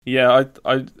Yeah,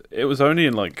 it was only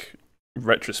in like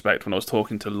retrospect when I was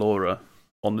talking to Laura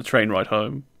on the train ride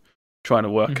home, trying to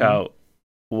work out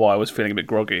why I was feeling a bit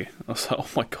groggy. I was like, oh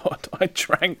my god, I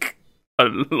drank a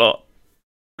lot.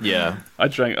 Yeah, I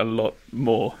drank a lot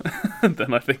more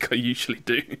than I think I usually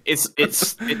do. It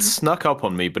snuck up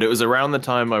on me, but it was around the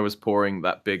time I was pouring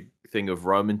that big thing of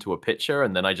rum into a pitcher,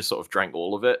 and then I just sort of drank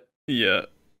all of it. Yeah.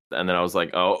 And then I was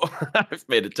like, oh, I've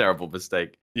made a terrible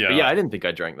mistake. Yeah. But yeah, I didn't think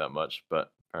I drank that much,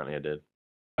 but apparently I did.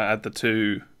 I had the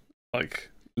two like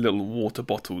little water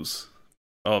bottles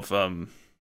of the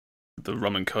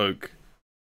rum and coke.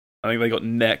 I think they got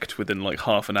necked within like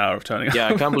half an hour of turning up. Yeah,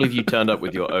 I can't believe you turned up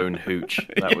with your own hooch.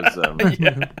 That was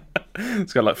yeah.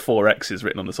 It's got like 4 X's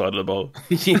written on the side of the bowl.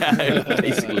 Yeah, it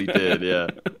basically did, yeah.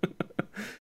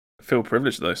 I feel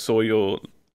privileged though. Saw your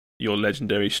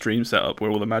legendary stream setup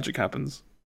where all the magic happens.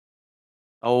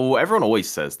 Oh, everyone always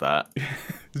says that.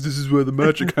 This is where the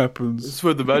magic happens. This is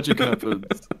where the magic happens.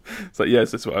 It's like,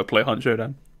 yes, this is where I play Hunt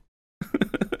Showdown.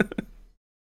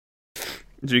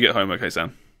 Did you get home okay,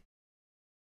 Sam?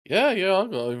 Yeah, I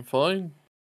got home fine.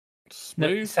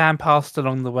 Smooth. No, Sam passed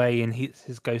along the way and he's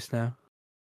his ghost now.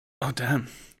 Oh, damn.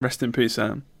 Rest in peace,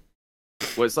 Sam.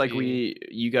 Well, it's like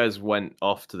you guys went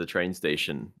off to the train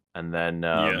station, and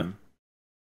then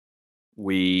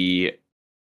we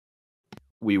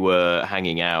were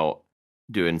hanging out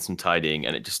doing some tidying,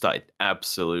 and it just started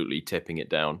absolutely tipping it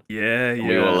down. Yeah.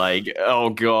 We were like, oh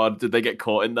god, did they get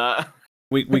caught in that?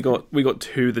 We got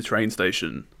to the train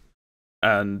station,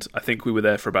 and I think we were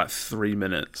there for about 3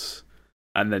 minutes,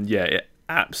 and then it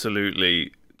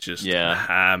absolutely just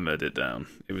hammered it down.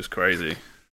 It was crazy.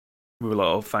 We were like,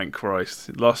 oh, thank Christ.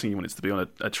 The last thing you want is to be on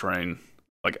a train,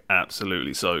 like,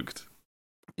 absolutely soaked.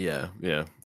 Yeah.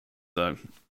 So,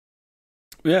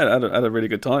 yeah, I had a really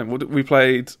good time. We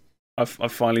played...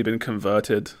 I've finally been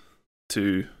converted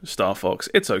to Star Fox.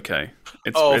 It's okay.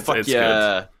 It's fuck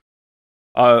yeah.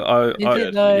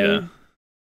 Good. Yeah.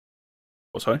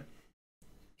 What, sorry?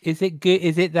 Is it good?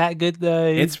 Is it that good though?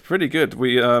 It's pretty good.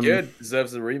 We good.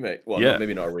 Deserves a remake. Well,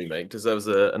 maybe not a remake. Deserves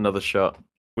another shot.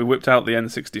 We whipped out the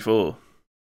N64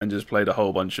 and just played a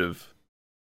whole bunch of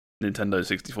Nintendo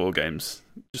 64 games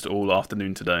just all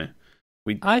afternoon today.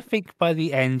 I think by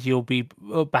the end you'll be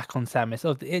back on Samus.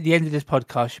 At the end of this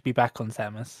podcast, you'll be back on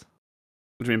Samus.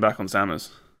 What do you mean back on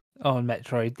Samus? Oh, on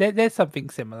Metroid. There's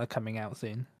something similar coming out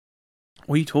soon.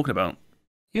 What are you talking about?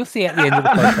 You'll see at the end of the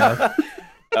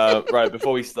podcast. Right,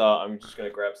 before we start, I'm just going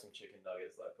to grab some chicken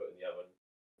nuggets that I put in the oven.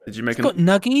 Did you make got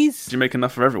nuggies? Did you make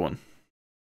enough for everyone?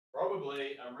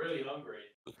 Probably. I'm really hungry.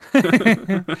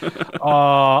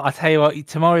 Oh, I tell you what,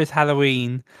 tomorrow's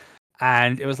Halloween.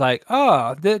 And it was like,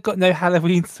 they've got no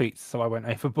Halloween sweets, so I went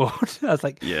overboard. I was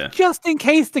like, just in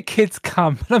case the kids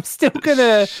come, but I'm still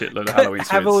gonna shitload of Halloween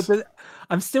sweets.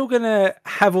 I'm still gonna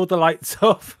have all the lights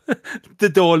off, the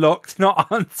door locked,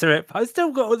 not answer it. But I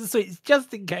still got all the sweets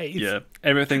just in case. Yeah,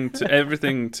 everything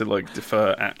to like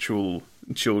defer actual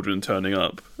children turning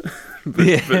up,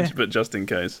 but just in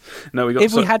case. No, we got.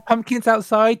 If we had pumpkins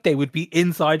outside, they would be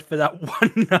inside for that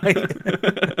one night.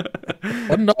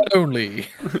 One night only.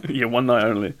 Yeah, one night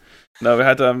only. No, we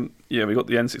had we got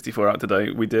the N64 out today.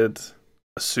 We did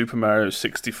a Super Mario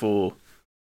 64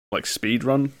 like speed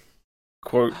run,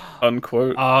 quote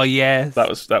unquote. Oh yes, that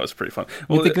was pretty fun.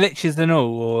 With the glitches and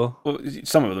all, or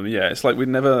some of them, yeah. It's like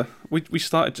we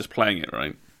started just playing it,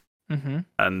 right? Mm-hmm.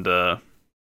 And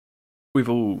we've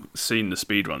all seen the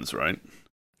speed runs, right?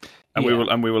 And we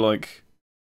were like,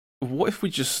 what if we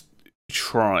just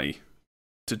try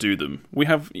to do them? We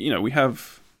have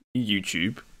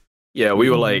YouTube. Yeah, we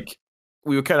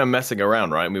were kind of messing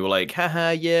around, right? And we were like,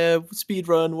 haha, yeah, speed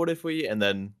run, what if we... And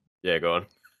then, go on.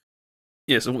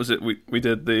 Yeah, so what was it? We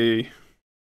did the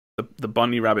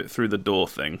bunny rabbit through the door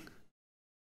thing,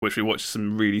 which we watched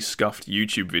some really scuffed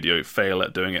YouTube video fail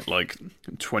at doing it like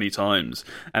 20 times.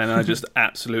 And then I just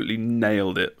absolutely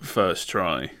nailed it first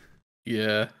try.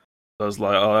 Yeah. I was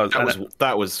like,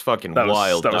 that was fucking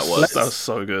wild. That was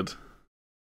so good.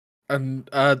 And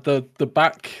the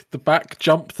back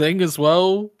jump thing as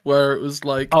well, where it was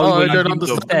like, I don't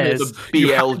understand the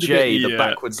BLJ, the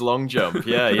backwards long jump.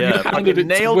 Yeah. You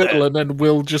nailed it. And then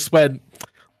Will just went,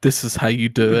 this is how you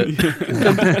do it.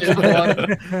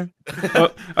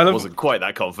 I wasn't quite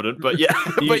that confident, but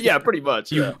pretty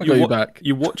much.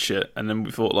 You watch it, and then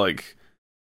we thought like,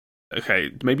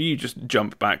 okay, maybe you just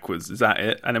jump backwards. Is that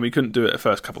it? And then we couldn't do it the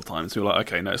first couple of times. We were like,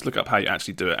 okay, no, let's look up how you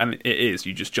actually do it. And it is,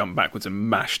 you just jump backwards and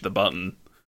mash the button.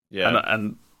 Yeah.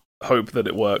 And hope that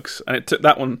it works. And it took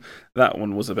that one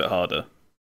was a bit harder.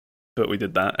 But we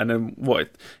did that. And then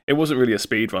it wasn't really a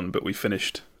speed run, but we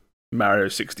finished Mario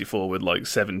 64 with like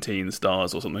 17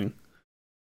 stars or something.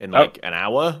 in like an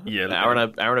hour, yeah, an hour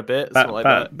and a bit, something like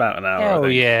that. About an hour. Oh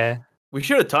yeah, we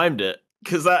should have timed it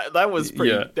because that was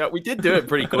pretty. Yeah. We did do it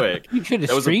pretty quick. you should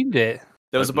have streamed it.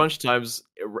 There was a bunch of times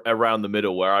around the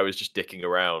middle where I was just dicking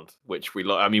around, which we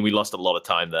lost a lot of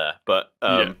time there. But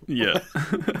yeah.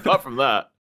 apart from that,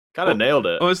 kind of nailed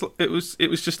it. It was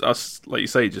just us, like you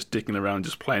say, just dicking around,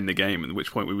 just playing the game. At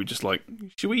which point we were just like,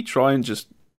 should we try and just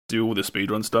do all the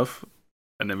speedrun stuff?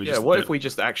 And then what if we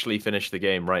just actually finish the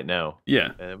game right now? Yeah,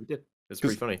 we did. It's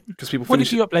pretty funny. Because people. What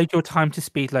if you upload your time to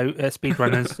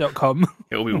speedrunners.com?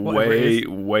 It'll be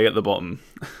way at the bottom.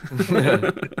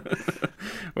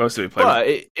 What else did we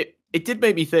play? But it did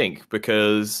make me think,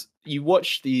 because you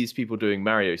watch these people doing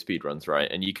Mario speedruns, right?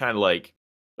 And you kind of like,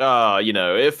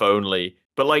 if only.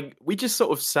 But like, we just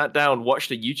sort of sat down,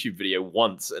 watched a YouTube video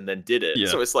once, and then did it. Yeah.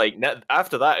 So it's like,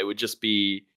 after that, it would just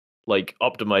be like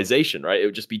optimization, right? It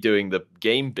would just be doing the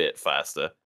game bit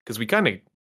faster, because we kind of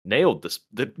nailed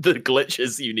the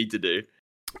glitches you need to do.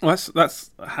 Well, that's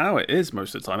how it is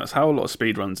most of the time. That's how a lot of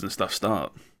speedruns and stuff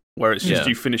start, where it's just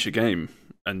you finish a game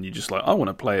and you just like, I want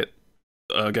to play it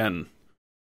again.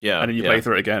 Yeah, and then you play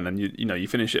through it again, and you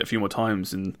finish it a few more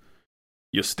times, and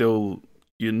you're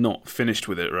not finished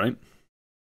with it, right?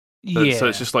 So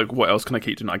it's just like, what else can I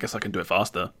keep doing? I guess I can do it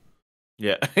faster.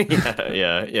 Yeah,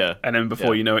 yeah. And then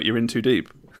before you know it, you're in too deep.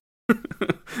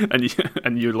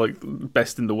 and you're like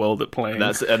best in the world at playing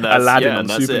Aladdin on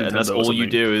Super Nintendo. And that's all you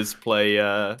do is play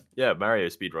Mario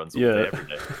speedruns all day every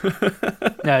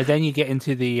day. No, then you get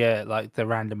into the like the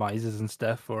randomizers and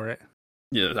stuff for it.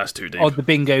 Yeah, that's too deep. Or the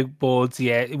bingo boards.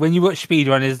 Yeah, when you watch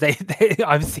speedrunners, they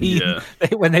I've seen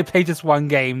when they play just one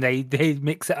game, they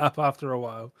mix it up after a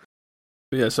while.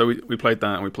 Yeah, so we played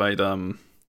that, and we played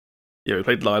we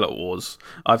played Lilac Wars.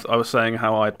 I was saying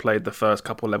how I'd played the first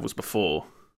couple of levels before,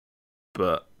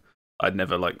 but I'd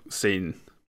never seen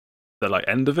the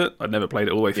end of it. I'd never played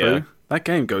it all the way through. That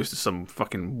game goes to some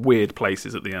fucking weird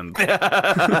places at the end.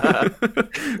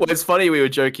 Well, it's funny, we were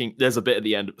joking. There's a bit at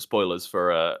the end, spoilers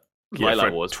for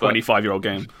Lilac Wars, 25-year-old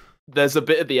game. There's a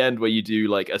bit at the end where you do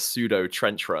like a pseudo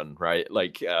trench run, right?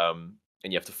 And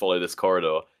you have to follow this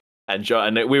corridor. And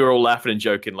we were all laughing and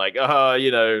joking, like,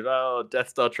 Death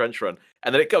Star trench run.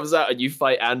 And then it comes out and you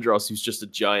fight Andros, who's just a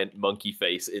giant monkey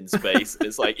face in space. And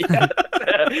it's like, it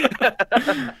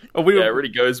really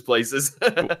goes places.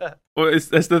 Well,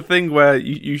 there's the thing where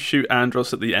you shoot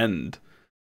Andros at the end,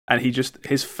 and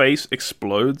his face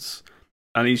explodes,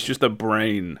 and he's just a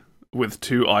brain with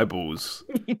two eyeballs.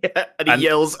 Yeah, and he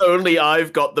yells, "Only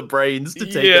I've got the brains to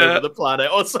take over the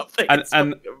planet," or something. It's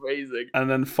amazing. And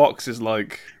then Fox is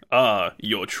like,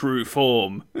 your true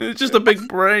form. It's just a big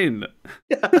brain.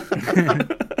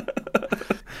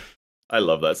 I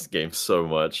love that game so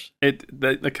much. We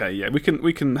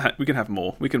can have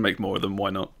more. We can make more of them. Why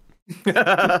not?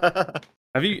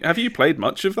 Have you played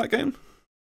much of that game?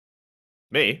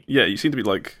 Me? Yeah, you seem to be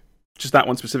like just that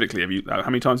one specifically. How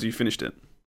many times have you finished it?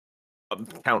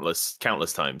 Countless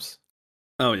times.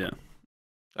 Oh yeah.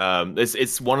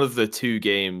 It's one of the two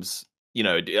games.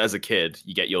 As a kid,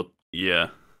 you get your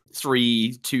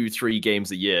 3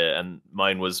 games a year, and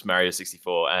mine was Mario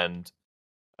 64 and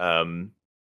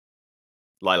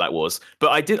Lilac Wars.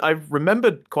 But I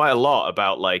remembered quite a lot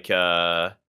about Lilac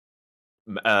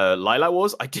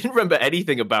Wars. I didn't remember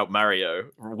anything about Mario.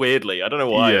 Weirdly, I don't know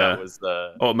why that was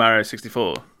the. Oh, Mario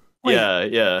 64. Wait,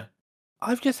 yeah.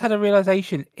 I've just had a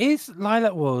realization. Is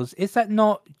Lilac Wars? Is that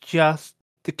not just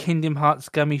the Kingdom Hearts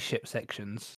gummy ship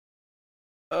sections?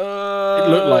 It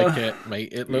looked like it,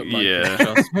 mate. It looked like it.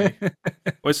 Trust me.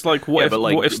 Well, it's like what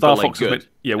if Star Fox was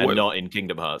made? Not in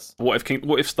Kingdom Hearts. What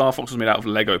if Star Fox was made out of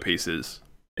Lego pieces?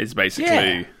 It's basically.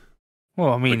 Yeah.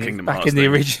 Well, I mean, Kingdom back Hearts in the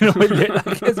thing. original, it looked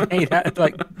like it's made out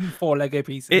of 4 Lego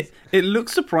pieces. It looked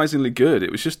surprisingly good.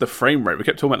 It was just the frame rate. We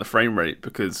kept talking about the frame rate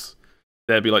because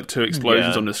there'd be 2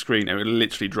 explosions on the screen, and it would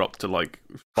literally drop to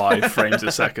 5 frames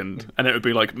a second, and it would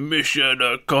be mission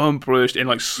accomplished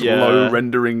in slow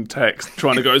rendering text,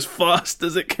 trying to go as fast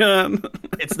as it can.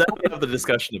 It's now we have the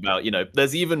discussion about,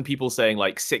 there's even people saying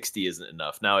 60 isn't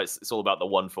enough. Now it's all about the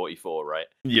 144, right?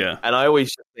 Yeah. And I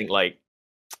always think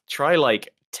try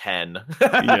 10.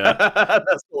 Yeah.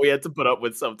 That's what we had to put up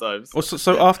with sometimes. Well,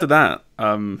 so after that,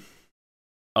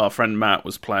 our friend Matt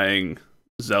was playing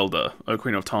Zelda,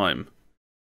 Ocarina of Time.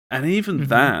 And even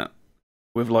that,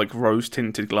 with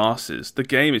rose-tinted glasses, the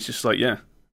game is just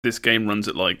this game runs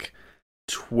at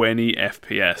 20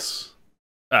 FPS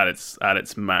at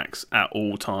its max at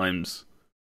all times,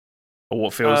 or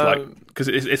what feels because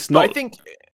it's not. I think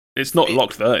it's not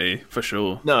locked 30 for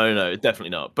sure. No, definitely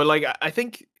not. But I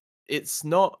think it's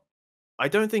not. I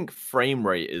don't think frame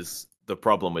rate is the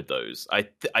problem with those. I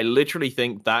literally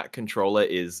think that controller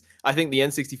is. I think the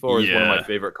N64 is one of my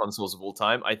favorite consoles of all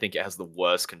time. I think it has the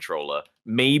worst controller.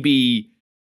 Maybe.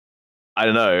 I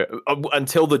don't know,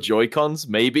 until the Joy-Cons,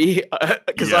 maybe.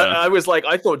 Because I was like,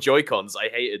 I thought Joy-Cons, I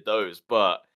hated those.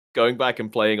 But going back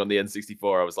and playing on the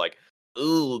N64, I was like,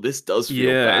 ooh, this does feel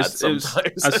bad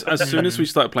sometimes. As soon as we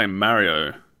started playing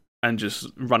Mario and just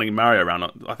running Mario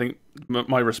around, I think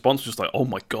my response was just like, oh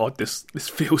my god, this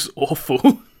feels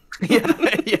awful.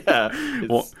 yeah.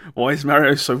 Why is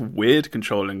Mario so weird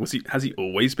controlling? Has he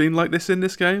always been like this in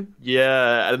this game?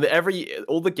 Yeah, and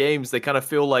all the games, they kind of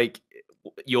feel like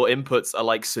your inputs are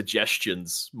like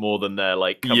suggestions more than they're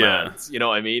like commands. You know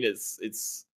what I mean? It's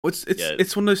one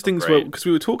of those things where, because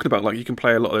we were talking about like you can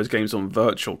play a lot of those games on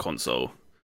Virtual Console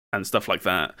and stuff like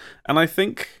that, and I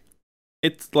think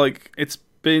it's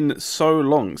been so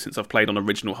long since I've played on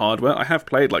original hardware. I have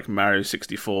played like Mario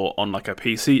 64 on like a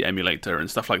PC emulator and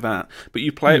stuff like that, but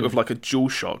you play it with like a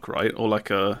DualShock, right, or like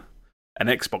an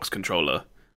Xbox controller.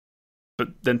 But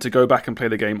then to go back and play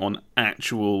the game on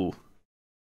actual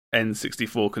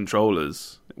N64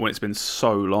 controllers when it's been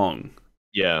so long,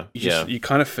 you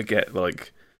kind of forget,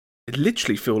 like, it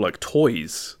literally feel like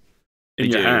toys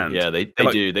in your hand. Yeah, they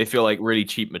do. They feel like really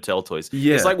cheap Mattel toys.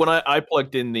 Yeah, it's like when I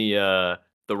plugged in the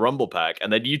Rumble Pack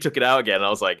and then you took it out again, and I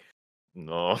was like,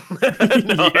 no,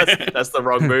 that's the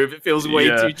wrong move. It feels way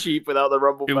too cheap without the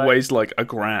Rumble Pack. It weighs like a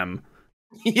gram.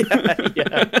 yeah.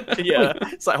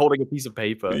 It's like holding a piece of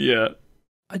paper. Yeah.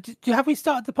 Have we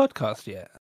started the podcast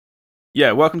yet?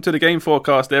 Yeah, welcome to the Game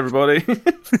FourCast, everybody.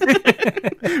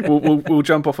 we'll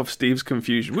jump off of Steve's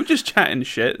confusion. We're just chatting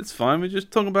shit. It's fine. We're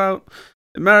just talking about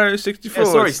Mario 64.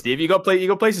 Yeah, sorry, Steve. You got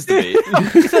places to be.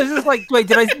 So it's just like, wait,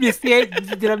 did I miss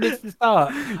the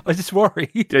start? I was just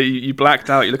worried. Yeah, you blacked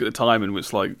out. You look at the time and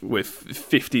it's like we're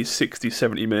 50, 60,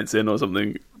 70 minutes in or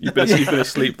something. You've been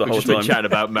asleep the whole time. We've just been chatting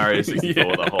about Mario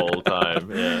 64 the whole time.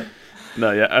 Yeah.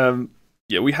 No,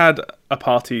 we had a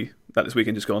party that this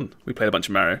weekend just gone. We played a bunch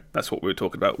of Mario. That's what we were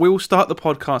talking about. We will start the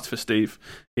podcast for Steve.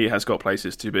 He has got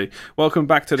places to be. Welcome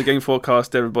back to the Game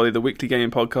FourCast, everybody, the weekly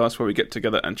gaming podcast where we get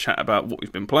together and chat about what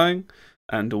we've been playing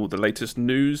and all the latest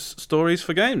news stories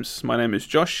for games. My name is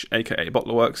Josh, aka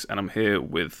Bottlerworks, and I'm here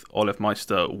with Olive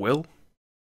Meister Will.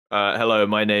 Hello,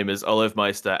 my name is Olive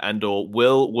Meister, and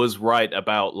Will was right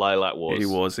about Lilac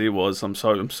Wars. He was. I'm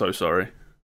so sorry.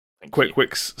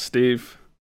 Quick, Steve.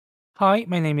 Hi,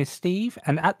 my name is Steve,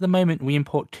 and at the moment we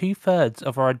import 2/3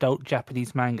 of our adult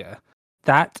Japanese manga.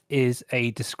 That is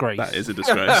a disgrace.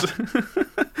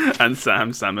 And Sam.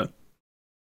 I'm Sam.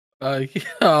 Hi.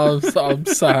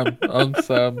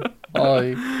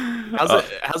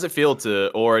 How's it feel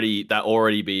to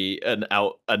already be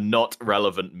a not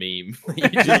relevant meme?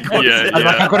 I've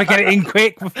got to get it in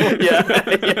quick before. Yeah.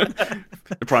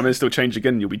 The Prime Minister will change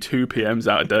again. You'll be 2 PMs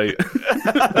out of date.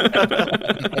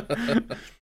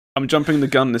 I'm jumping the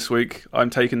gun this week. I'm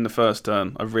taking the first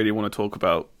turn. I really want to talk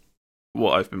about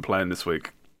what I've been playing this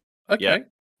week. Okay. Yeah.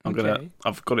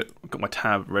 I've got my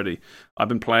tab ready. I've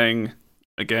been playing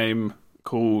a game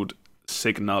called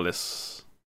Signalis,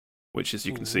 which, as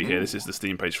you can see here, this is the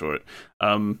Steam page for it.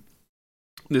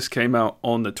 This came out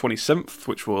on the 27th,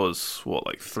 which was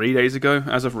 3 days ago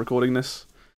as of recording this.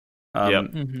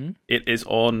 It is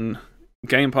on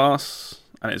Game Pass,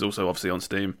 and it's also obviously on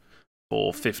Steam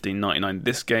for $15.99.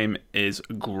 This game is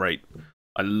great.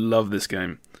 I love this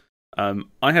game.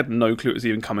 I had no clue it was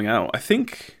even coming out. I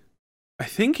think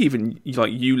even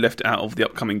you left it out of the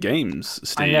upcoming games,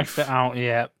 Steve. I left it out,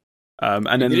 yeah.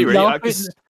 And then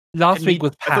last week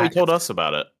was packed. I thought you told us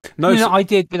about it. No, I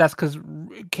did, but that's because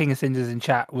King of Cinders in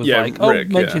chat was Rick,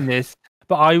 mention this.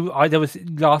 But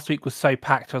last week was so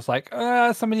packed. I was like,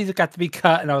 some of these have got to be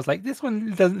cut, and I was like, this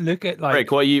one doesn't look at like.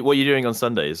 Rick, what are you doing on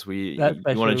Sundays? You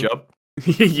want a job?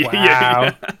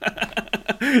 Yeah.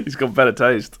 He's got better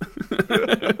taste.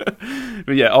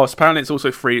 But yeah, apparently it's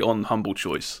also free on Humble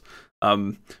Choice.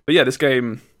 But yeah, this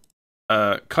game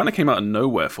kind of came out of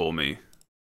nowhere for me.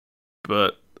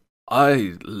 But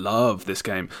I love this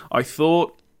game. I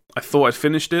thought I'd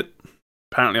finished it.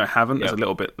 Apparently I haven't. There's a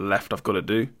little bit left I've got to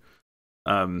do.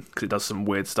 Because it does some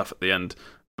weird stuff at the end.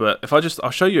 But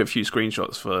I'll show you a few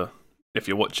screenshots for if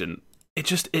you're watching.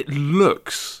 It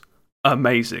looks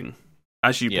amazing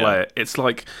as you play it. It's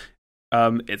like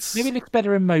it's maybe it looks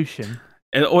better in motion.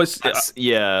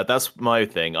 That's my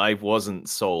thing. I wasn't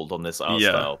sold on this art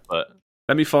style, but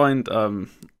let me find a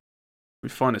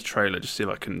trailer, just see if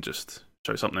I can just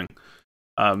show something.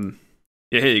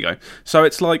 Here you go. So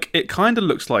it's like, it kind of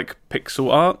looks like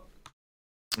pixel art.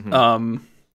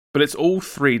 But it's all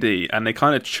 3D, and they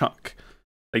kind of chuck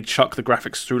the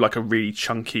graphics through like a really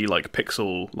chunky like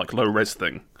pixel, like low res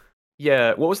thing.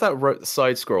 Yeah, what was that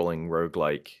side-scrolling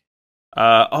roguelike?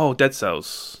 Dead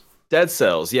Cells. Dead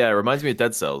Cells, yeah, it reminds me of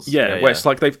Dead Cells. Yeah, where it's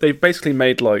like they've basically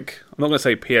made like, I'm not gonna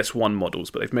say PS1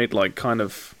 models, but they've made like kind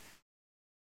of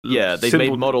they've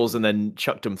made models and then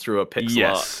chucked them through a pixel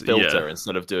art filter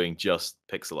instead of doing just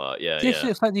pixel art. This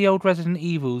looks like the old Resident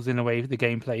Evils in a way. The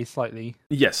gameplay slightly.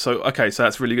 Yes. So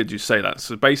that's really good you say that.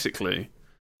 So basically,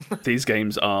 these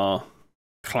games are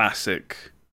classic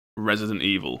Resident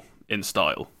Evil in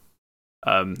style,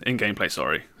 in gameplay.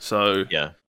 Sorry. So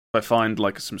yeah. If I find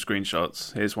like some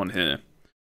screenshots, here's one here.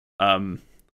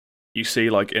 You see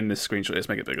like in this screenshot, let's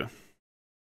make it bigger.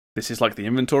 This is like the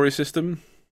inventory system.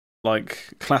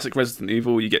 Like classic Resident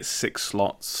Evil, you get 6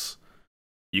 slots.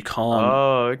 You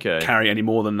can't carry any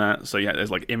more than that. So yeah,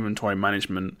 there's like inventory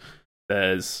management.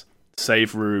 There's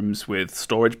save rooms with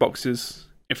storage boxes.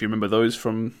 If you remember those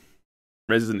from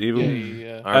Resident Evil.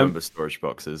 Yeah. I remember storage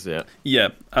boxes, yeah. Yeah.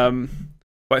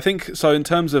 But I think so in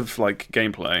terms of like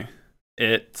gameplay,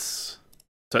 it's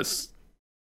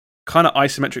kind of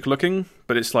isometric looking,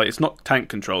 but it's not tank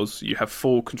controls. You have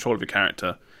full control of your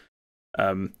character.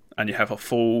 And you have a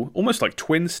full, almost like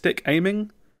twin stick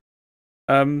aiming,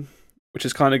 which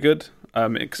is kind of good.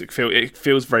 It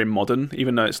feels very modern,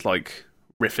 even though it's like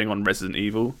riffing on Resident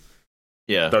Evil.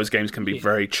 Yeah, those games can be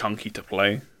very chunky to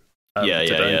play.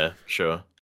 Yeah, sure.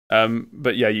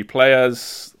 But yeah, you play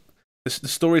as the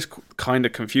story's kind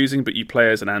of confusing, but you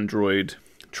play as an android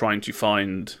trying to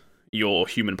find your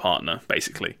human partner,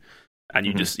 basically, and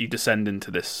you you descend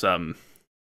into this I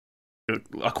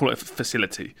call it a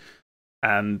facility.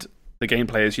 And the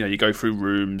gameplay is, you go through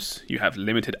rooms, you have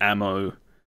limited ammo.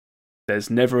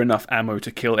 There's never enough ammo to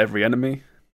kill every enemy.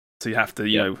 So you have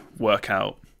to, work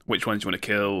out which ones you want to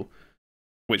kill,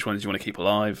 which ones you want to keep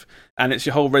alive. And it's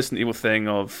your whole Resident Evil thing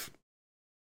of,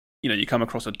 you come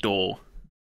across a door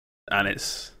and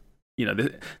it's,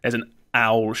 there's an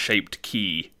owl-shaped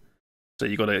key. So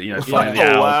you got to, find the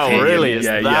owl. Wow, key. really? It's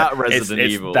that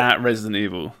Resident Evil? It's that Resident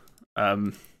Evil.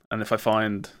 And if I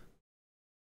find...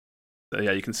 So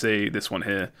yeah, you can see this one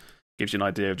here gives you an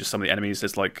idea of just some of the enemies.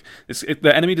 There's like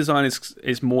the enemy design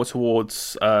is more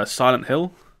towards Silent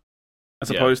Hill as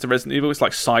opposed to Resident Evil. It's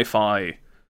like sci-fi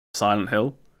Silent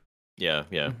Hill. Yeah.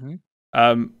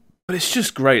 But it's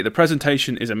just great. The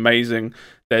presentation is amazing.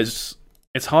 It's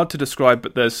hard to describe,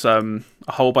 but there's a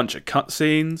whole bunch of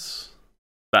cutscenes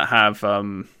that have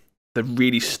the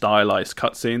really stylized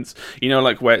cutscenes.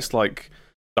 Like where it's like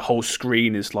the whole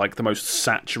screen is like the most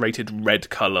saturated red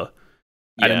color.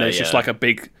 And then there's just like a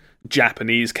big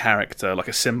Japanese character, like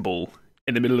a symbol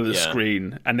in the middle of the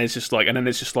screen, and there's just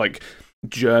like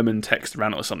German text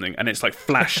around it or something, and it's like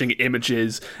flashing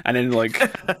images, and then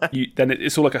like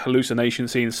it's all like a hallucination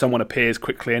scene. Someone appears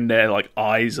quickly, and their like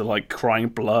eyes are like crying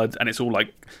blood, and it's all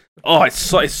like,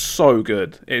 it's so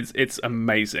good. It's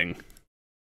amazing.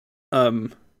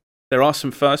 There are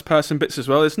some first person bits as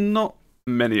well. There's not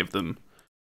many of them,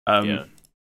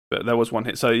 but there was one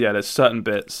hit. So yeah, there's certain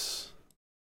bits.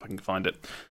 If I can find it,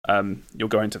 you'll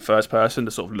go into first person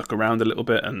to sort of look around a little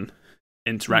bit and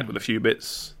interact with a few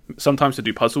bits. Sometimes to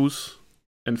do puzzles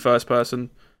in first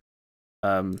person.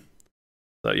 So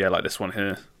yeah, like this one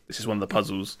here. This is one of the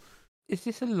puzzles. Is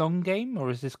this a long game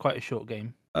or is this quite a short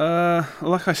game?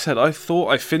 Like I said, I thought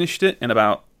I finished it in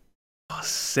about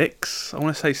 6. I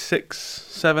want to say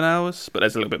 6-7 hours, but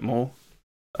there's a little bit more.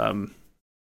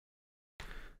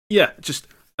 Yeah, just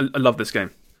I love this game.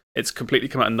 It's completely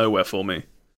come out of nowhere for me.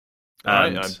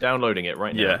 I'm downloading it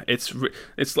right now. Yeah, it's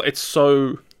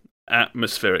so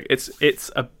atmospheric.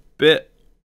 It's a bit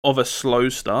of a slow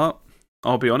start,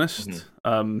 I'll be honest.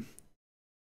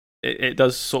 It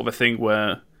does sort of a thing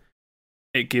where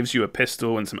it gives you a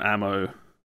pistol and some ammo,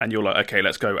 and you're like, okay,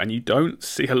 let's go. And you don't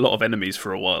see a lot of enemies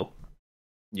for a while.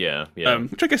 Yeah.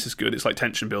 Which I guess is good. It's like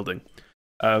tension building.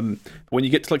 When you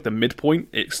get to like the midpoint,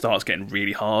 it starts getting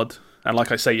really hard. And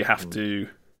like I say, you have to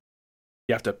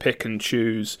pick and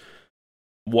choose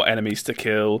what enemies to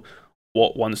kill,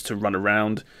 what ones to run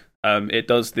around. It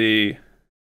does the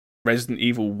Resident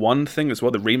Evil 1 thing as well,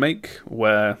 the remake,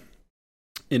 where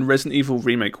in Resident Evil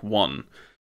Remake 1,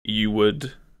 you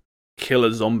would kill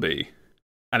a zombie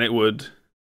and it would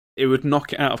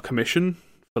knock it out of commission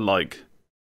for like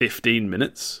 15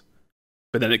 minutes,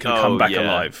 but then it can come back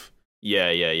alive.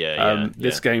 Yeah.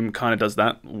 This game kind of does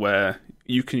that, where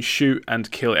you can shoot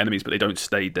and kill enemies, but they don't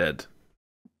stay dead.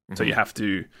 So you have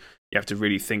to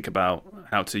really think about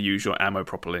how to use your ammo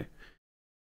properly.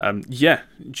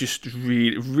 Just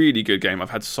really, really good game. I've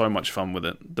had so much fun with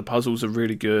it. The puzzles are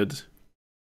really good.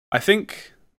 I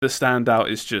think the standout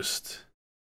is just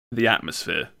the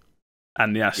atmosphere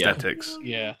and the aesthetics.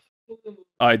 Yeah.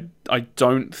 I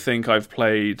don't think I've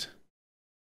played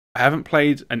I haven't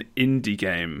played an indie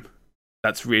game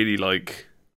that's really like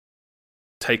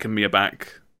taken me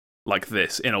aback like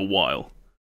this in a while.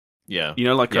 Yeah.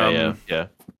 Like yeah.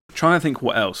 Trying to think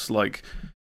what else. Like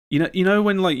you know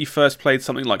when like you first played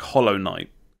something like Hollow Knight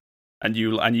and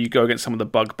you go against some of the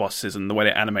bug bosses and the way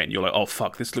they animate and you're like, oh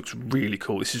fuck, this looks really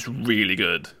cool. This is really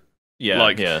good.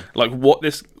 Yeah. Like what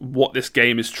this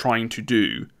game is trying to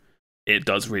do, it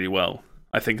does really well.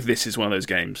 I think this is one of those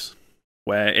games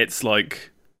where it's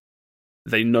like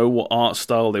they know what art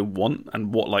style they want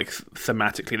and what like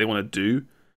thematically they want to do,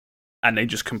 and they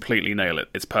just completely nail it.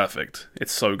 It's perfect.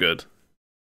 It's so good.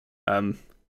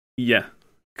 Yeah,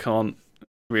 can't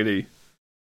really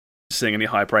sing any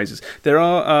high praises. There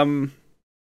are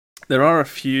a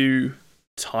few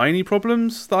tiny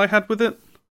problems that I had with it.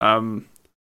 I'm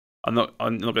not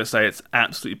going to say it's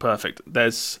absolutely perfect.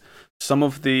 There's some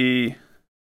of the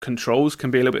controls can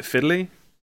be a little bit fiddly.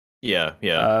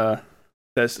 Yeah.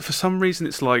 There's for some reason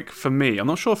it's like for me, I'm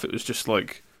not sure if it was just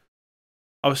like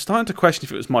I was starting to question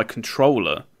if it was my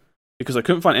controller because I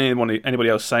couldn't find anybody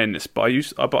else saying this. But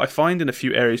I find in a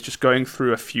few areas just going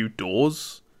through a few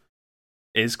doors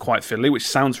is quite fiddly, which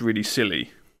sounds really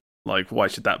silly. Like why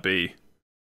should that be?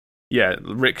 Yeah,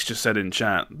 Rick's just said in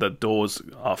chat that doors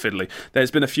are fiddly.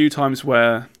 There's been a few times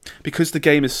where because the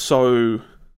game is so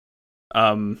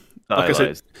like I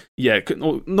said, yeah,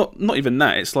 not even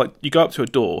that. It's like you go up to a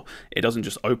door, it doesn't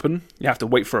just open. You have to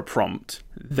wait for a prompt,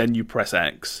 then you press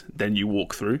X, then you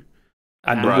walk through,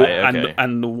 and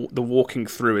the walking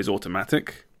through is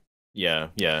automatic. Yeah.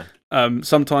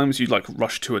 Sometimes you like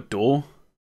rush to a door,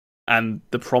 and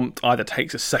the prompt either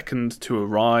takes a second to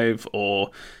arrive,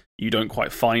 or you don't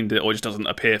quite find it, or it just doesn't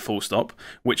appear full stop,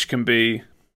 which can be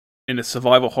in a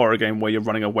survival horror game where you're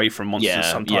running away from monsters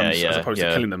sometimes as opposed to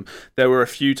killing them. There were a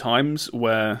few times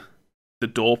where the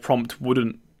door prompt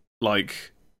wouldn't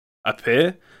like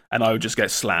appear and I would just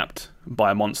get slapped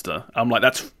by a monster. I'm like,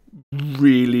 that's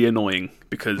really annoying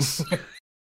because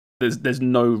there's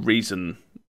no reason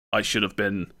I should have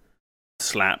been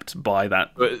slapped by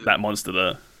that monster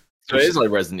there. So it is like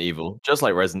Resident Evil, just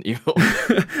like Resident Evil.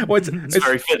 Well, it's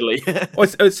very fiddly. Well,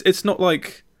 it's not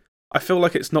like I feel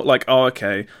like it's not like, oh,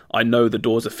 okay, I know the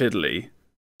doors are fiddly,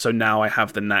 so now I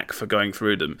have the knack for going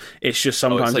through them. It's just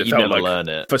sometimes it felt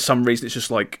like, for some reason, it's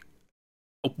just like,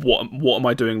 what am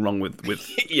I doing wrong with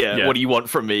yeah, what do you want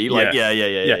from me? Like, yeah.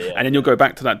 And then you'll go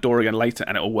back to that door again later,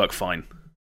 and it'll work fine.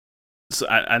 So,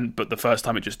 but the first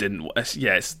time it just didn't.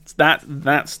 Yeah,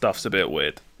 that stuff's a bit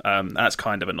weird. That's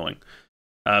kind of annoying.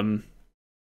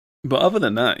 But other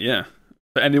than that, yeah,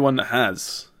 for anyone that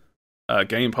has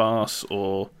Game Pass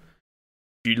or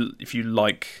if you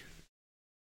like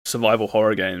survival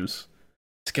horror games,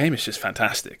 this game is just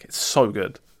fantastic. It's so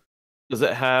good. Does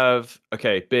it have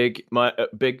big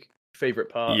favorite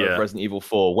part of Resident Evil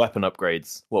 4 weapon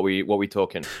upgrades? What we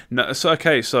talking? No,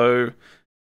 so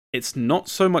it's not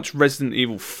so much Resident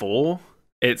Evil 4.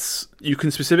 It's you can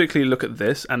specifically look at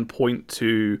this and point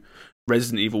to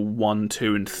Resident Evil 1,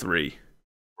 2, and 3.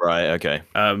 Right. Okay.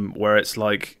 Where it's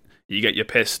like you get your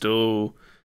pistol.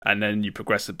 And then you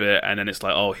progress a bit, and then it's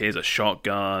like, oh, here's a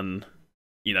shotgun.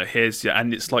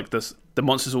 And it's like the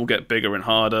monsters all get bigger and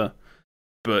harder,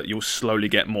 but you'll slowly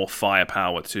get more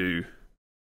firepower to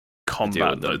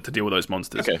combat to deal with those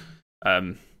monsters. Okay.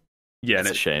 Yeah,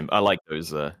 it's a shame. I like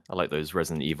those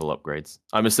Resident Evil upgrades.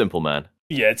 I'm a simple man.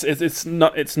 Yeah, it's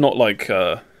not like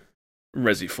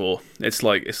Resi 4. It's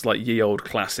like ye old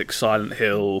classic Silent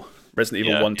Hill, Resident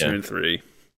Evil 1, 2, and 3.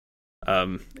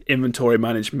 Inventory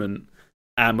management.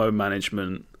 Ammo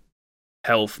management,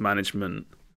 health management,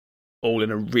 all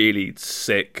in a really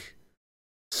sick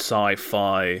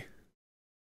sci-fi,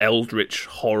 eldritch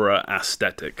horror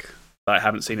aesthetic that I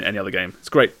haven't seen in any other game. It's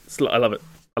great. I love it.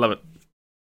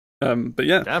 But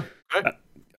yeah,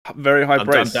 very high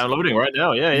praise. I'm downloading right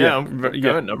now. Yeah. I'm ready.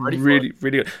 Really, for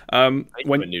it. Really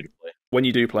good. When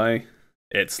you do play,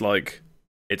 it's like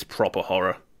it's proper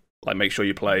horror. Like make sure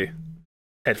you play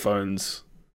headphones.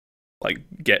 Like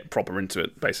get proper into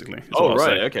it, basically. Oh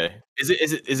right, okay. Is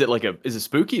it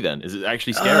spooky then? Is it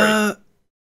actually scary?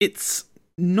 It's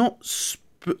not.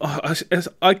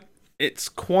 It's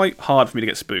quite hard for me to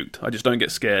get spooked. I just don't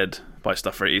get scared by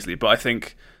stuff very easily. But I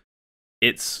think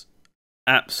it's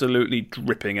absolutely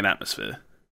dripping in atmosphere.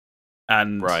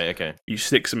 And right, okay. You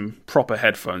stick some proper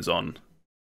headphones on,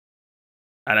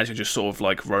 and as you're just sort of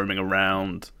like roaming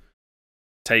around,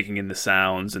 taking in the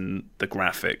sounds and the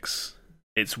graphics.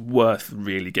 It's worth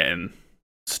really getting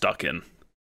stuck in.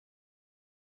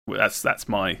 That's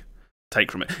my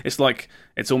take from it.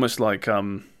 It's almost like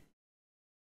I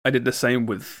did the same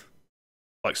with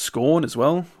like Scorn as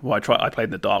well. Where I played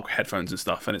in the dark headphones and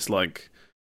stuff, and it's like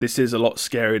this is a lot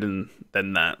scarier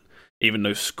than that. Even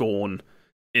though Scorn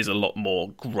is a lot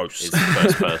more gross. It's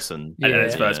first person. And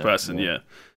it's first person, yeah.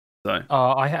 So.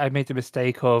 I made the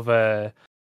mistake of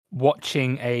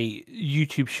watching a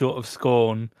YouTube short of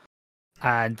Scorn,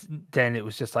 and then it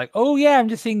was just like, oh yeah, I'm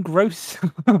just seeing gross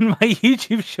on my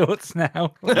YouTube shorts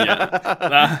now. Yeah,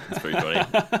 that's pretty funny.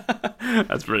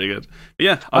 That's pretty good. But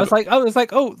yeah, I was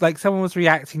like someone was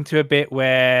reacting to a bit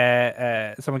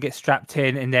where someone gets strapped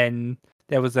in, and then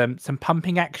there was some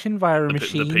pumping action via a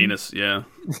machine. The penis, yeah.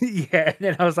 Yeah, and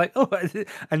then I was like, oh,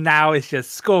 and now it's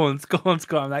just Scorn.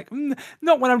 I'm like,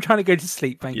 not when I'm trying to go to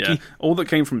sleep, thank you. All that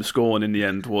came from Scorn in the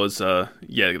end was, the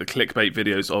clickbait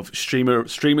videos of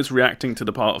streamers reacting to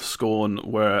the part of Scorn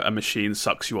where a machine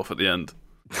sucks you off at the end.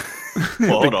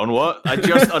 Well, hold on, what? I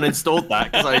just uninstalled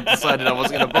that because I decided I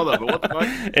wasn't going to bother. But what the fuck?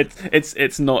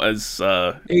 It's not as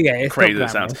it's crazy not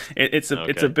as it sounds.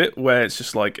 It's a bit where it's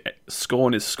just like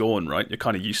Scorn is Scorn, right? You're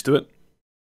kind of used to it.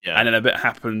 Yeah. And then a bit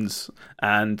happens,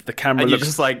 and the camera and looks you're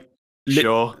just like,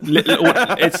 sure.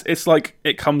 It's like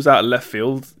it comes out of left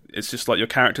field. It's just like your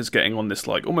character's getting on this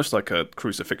like almost like a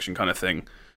crucifixion kind of thing,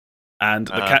 and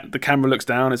the camera looks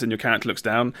down, as in your character looks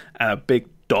down, and a big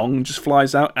dong just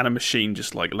flies out, and a machine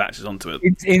just like latches onto it.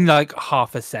 It's in like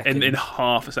half a second. In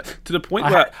half a second, to the point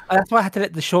where that's why I had to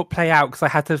let the short play out, because I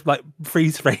had to like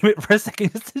freeze frame it for a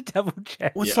second just to double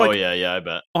check. I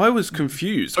bet. I was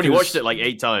confused. I only watched it like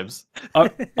 8 times.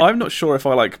 I'm not sure if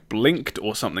I like blinked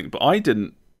or something, but I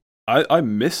didn't. I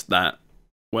missed that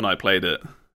when I played it.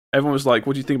 Everyone was like,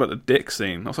 "What do you think about the dick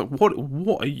scene?" I was like,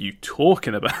 "What are you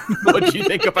talking about? What do you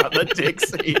think about the dick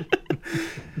scene?"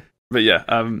 But yeah,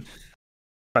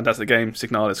 fantastic game,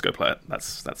 Signalis, go play it.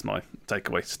 That's my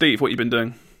takeaway. Steve, what you been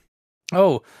doing?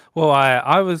 Oh, well,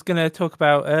 I was going to talk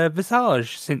about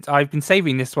Visage, since I've been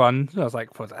saving this one. I was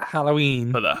like, for the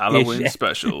Halloween. For the Halloween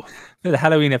special. For the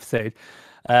Halloween episode.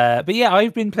 But yeah,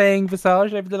 I've been playing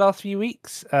Visage over the last few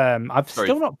weeks. I've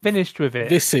still not finished with it.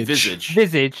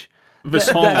 Visage.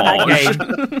 That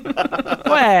game.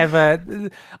 Whatever.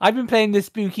 I've been playing this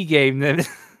spooky game that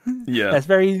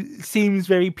seems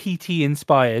very PT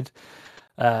inspired.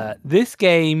 This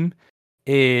game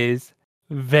is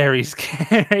very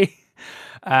scary.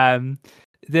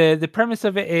 The premise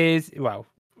of it is, well,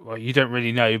 you don't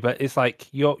really know, but it's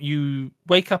like you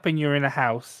wake up and you're in a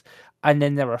house, and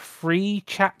then there are 3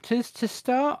 chapters to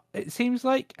start, it seems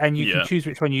like, and you can choose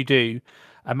which one you do.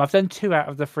 I've done 2 out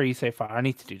of the 3 so far. I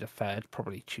need to do the 3rd,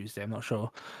 probably Tuesday, I'm not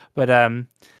sure. But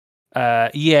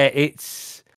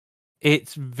it's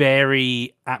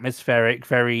very atmospheric,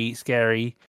 very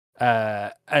scary.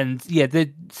 And yeah,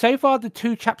 so far the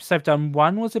 2 chapters I've done,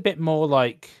 one was a bit more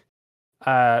like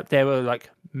there were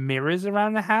like mirrors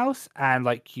around the house, and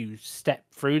like you step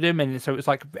through them, and so it was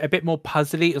like a bit more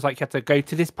puzzly. It was like you had to go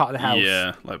to this part of the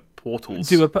house, like portals,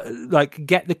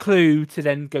 get the clue to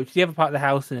then go to the other part of the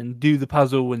house and then do the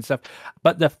puzzle and stuff.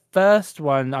 But the first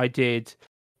one I did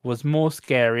was more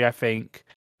scary, I think,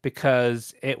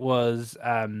 because it was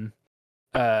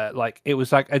it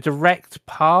was like a direct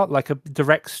part, like a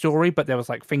direct story, but there was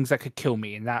like things that could kill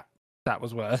me, and that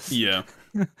was worse. Yeah.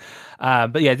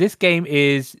 But yeah, this game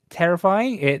is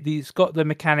terrifying. It's got the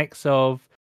mechanics of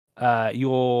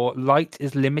your light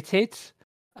is limited.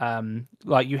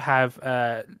 Like you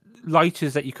have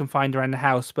lighters that you can find around the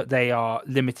house, but they are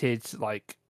limited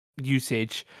like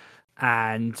usage.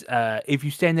 And if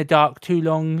you stay in the dark too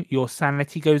long, your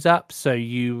sanity goes up, so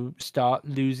you start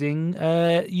losing.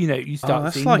 You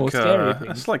start seeing more scary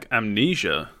things. It's like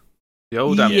Amnesia. The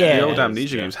old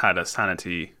Amnesia games had a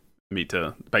sanity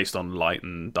meter based on light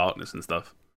and darkness and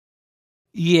stuff.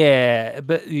 Yeah,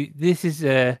 but this is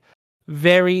a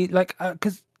very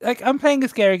because I'm playing a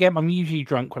scary game. I'm usually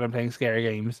drunk when I'm playing scary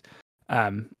games,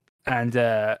 and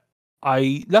I've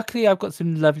got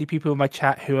some lovely people in my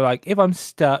chat who are like, if I'm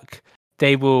stuck,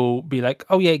 they will be like,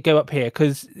 oh yeah, go up here,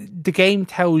 because the game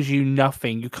tells you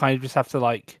nothing. You kind of just have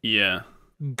to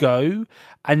go,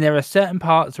 and there are certain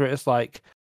parts where it's like,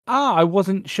 I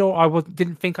wasn't sure,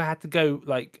 didn't think I had to go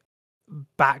like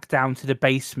back down to the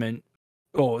basement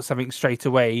or something straight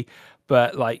away.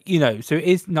 But so it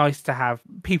is nice to have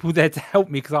people there to help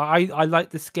me, because I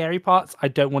like the scary parts. I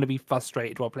don't want to be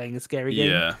frustrated while playing a scary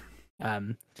game.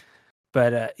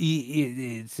 But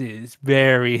it's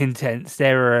very intense.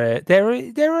 There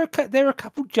are a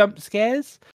couple jump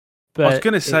scares. But I was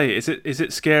going to say, is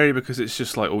it scary because it's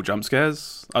just like all jump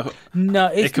scares? No,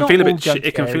 it can feel a bit.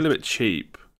 It can feel a bit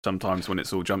cheap sometimes when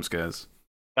it's all jump scares.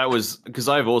 That was because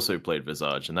I've also played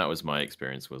Visage, and that was my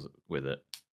experience with it.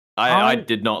 I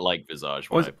did not like Visage.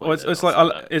 You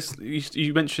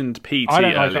mentioned PT I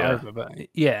don't earlier. like it either, but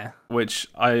yeah, which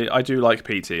I do like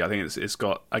PT. I think it's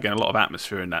got again a lot of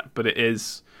atmosphere in that, but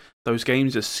those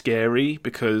games are scary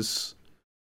because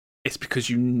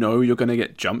you know you're going to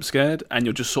get jump scared and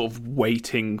you're just sort of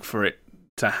waiting for it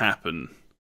to happen.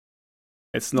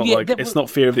 It's not it's not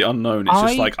fear of the unknown. It's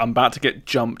just like I'm about to get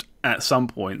jumped at some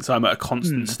point, so I'm at a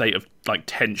constant state of like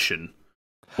tension,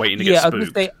 waiting to get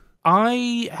spooked.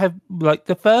 I have like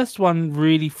the first one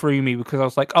really threw me because I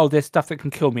was like, oh, there's stuff that can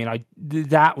kill me, and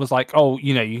that was like, oh,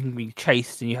 you know, you can be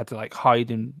chased and you had to like hide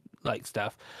and like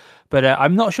stuff. But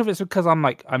I'm not sure if it's because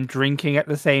I'm drinking at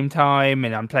the same time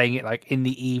and I'm playing it like in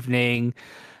the evening,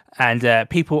 and I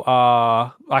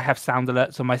have sound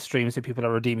alerts on my stream, so people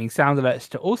are redeeming sound alerts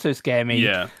to also scare me.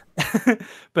 Yeah.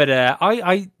 But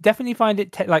I definitely find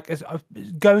it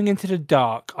going into the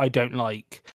dark. I don't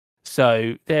like.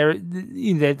 So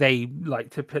they like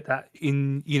to put that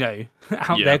in,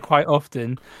 out there quite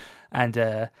often. And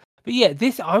but yeah,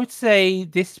 I would say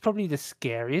this is probably the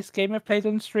scariest game I've played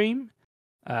on stream.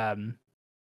 I've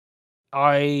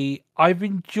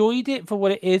enjoyed it for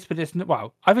what it is, but it's not.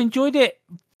 Well, I've enjoyed it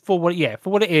for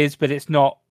what it is, but it's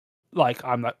not like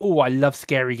I'm like, oh, I love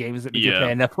scary games. Let me go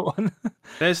play another one.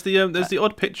 There's the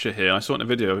odd picture here. I saw in a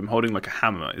video of him holding like a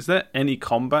hammer. Is there any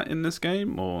combat in this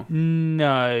game or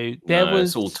no?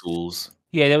 It's all tools.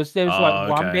 Yeah, there was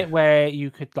one bit where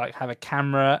you could like have a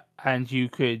camera and you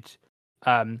could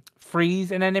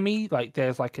freeze an enemy. Like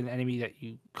there's like an enemy that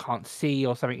you can't see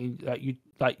or something. Like you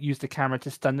like use the camera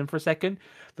to stun them for a second.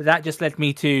 But that just led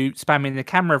me to spamming the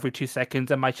camera every 2 seconds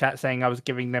and my chat saying I was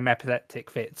giving them epileptic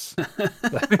fits.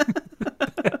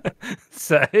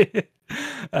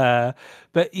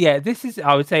 But yeah,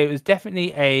 I would say it was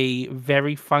definitely a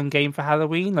very fun game for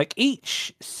Halloween. Like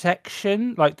each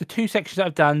section, like the 2 sections that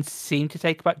I've done seem to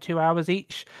take about 2 hours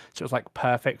each. So it was like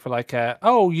perfect for like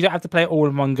you don't have to play it all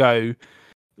in one go.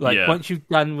 Like once you've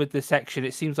done with the section,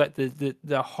 it seems like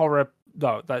the horror,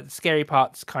 the scary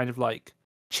parts kind of like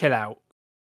chill out.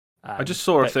 I just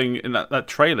saw a thing in that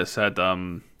trailer said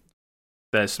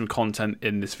there's some content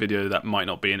in this video that might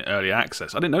not be in early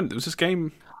access. I didn't know there was this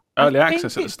game early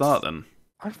access at the start. Then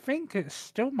I think it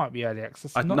still might be early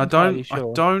access. I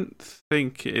don't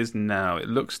think it is now. It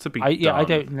looks to be. Yeah, I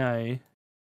don't know.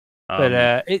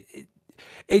 But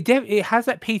it has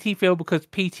that PT feel because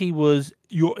PT was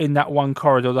you're in that one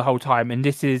corridor the whole time, and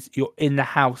this is you're in the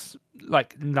house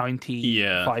like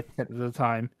 95% of the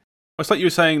time. It's like you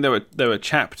were saying there were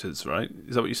chapters, right?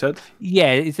 Is that what you said?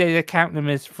 Yeah, they count them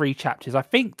as 3 chapters. I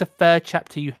think the 3rd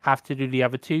chapter you have to do the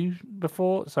other 2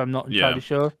 before, so I'm not entirely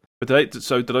sure. But do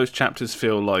those chapters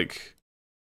feel like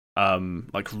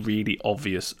really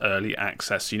obvious early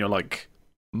access? Like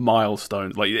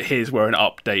milestones. Like here's where an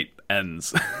update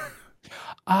ends.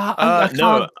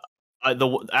 No.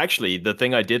 Actually, the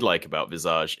thing I did like about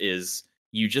Visage is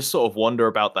you just sort of wander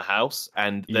about the house,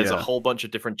 and there's a whole bunch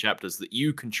of different chapters that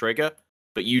you can trigger,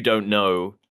 but you don't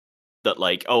know that,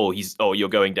 like, you're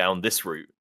going down this route,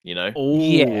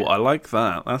 Oh, I like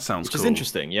that. That sounds cool. Which is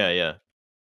interesting, yeah.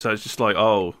 So it's just like,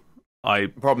 The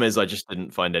problem is I just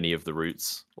didn't find any of the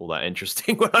routes all that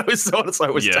interesting when I was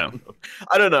down them.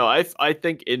 I don't know. I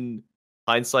think in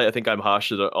hindsight, I think I'm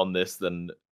harsher on this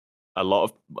than a lot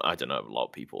of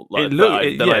people. Like,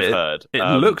 I've heard. It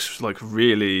looks like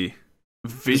really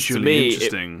visually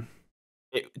interesting.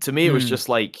 To me, it was just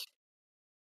like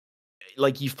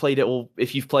you've played it all.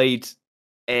 If you've played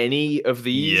any of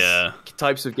these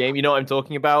types of game, you know what I'm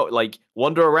talking about. Like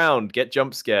wander around, get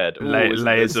jump scared.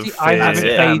 Layers of fear,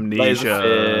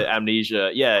 amnesia.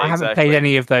 Yeah, I haven't played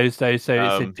any of those though,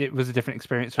 so it was a different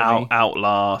experience for me.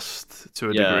 Outlast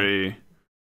to a degree.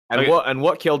 And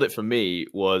what killed it for me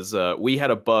was we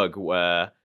had a bug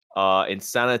where our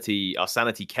sanity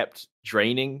kept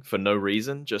draining for no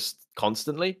reason, just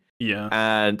constantly. Yeah.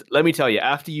 And let me tell you,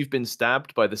 after you've been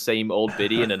stabbed by the same old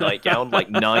biddy in a nightgown like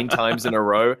 9 times in a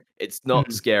row, it's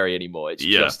not scary anymore. It's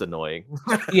just annoying.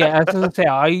 Yeah, as I say,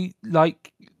 I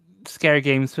like scary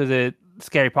games for the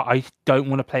scary part. I don't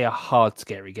want to play a hard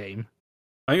scary game.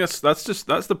 I think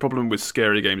that's the problem with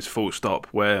scary games, full stop,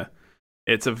 where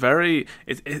it's a very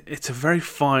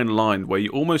fine line where you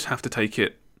almost have to take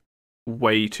it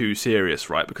way too serious,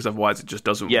 right? Because otherwise it just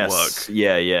doesn't work.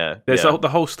 Yeah. There's the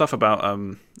whole stuff about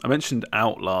I mentioned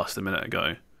Outlast a minute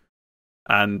ago,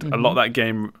 and a lot of that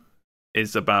game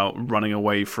is about running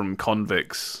away from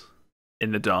convicts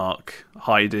in the dark,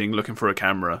 hiding, looking for a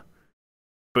camera.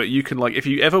 But you can if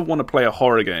you ever want to play a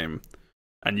horror game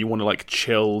and you want to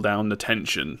chill down the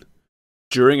tension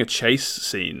during a chase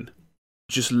scene,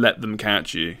 just let them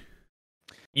catch you.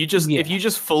 if you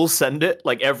just full send it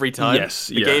like every time,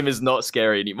 the game is not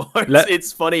scary anymore.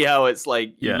 It's funny how it's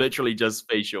like you literally just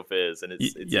face your fears, and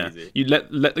it's easy. You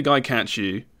let the guy catch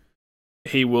you.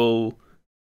 He will,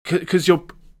 because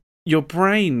your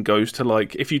brain goes to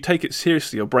like, if you take it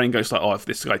seriously, your brain goes to like, oh,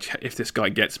 if this guy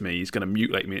gets me, he's going to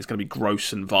mutilate me. It's going to be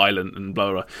gross and violent and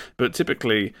blah blah. But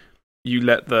typically, you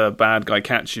let the bad guy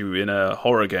catch you in a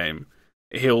horror game,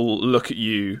 he'll look at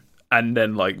you and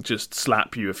then like just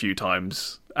slap you a few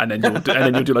times, and then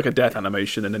you'll do like a death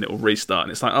animation, and then it'll restart,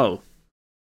 and it's like, oh,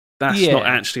 that's not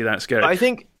actually that scary. I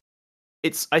think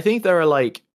there are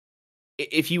like,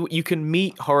 if you can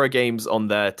meet horror games on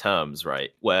their terms, right?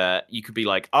 Where you could be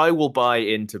like, I will buy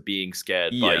into being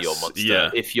scared by your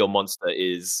monster if your monster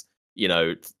is,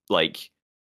 like,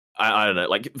 I don't know,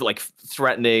 like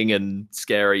threatening and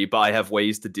scary, but I have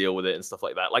ways to deal with it and stuff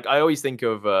like that. Like I always think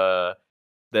of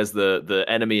there's the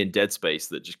enemy in Dead Space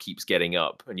that just keeps getting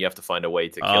up, and you have to find a way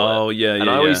to kill it. Oh yeah, and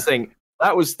I always think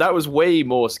that was way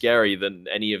more scary than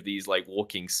any of these like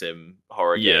walking sim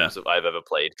horror games that I've ever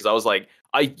played, because I was like,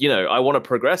 I want to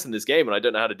progress in this game and I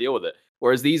don't know how to deal with it.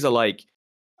 Whereas these are like,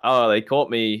 oh, they caught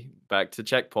me, back to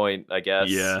checkpoint, I guess.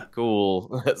 Yeah,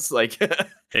 cool. It's like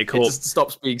it just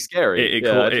stops being scary. It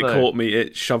caught me.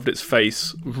 It shoved its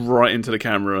face right into the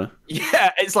camera.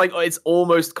 Yeah, it's like it's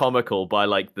almost comical by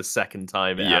like the second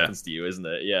time it happens to you, isn't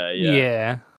it?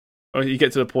 Yeah. Or you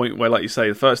get to the point where, like you say,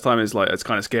 the first time is like it's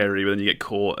kind of scary, but then you get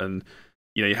caught, and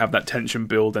you have that tension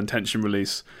build and tension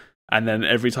release, and then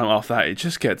every time after that, it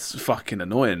just gets fucking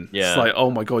annoying. Yeah. It's like,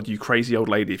 oh my god, you crazy old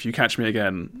lady! If you catch me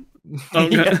again,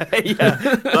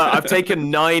 I've taken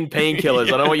 9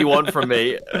 painkillers. I know what you want from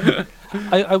me.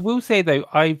 I will say though,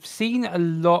 I've seen a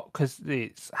lot, because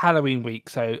it's Halloween week,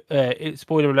 so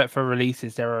spoiler alert for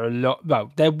releases. There were a lot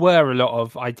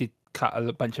of, I did cut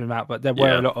a bunch of them out, but there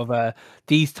were a lot of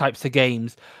these types of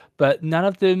games, but none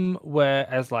of them were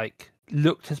as like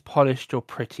looked as polished or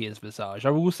pretty as Visage. I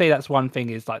will say that's one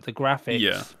thing, is like the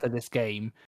graphics for this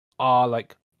game are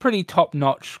like pretty top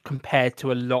notch compared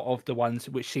to a lot of the ones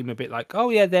which seem a bit like, oh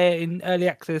yeah, they're in early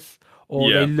access,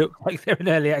 or they look like they're in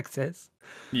early access.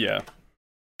 Yeah.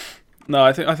 No,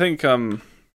 I think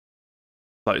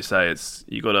like you say, it's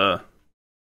you gotta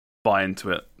buy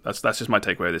into it. That's just my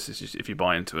takeaway. This is just, if you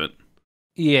buy into it,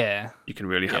 you can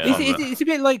really have fun with it. It's a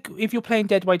bit like if you're playing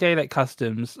Dead by Daylight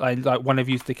Customs, like one of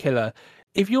you's the killer.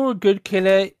 If you're a good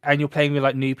killer and you're playing with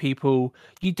like new people,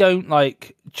 you don't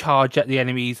like charge at the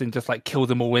enemies and just like kill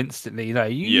them all instantly.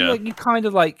 You kind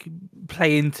of like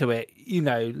play into it.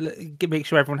 Make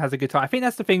sure everyone has a good time. I think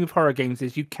that's the thing with horror games,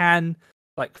 is you can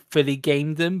like fully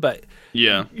game them, but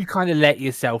you kind of let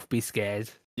yourself be scared.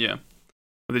 Yeah.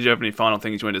 Well, did you have any final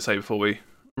things you wanted to say before we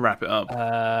wrap it up?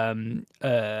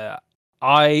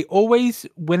 I always,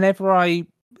 whenever I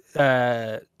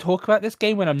talk about this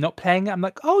game when I'm not playing it, I'm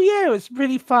like, oh yeah, it's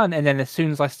really fun, and then as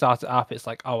soon as I start it up, it's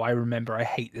like, oh, I remember I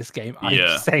hate this game. I'm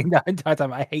just saying that entire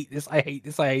time, I hate this.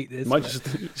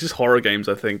 It's just horror games,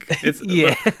 I think. It's,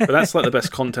 but that's like the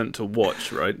best content to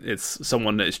watch, right? It's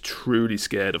someone that is truly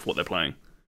scared of what they're playing.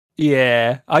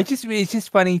 Yeah, it's just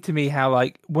funny to me how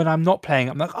like when I'm not playing,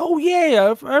 I'm like, oh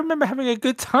yeah, I remember having a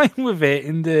good time with it,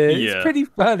 and it's pretty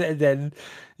fun, and then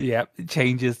it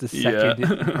changes the second it's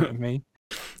in front of me.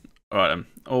 All right, then.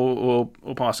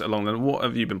 We'll pass it along then. What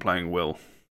have you been playing, Will?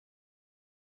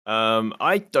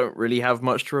 I don't really have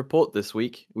much to report this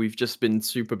week. We've just been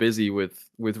super busy with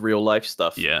real life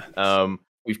stuff. Yeah.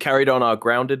 We've carried on our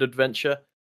Grounded adventure.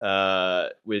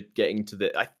 We're getting to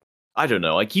the I don't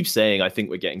know. I keep saying I think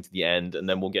we're getting to the end, and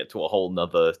then we'll get to a whole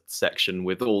nother section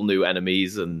with all new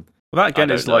enemies. And well, that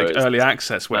again is like early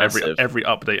access, where every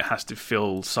update has to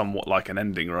feel somewhat like an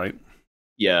ending, right?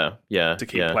 Yeah. To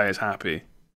keep players happy.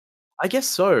 I guess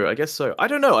so. I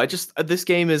don't know. This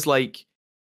game is like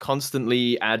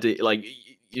constantly adding, like,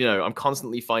 I'm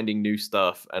constantly finding new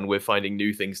stuff, and we're finding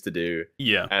new things to do.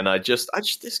 Yeah. And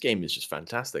this game is just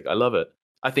fantastic. I love it.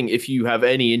 I think if you have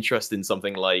any interest in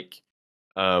something like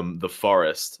The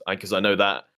Forest, because I know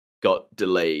that got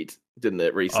delayed, didn't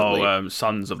it, recently? Oh,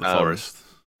 Sons of the Forest.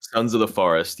 Sons of the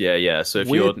Forest, yeah. So if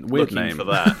you're looking name. for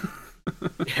that,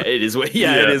 it is weird.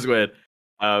 Yeah, it is weird.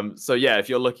 So yeah, if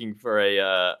you're looking for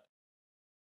a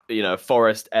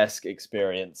forest-esque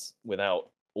experience without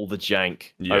all the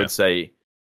jank, I would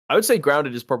say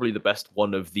Grounded is probably the best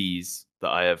one of these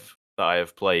that I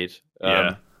have played.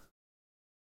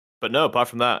 But no, apart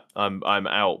from that, I'm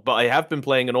out. But I have been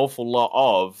playing an awful lot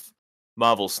of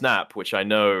Marvel Snap, which I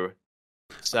know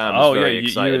Sam's very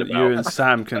excited about. You and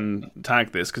Sam can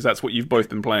tag this, because that's what you've both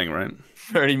been playing, right?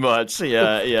 Pretty much,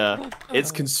 yeah.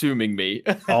 It's consuming me.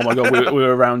 Oh my god, we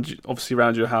were around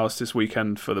your house this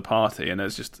weekend for the party, and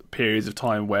there's just periods of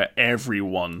time where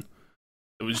everyone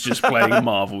was just playing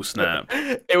Marvel Snap.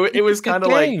 It was kind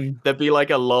of like there'd be like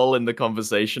a lull in the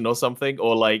conversation or something,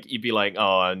 or like you'd be like,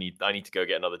 "Oh, I need to go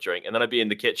get another drink," and then I'd be in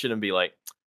the kitchen and be like,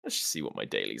 "Let's just see what my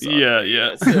dailies are."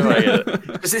 Yeah.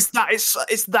 Because it's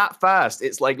that fast.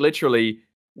 It's like literally,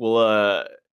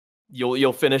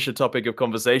 you'll finish a topic of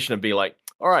conversation and be like,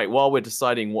 all right, while we're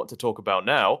deciding what to talk about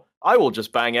now, I will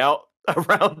just bang out a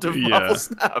round of Marvel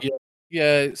Snap.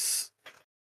 Yeah,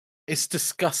 it's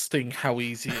disgusting how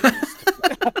easy it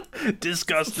is.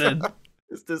 Disgusting.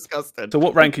 It's disgusting. So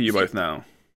what rank are you both now?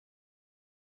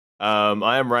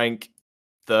 I am rank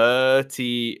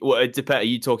 30. Well, it depends. Are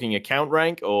you talking account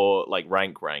rank or like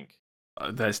rank?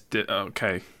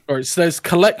 Okay. Alright, so there's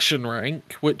collection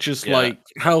rank, which is like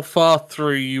how far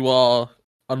through you are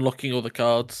unlocking all the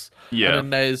cards. Yeah. And then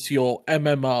there's your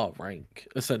MMR rank,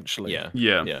 essentially.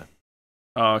 Yeah.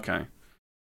 Oh, okay.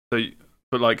 So,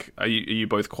 but like, are you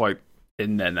both quite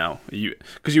in there now?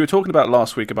 Because you were talking about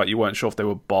last week about you weren't sure if they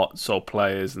were bots or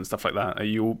players and stuff like that. Are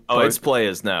you? It's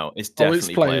players now. It's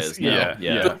definitely players now.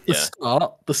 Yeah.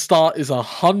 The start is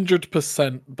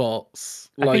 100% bots.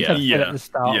 Like, I think I at the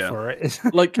start for it.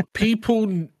 Like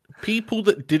people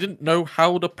that didn't know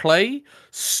how to play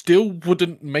still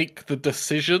wouldn't make the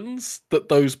decisions that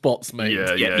those bots made.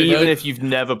 Yeah. Even if you've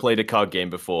never played a card game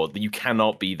before, you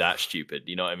cannot be that stupid.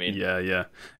 You know what I mean? Yeah.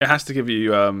 It has to give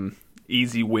you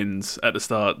easy wins at the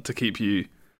start to get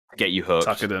you hooked.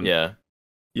 Tuck it in. Yeah.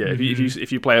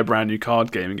 If you play a brand new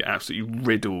card game and get absolutely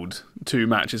riddled 2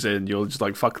 matches in, you're just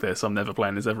like, fuck this, I'm never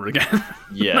playing this ever again.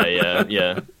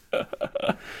 Yeah.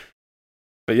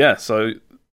 But yeah, so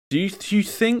do you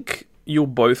think you'll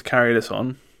both carry this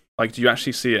on? Like, do you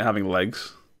actually see it having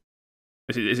legs?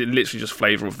 Is it literally just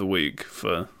flavor of the week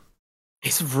for?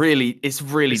 It's really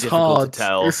difficult to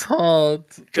tell. It's hard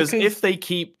because if they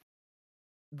keep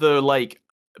the like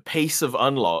pace of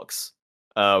unlocks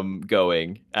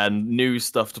going and new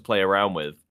stuff to play around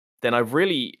with, then I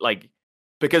really like,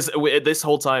 because this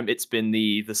whole time it's been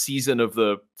the season of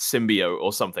the symbiote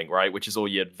or something, right? Which is all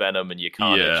your Venom and your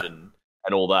Carnage and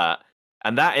all that.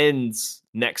 And that ends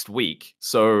next week.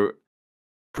 So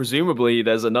presumably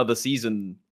there's another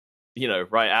season,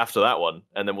 right after that one.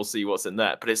 And then we'll see what's in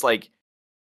that. But it's like,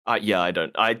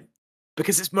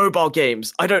 because it's mobile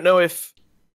games, I don't know if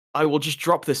I will just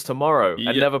drop this tomorrow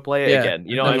and never play it again.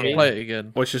 You know what I mean? Play it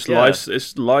again. Well, it's just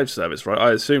live service, right?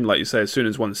 I assume, like you say, as soon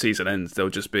as one season ends,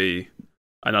 there'll just be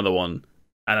another one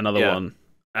and another one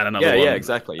and another one. Yeah,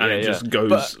 exactly. And it just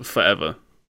goes forever.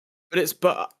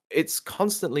 But it's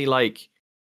constantly like,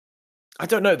 I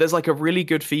don't know, there's like a really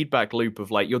good feedback loop of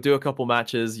like, you'll do a couple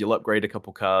matches, you'll upgrade a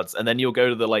couple cards, and then you'll go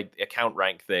to the like account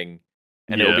rank thing,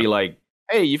 and it'll be like,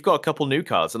 hey, you've got a couple new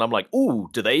cards, and I'm like, ooh,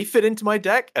 do they fit into my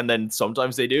deck? And then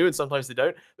sometimes they do, and sometimes they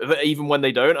don't. But even when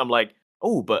they don't, I'm like,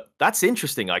 oh, but that's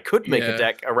interesting. I could make a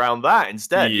deck around that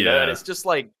instead, you know? And it's just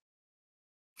like,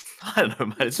 I don't know,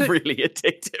 man, it's really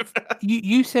addictive.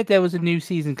 You said there was a new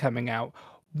season coming out.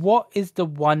 What is the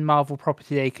one Marvel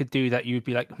property they could do that you would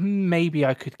be like, maybe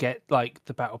I could get like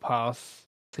the Battle Pass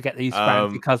to get these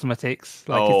fancy cosmetics?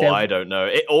 Like, I don't know.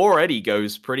 It already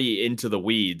goes pretty into the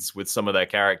weeds with some of their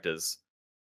characters.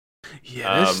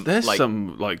 Yeah, there's like,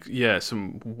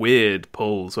 some weird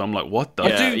pulls. So I'm like, what the?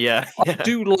 I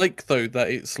do like though that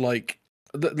it's like,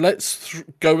 let's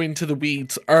go into the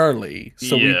weeds early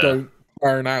so we don't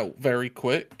burn out very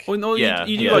quick. Well, no,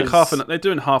 you do like half and they're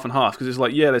doing half and half because it's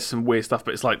like, there's some weird stuff,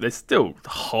 but it's like there's still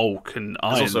Hulk and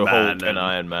Iron Man. Hulk and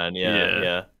Iron Man,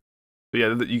 yeah. But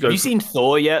you go. Have you seen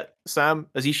Thor yet, Sam?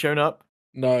 Has he shown up?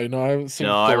 No, I haven't seen.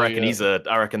 No, Thor I reckon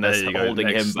yet. I reckon they're holding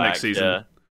him back next season.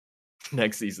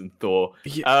 Next season, Thor.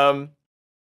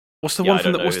 What's the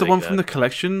one from the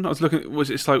collection? I was looking.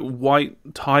 It's like White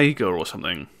Tiger or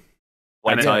something?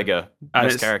 White Tiger,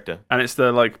 best character, and it's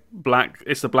the like black.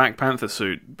 It's the Black Panther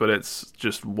suit, but it's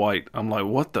just white. I'm like,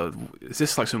 what the? Is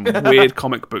this like some weird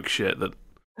comic book shit that?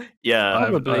 Yeah,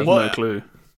 I have no clue.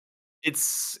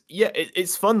 It's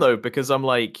fun though because I'm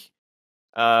like,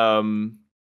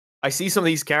 I see some of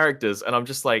these characters and I'm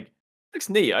just like, looks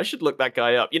neat. I should look that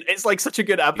guy up. It's like such a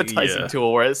good advertising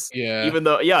tool. Whereas, even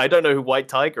though, I don't know who White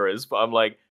Tiger is, but I'm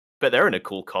like, but they're in a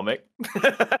cool comic.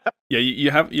 You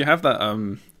have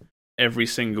that every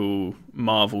single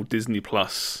Marvel Disney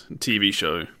Plus TV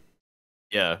show.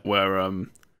 Yeah, where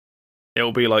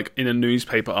it'll be like in a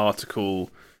newspaper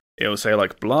article, it'll say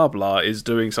like blah blah is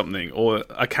doing something, or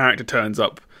a character turns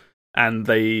up and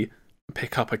they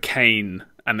pick up a cane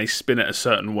and they spin it a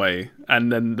certain way,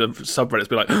 and then the subreddits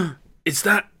be like, is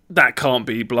that that can't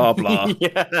be blah blah.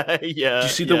 yeah. Do you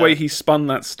see the way he spun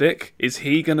that stick? Is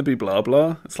he going to be blah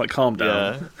blah? It's like, calm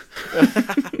down.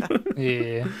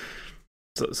 Yeah.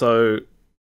 So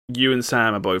you and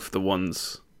Sam are both the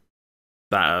ones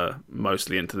that are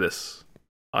mostly into this.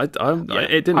 It didn't grab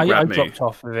me. I dropped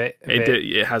off of it.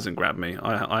 It hasn't grabbed me.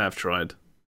 I have tried.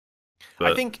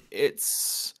 But... I think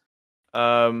it's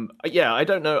I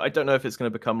don't know if it's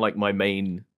going to become like my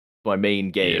main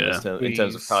game in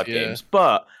terms of card games,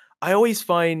 but I always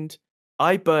find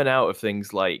I burn out of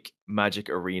things like Magic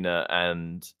Arena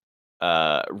and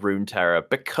Runeterra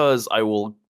because I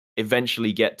will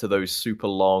eventually get to those super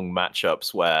long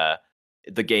matchups where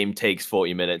the game takes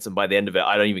 40 minutes and by the end of it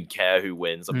I don't even care who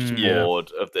wins. I'm just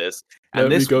bored of this.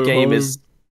 And this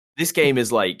game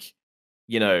is like,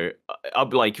 you know, I'll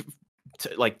be like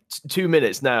 2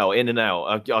 minutes now in and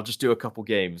out. I'll just do a couple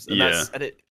games and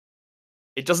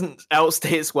it doesn't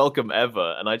outstay its welcome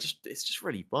ever, and it's just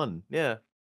really fun. Yeah.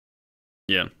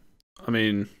 I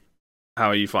mean, how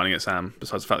are you finding it, Sam?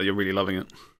 Besides the fact that you're really loving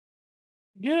it.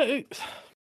 Yeah,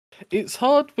 it's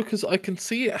hard because I can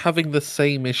see it having the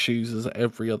same issues as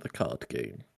every other card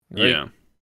game. Right?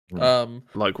 Yeah.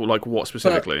 Like what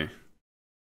specifically?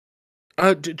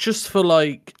 Just for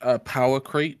like power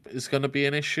creep is going to be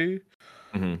an issue.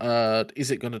 Mm-hmm.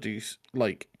 Is it going to do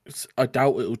like? I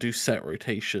doubt it will do set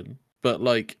rotation. But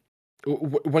like,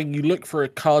 when you look for a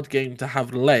card game to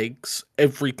have legs,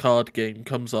 every card game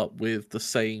comes up with the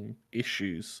same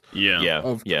issues.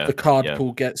 The card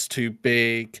pool gets too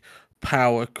big,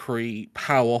 power creep,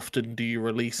 how often do you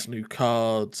release new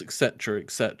cards, etc.,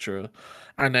 etc.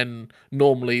 And then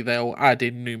normally they'll add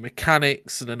in new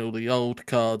mechanics, and then all the old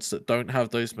cards that don't have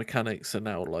those mechanics are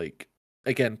now like,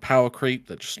 again, power creep,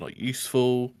 they're just not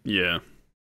useful. Yeah.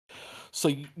 So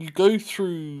you go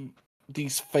through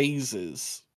these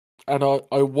phases, and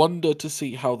I wonder to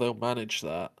see how they'll manage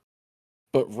that.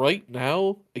 But right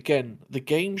now, again, the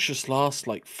games just last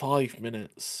like 5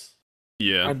 minutes.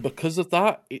 Yeah. And because of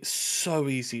that, it's so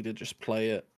easy to just play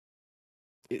it.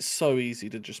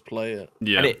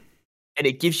 Yeah. And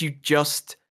it gives you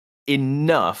just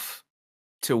enough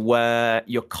to where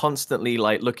you're constantly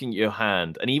like looking at your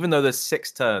hand. And even though there's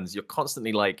 6 turns, you're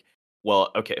constantly like,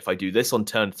 well, okay, if I do this on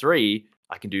turn 3,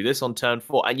 I can do this on turn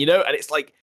 4. And and it's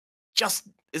like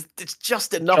it's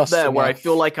just enough where I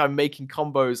feel like I'm making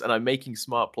combos and I'm making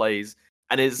smart plays.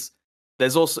 And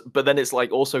there's also, but then it's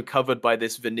like also covered by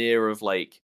this veneer of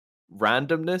like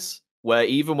randomness where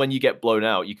even when you get blown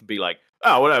out, you can be like,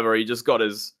 oh, whatever, he just got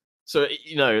his. So,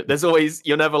 there's always,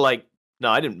 you're never like, no,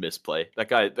 I didn't misplay. That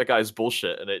guy's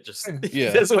bullshit. And it just,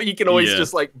 that's what you can always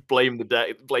just like blame the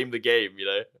game,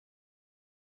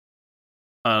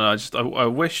 And I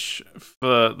wish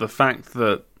for the fact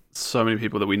that so many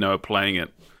people that we know are playing it,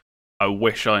 I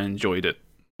wish I enjoyed it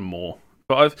more.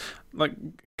 But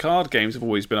card games have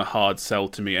always been a hard sell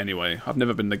to me anyway. I've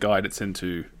never been the guy that's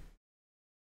into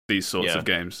these sorts of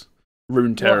games.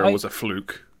 Runeterra was a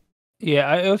fluke. Yeah,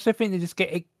 I also think they just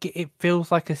it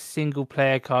feels like a single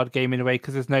player card game in a way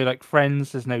because there's no like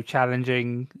friends, there's no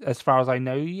challenging as far as I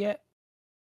know yet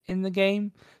in the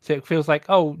game. So it feels like,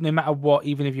 no matter what,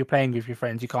 even if you're playing with your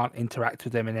friends, you can't interact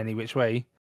with them in any which way.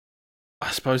 I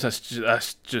suppose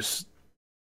that's just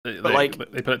they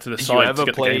put it to the did side you ever to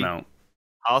get the game out.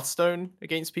 Hearthstone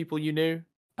against people you knew?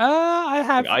 I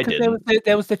have. I didn't.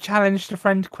 There was the challenge to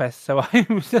friend quest, so I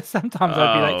was sometimes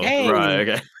I'd be like, "Hey, right,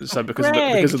 okay." So because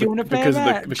of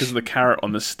the carrot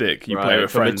on the stick, you play with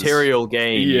friends. Material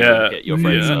gain, get your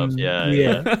friends up.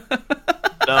 Yeah.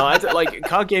 No, like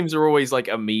card games are always like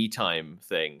a me time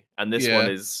thing, and this one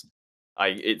is,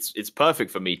 it's perfect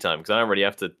for me time because I don't really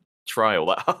have to try all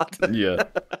that hard. Yeah.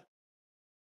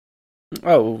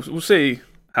 Oh, we'll see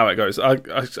how it goes.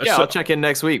 I'll check in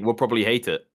next week. We'll probably hate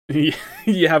it.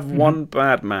 You have one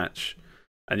bad match,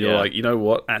 and you're like, you know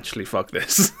what? Actually, fuck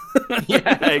this.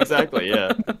 Yeah, exactly.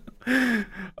 Yeah.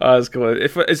 That's cool.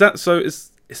 Is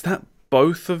that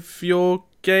both of your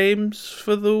games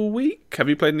for the week? Have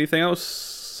you played anything else,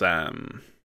 Sam?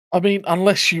 I mean,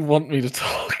 unless you want me to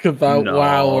talk about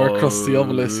WoW or Across the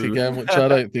Obelisk again, which I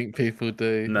don't think people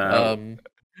do. No.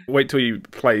 Wait till you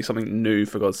play something new,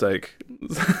 for God's sake.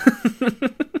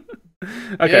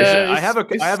 Okay, so I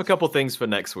have a couple things for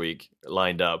next week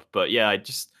lined up, but I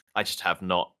just have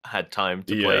not had time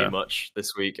to play much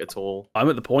this week at all. I'm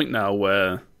at the point now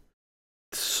where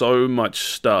so much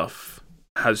stuff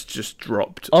has just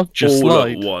dropped all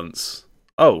at once.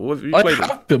 Oh, what have you played? I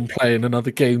have been playing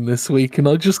another game this week, and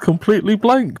I just completely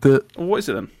blanked it. What is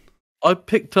it then?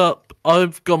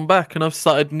 I've gone back and I've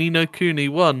started Ni no Kuni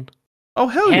 1. Oh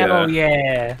hell yeah!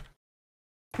 Yeah.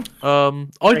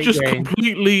 I just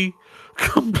completely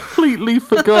completely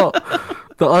forgot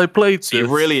that I played So this.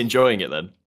 you're really enjoying it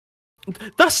then?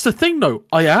 That's the thing, though.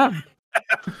 I am.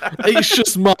 It's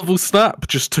just Marvel Snap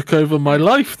just took over my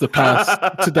life the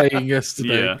past today and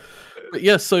yesterday. Yeah. But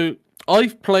yeah, so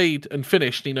I've played and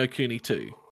finished Ni no Kuni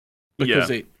 2 because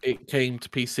it came to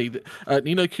PC.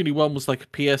 Ni no Kuni 1 was like a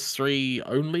PS3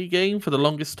 only game for the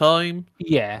longest time.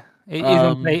 Yeah, it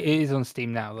is on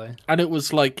Steam now though. And it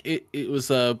was like it was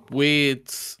a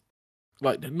weird,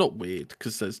 like not weird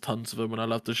because there's tons of them and I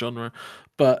love the genre,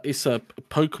 but it's a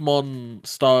Pokemon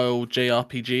style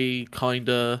JRPG kind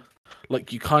of.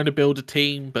 Like you kind of build a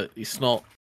team, but it's not.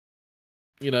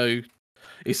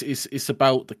 It's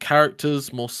about the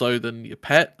characters more so than your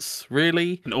pets,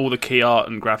 really. And all the key art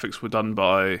and graphics were done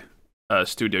by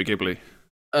Studio Ghibli.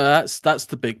 That's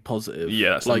the big positive.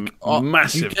 Yeah, that's like a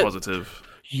massive positive.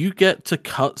 You get to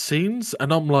cutscenes,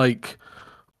 and I'm like,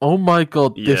 oh my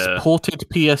god, this ported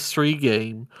PS3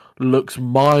 game looks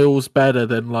miles better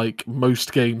than like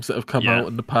most games that have come out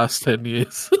in the past 10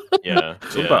 years.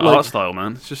 It's all about art style,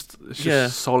 man. It's just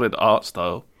solid art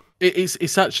style.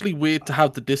 It's actually weird to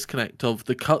have the disconnect of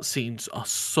the cutscenes are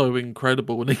so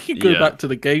incredible, and then you go back to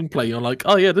the gameplay, you're like,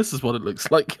 oh yeah, this is what it looks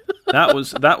like. that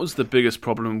was the biggest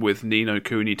problem with Ni no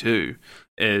Kuni 2,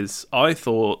 is I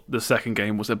thought the second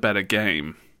game was a better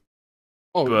game.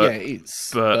 Oh yeah,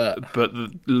 it's but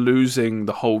losing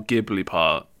the whole Ghibli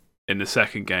part in the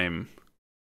second game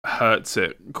hurts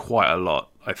it quite a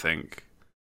lot, I think.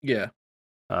 Yeah,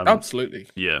 absolutely.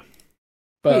 Yeah,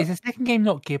 but is the second game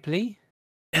not Ghibli?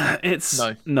 It's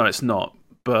no, it's not.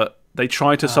 But they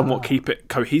try to somewhat keep it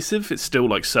cohesive. It's still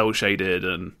like cell shaded,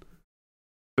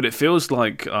 but it feels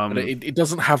like but it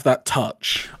doesn't have that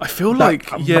touch. I feel like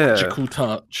magical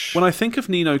touch. When I think of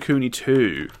Ni no Kuni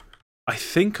 2, I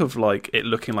think of like it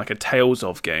looking like a Tales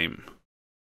of game,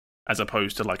 as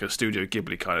opposed to like a Studio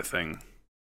Ghibli kind of thing.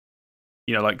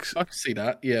 You know, like I can see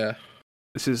that. Yeah,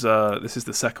 this is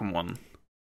the second one.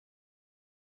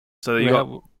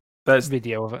 So there's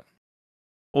video of it.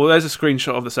 Well, there's a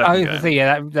screenshot of the second game.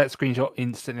 Yeah, that screenshot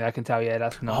instantly. I can tell. Yeah,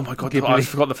 that's not. Oh my god! Ghibli. I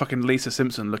forgot the fucking Lisa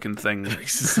Simpson looking thing.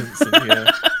 Lisa Simpson,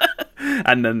 yeah.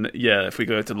 And then if we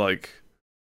go to like,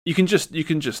 you can just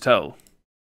tell.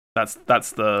 That's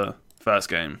the first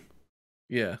game.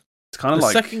 Yeah, it's kind of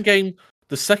like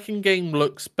the second game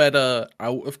looks better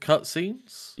out of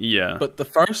cutscenes. Yeah, but the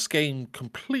first game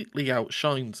completely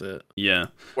outshines it. Yeah,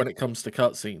 when it comes to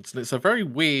cutscenes, and it's a very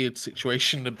weird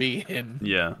situation to be in.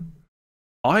 Yeah.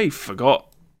 I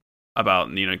forgot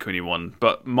about Ni no Kuni 1,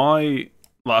 but I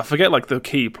forget like the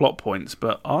key plot points,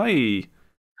 but I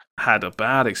had a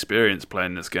bad experience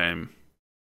playing this game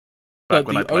back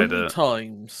when I played it. The only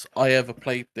times I ever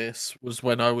played this was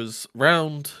when I was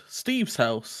round Steve's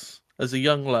house as a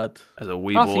young lad. As a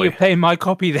wee boy. So you're playing my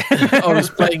copy then. I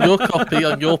was playing your copy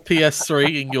on your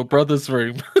PS3 in your brother's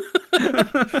room.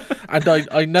 And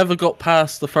I never got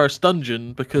past the first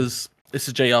dungeon because it's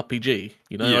a JRPG,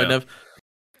 you know? Yeah.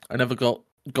 I never got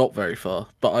very far,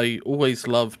 but I always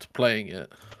loved playing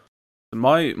it.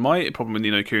 My problem with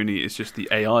Ni no Kuni is just the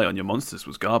AI on your monsters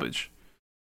was garbage,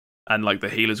 and like the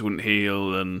healers wouldn't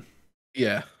heal, and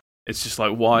it's just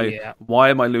like why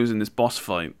am I losing this boss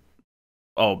fight?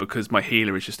 Oh, because my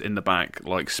healer is just in the back,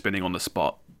 like spinning on the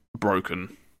spot,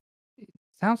 broken.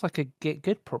 Sounds like a get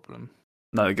good problem.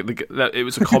 No, it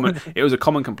was a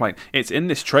common complaint. It's in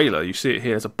this trailer. You see it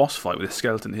here. There's a boss fight with a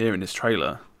skeleton here in this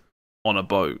trailer. On a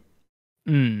boat,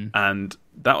 and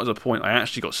that was a point I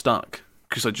actually got stuck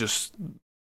because I just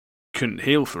couldn't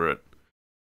heal for it.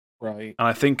 Right, and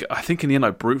I think in the end I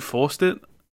brute forced it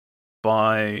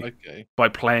by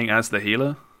playing as the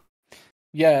healer.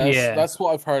 Yeah, that's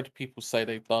what I've heard people say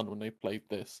they've done when they played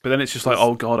this. But then it's just like,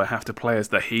 oh god, I have to play as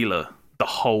the healer the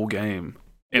whole game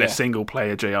in a single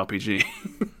player JRPG.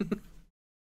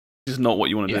 It's not what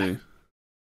you want to do.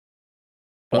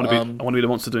 I want to be the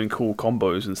monster doing cool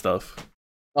combos and stuff.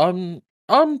 I'm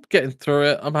getting through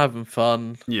it. I'm having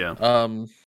fun. Yeah.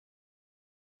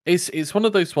 It's one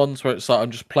of those ones where it's like I'm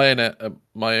just playing it at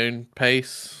my own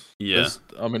pace. Yeah.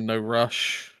 I'm in no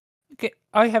rush. Okay,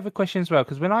 I have a question as well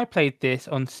because when I played this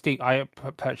on Steam, I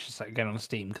purchased it again on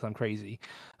Steam because I'm crazy.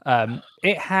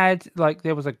 It had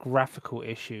there was a graphical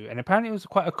issue, and apparently it was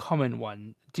quite a common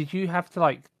one. Did you have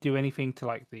to do anything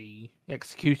to the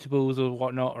executables or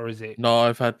whatnot, or is it? No,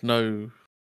 I've had no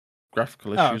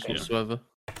graphical issues whatsoever.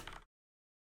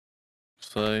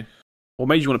 So, what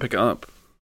made you want to pick it up?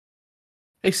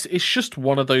 It's just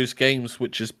one of those games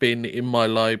which has been in my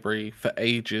library for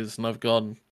ages, and I've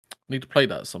gone, I need to play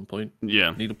that at some point.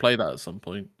 Yeah, I need to play that at some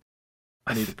point.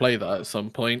 I need to play that at some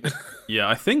point. Yeah,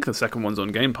 I think the second one's on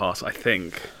Game Pass. I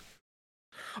think.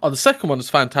 the second one is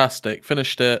fantastic.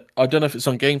 Finished it. I don't know if it's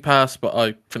on Game Pass, but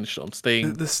I finished it on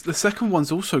Steam. The second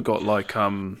one's also got like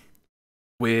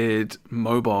weird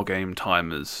mobile game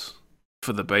timers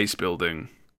for the base building.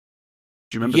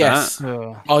 Do you remember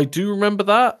that? I do remember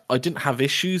that. I didn't have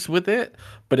issues with it,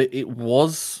 but it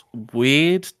was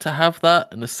weird to have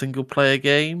that in a single player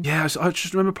game. Yeah, I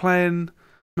just remember playing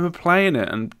it,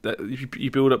 and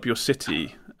you build up your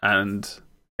city, and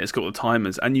it's got the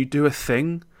timers, and you do a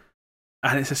thing,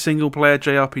 and it's a single player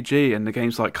JRPG, and the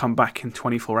game's like come back in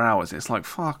 24 hours. It's like,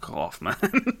 fuck off, man.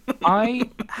 I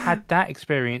had that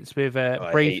experience with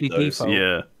Bravely Default.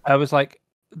 Yeah, I was like,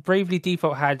 Bravely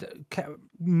Default had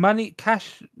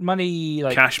cash money,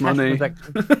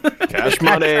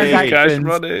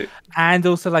 and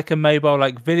also like a mobile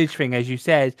like village thing, as you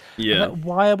said. Yeah. Like,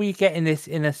 why are we getting this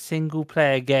in a single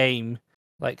player game?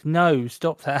 Like, no,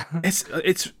 stop that.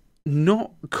 It's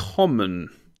not common.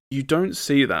 You don't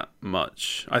see that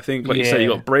much. I think, like you say, you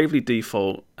got Bravely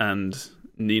Default and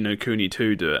Ni no Kuni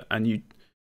 2 do it, and you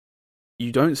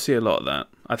don't see a lot of that.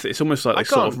 I think it's almost like they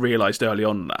sort of realised early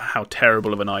on how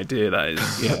terrible of an idea that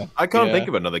is. Yeah, I can't think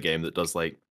of another game that does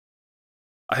like.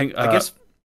 I guess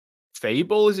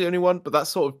Fable is the only one, but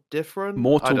that's sort of different.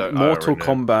 Mortal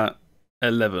Kombat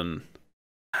 11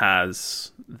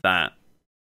 has that,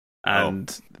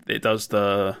 and it does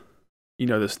the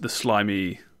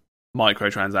slimy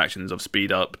microtransactions of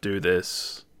speed up, do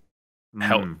this,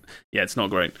 help. Yeah, it's not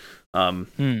great.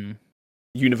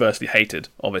 Universally hated,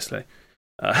 obviously.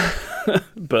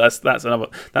 But that's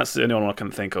the only one I can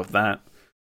think of. That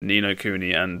Ni no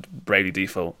Kuni and Bravely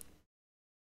Default.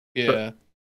 Yeah.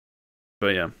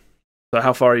 But yeah. So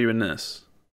how far are you in this?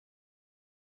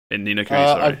 In Ni no Kuni,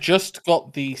 sorry. I've just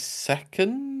got the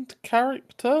second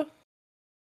character.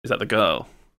 Is that the girl?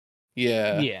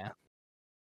 Yeah.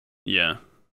 Yeah.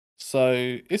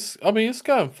 So it's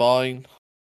going fine.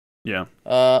 Yeah.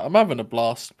 I'm having a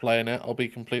blast playing it, I'll be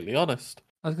completely honest.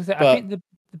 I was gonna say, I think the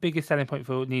biggest selling point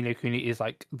for Ni no Kuni is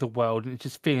like the world and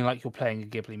just feeling like you're playing a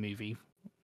Ghibli movie.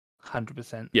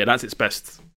 100%. Yeah, that's its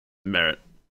best merit.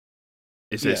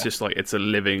 It's just like it's a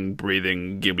living,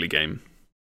 breathing Ghibli game.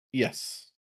 Yes.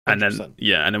 100%.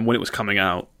 And then when it was coming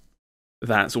out,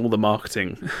 that's all the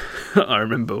marketing I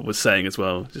remember was saying as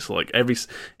well. Just like every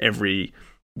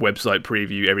website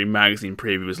preview, every magazine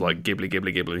preview was like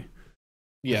Ghibli.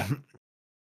 Yeah.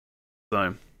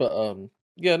 So, but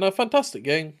fantastic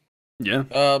game. Yeah.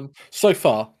 So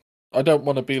far, I don't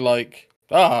want to be like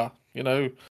 10 out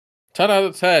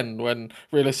of 10 when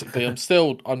realistically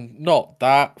I'm not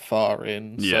that far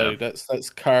in. Yeah. So let's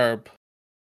curb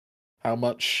how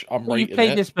much I'm rating it. You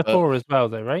played this before as well,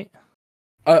 though, right?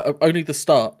 Only the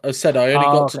start. As I said, I only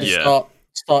got to the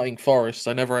starting forest.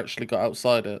 I never actually got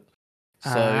outside it.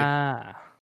 So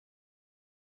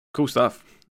cool stuff.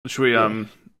 Should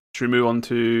we move on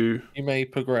to? You may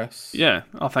progress. Yeah.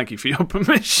 Oh, thank you for your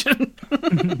permission.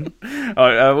 All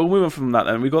right, we'll move on from that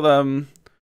then. We got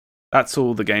that's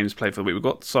all the games played for the week. We've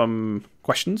got some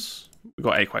questions. We've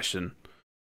got a question.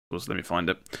 Let me find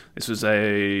it. This was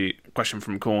a question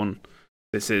from Korn.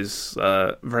 This is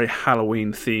very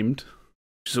Halloween themed,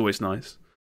 which is always nice.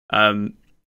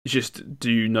 Just,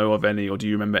 do you know of any, or do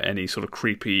you remember any sort of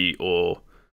creepy or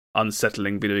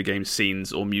unsettling video game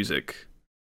scenes or music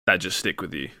that just stick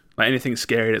with you? Like anything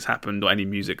scary that's happened, or any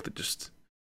music that just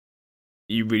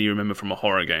you really remember from a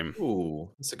horror game? Ooh,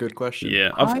 that's a good question.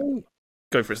 Yeah,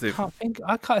 go for it, Steve.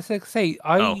 I can't say.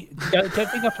 Don't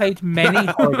think I played many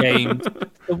horror games.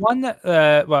 The one that,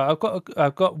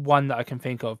 I've got one that I can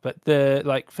think of, but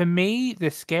for me, the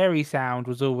scary sound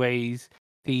was always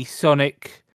the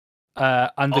Sonic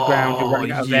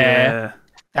underground out there.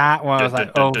 That one I was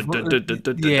like,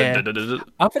 yeah.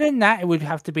 Other than that, it would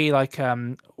have to be like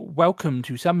Welcome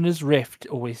to Summoner's Rift.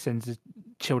 Always sends a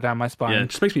chill down my spine. Yeah, it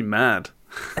just makes me mad.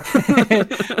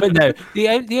 But no,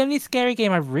 the only scary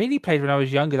game I really played when I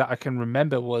was younger that I can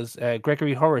remember was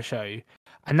Gregory Horror Show,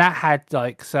 and that had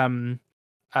like some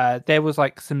there was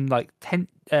like some like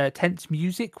tense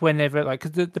music whenever, like,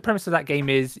 because the premise of that game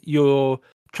is you're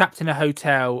trapped in a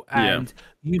hotel and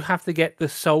you have to get the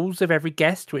souls of every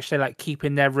guest, which they like keep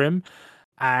in their room.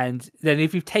 And then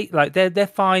if you take, like, they're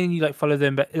fine and you like follow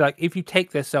them, but like if you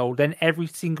take their soul, then every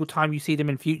single time you see them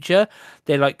in future,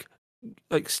 they like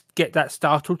get that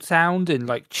startled sound and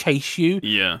like chase you.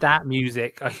 Yeah, that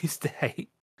music I used to hate.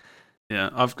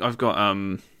 Yeah, I've got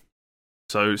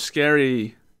so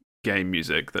scary game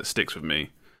music that sticks with me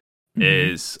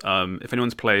is if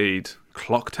anyone's played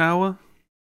Clock Tower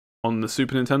on the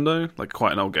Super Nintendo, like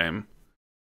quite an old game.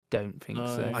 Don't think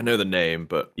so. I know the name,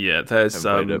 but yeah, there's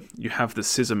you have the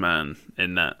Scissor Man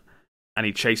in that, and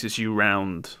he chases you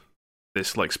around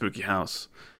this like spooky house,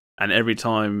 and every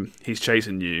time he's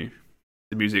chasing you,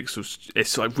 the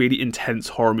it's like really intense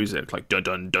horror music, like dun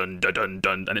dun dun dun dun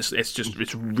dun, and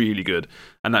it's really good,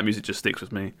 and that music just sticks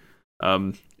with me.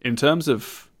 In terms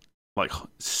of like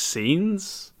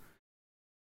scenes,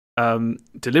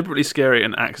 deliberately scary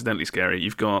and accidentally scary.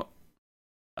 You've got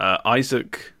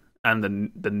Isaac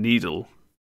and the needle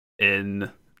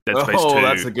in Dead Space 2. Oh,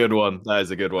 that's a good one. That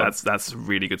is a good one. That's a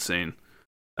really good scene.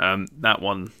 That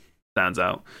one stands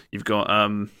out. You've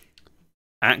got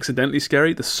accidentally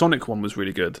scary. The Sonic one was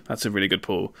really good. That's a really good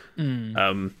pull.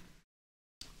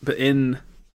 But in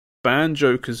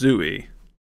Banjo-Kazooie,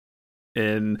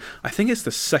 I think it's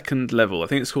the second level. I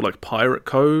think it's called like Pirate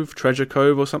Cove, Treasure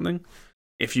Cove, or something.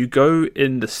 If you go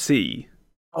in the sea,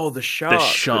 the shark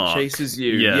that chases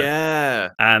you, yeah,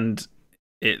 and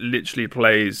it literally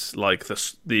plays like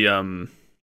the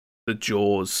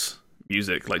Jaws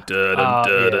music, like dirt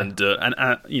and dirt,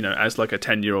 and you know, as like a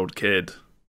 10-year-old kid,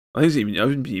 I think it's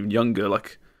even younger,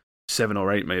 like 7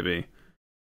 or 8 maybe.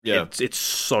 Yeah, it's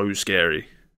so scary.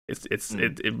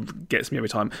 It gets me every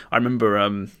time. I remember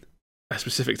a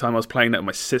specific time I was playing that with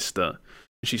my sister.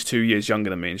 She's 2 years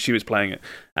younger than me, and she was playing it,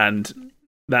 and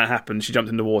that happened. She jumped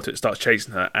in the water, it starts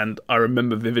chasing her, and I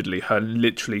remember vividly her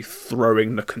literally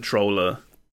throwing the controller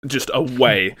just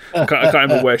away. I can't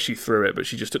remember where she threw it, but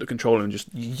she just took the controller and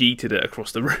just yeeted it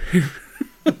across the room.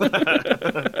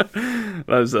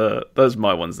 Those are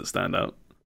my ones that stand out.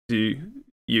 Do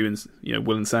you and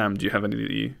Will and Sam, do you have any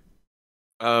that you?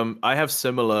 I have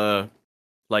similar,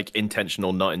 like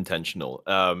intentional, not intentional.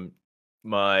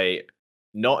 My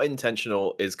not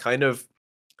intentional is kind of,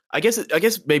 I guess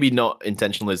maybe not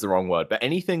intentional is the wrong word, but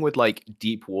anything with like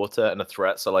deep water and a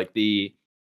threat. So like the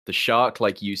shark,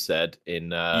 like you said in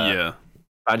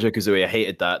Banjo-Kazooie, I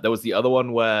hated that. There was the other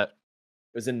one where it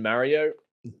was in Mario,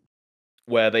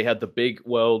 where they had the big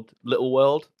world, little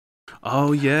world.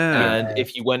 Oh yeah. And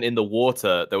if you went in the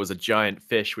water, there was a giant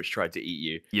fish which tried to eat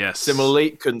you. Yes. Similarly,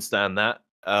 couldn't stand that.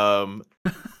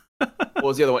 What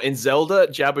was the other one? In Zelda,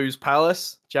 Jabu's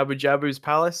Palace.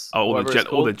 Oh,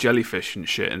 all the jellyfish and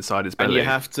shit inside his belly.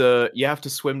 And you have to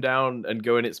swim down and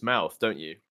go in its mouth, don't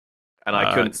you? And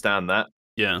I couldn't stand that.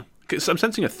 Yeah. So I'm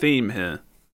sensing a theme here.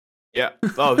 Yeah.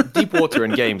 Oh, deep water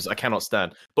in games I cannot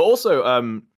stand. But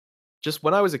also, just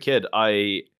when I was a kid,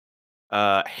 I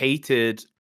hated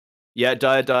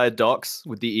Dire Docks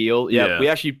with the eel. Yeah, we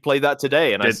actually played that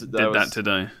today, and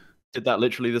did that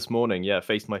literally this morning. Yeah,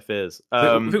 faced my fears.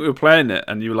 I think we were playing it,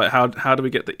 and you were like, "How do we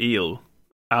get the eel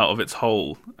out of its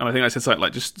hole?" And I think I said something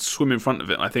like, "Just swim in front of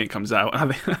it." And I think it comes out.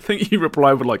 And I think you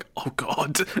replied with like, "Oh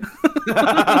God!"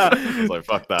 I was like,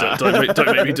 "Fuck that! Don't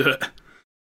make me do it."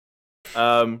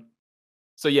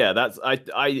 So yeah, that's I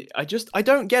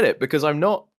don't get it, because I'm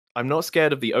not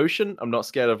scared of the ocean. I'm not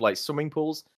scared of like swimming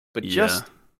pools, but just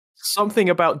something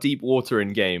about deep water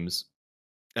in games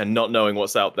and not knowing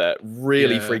what's out there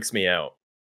really freaks me out.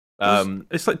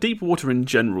 It's like deep water in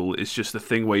general is just a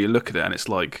thing where you look at it and it's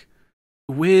like,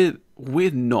 we're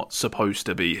not supposed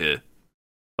to be here.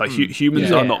 Like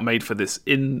humans are not made for this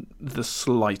in the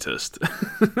slightest.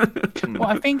 Well,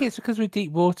 I think it's because with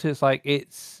deep water, it's like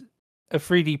it's a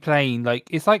 3D plane. Like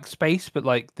it's like space, but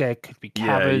like there could be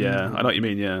caverns. Yeah, I know what you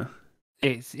mean. Yeah.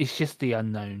 It's just the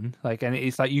unknown, like, and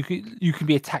it's like you can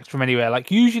be attacked from anywhere. Like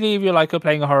usually, if you're like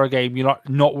playing a horror game, you're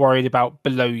not worried about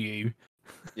below you.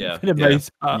 Yeah, for the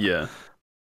most part. Yeah.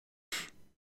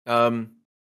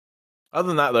 Other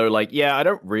than that, though, like, I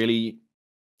don't really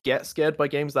get scared by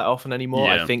games that often anymore.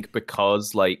 I think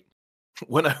because, like,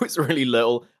 when I was really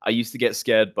little, I used to get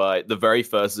scared by the very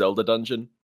first Zelda dungeon.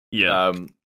 Yeah.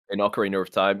 In Ocarina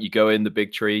of Time, you go in the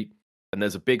big tree, and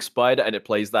there's a big spider, and it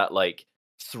plays that like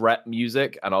threat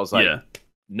music, and I was like,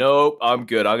 nope, I'm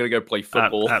good. I'm gonna go play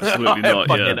football. Absolutely not.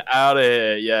 Fucking out of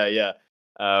here. Yeah.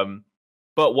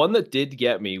 But one that did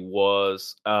get me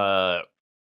was I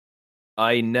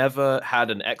never had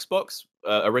an Xbox,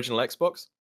 original Xbox.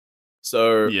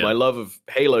 So my love of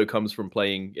Halo comes from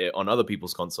playing it on other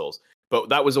people's consoles. But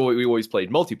that was we always played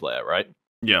multiplayer, right?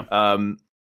 Yeah.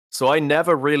 So I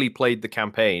never really played the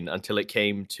campaign until it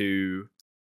came to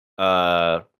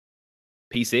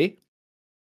PC.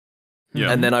 Yeah.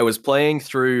 And then I was playing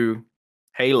through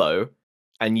Halo,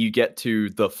 and you get to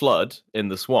the flood in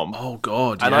the swamp. Oh,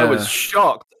 God, And I was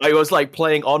shocked. I was like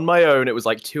playing on my own. It was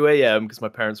like 2 a.m. because my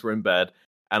parents were in bed.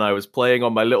 And I was playing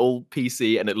on my little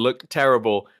PC, and it looked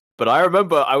terrible. But I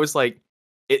remember I was like,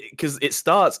 because it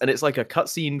starts, and it's like a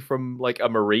cutscene from like a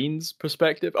Marine's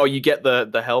perspective. Oh, you get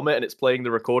the helmet, and it's playing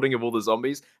the recording of all the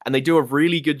zombies. And they do a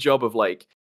really good job of like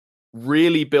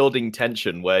really building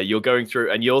tension, where you're going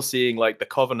through and you're seeing like the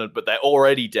Covenant, but they're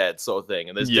already dead, sort of thing.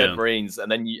 And there's dead Marines,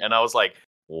 and then and I was like,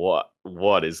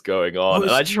 what is going on?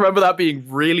 And I just remember that being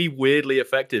really weirdly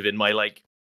effective in my like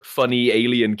funny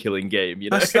alien killing game. You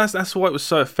know, that's why it was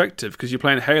so effective, because you're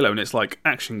playing Halo and it's like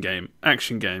action game,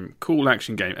 cool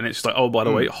action game, and it's like, oh, by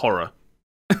the way, horror.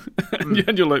 And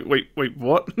you're like, wait,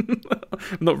 what?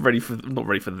 I'm not ready for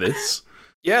this.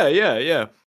 Yeah.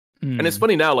 And it's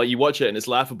funny now, like you watch it and it's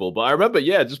laughable, but I remember,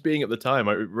 just being at the time,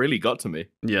 it really got to me.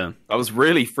 Yeah, I was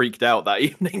really freaked out that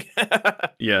evening.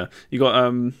 Yeah, you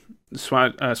got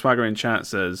Swagger in chat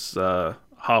says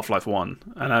Half-Life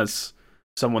 1, and as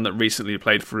someone that recently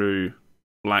played through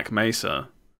Black Mesa,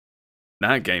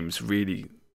 that game's really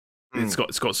it's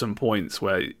got some points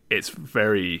where it's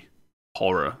very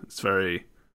horror. It's very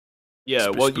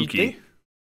well, spooky. You think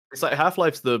it's like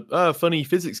Half-Life's the funny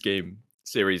physics game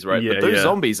series, right? Yeah, but those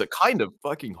zombies are kind of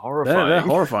fucking horrifying. They're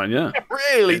horrifying, yeah.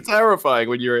 Really terrifying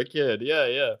when you're a kid.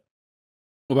 Yeah.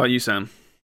 What about you, Sam?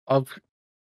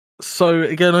 So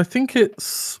again, I think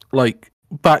it's like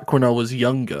back when I was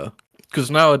younger,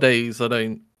 because nowadays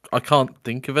I can't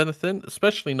think of anything,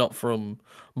 especially not from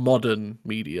modern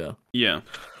media. Yeah.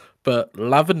 But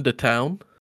Lavender Town.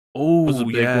 Oh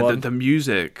yeah, the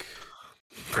music.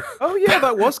 Oh yeah,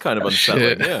 that was kind of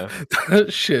unsettling. Yeah,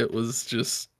 that shit was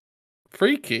just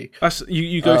freaky.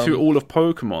 You go through all of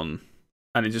Pokemon,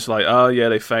 and it's just like, oh yeah,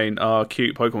 they feign,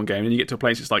 cute Pokemon game, and you get to a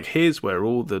place, it's like, here's where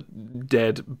all the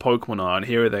dead Pokemon are, and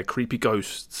here are their creepy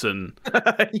ghosts, and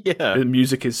the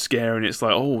music is scary, and it's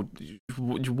like, oh,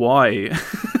 why?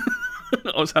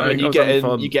 You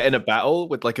get in a battle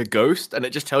with like a ghost, and it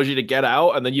just tells you to get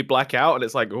out, and then you black out, and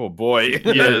it's like, oh boy,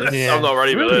 I'm not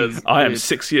ready for this. I am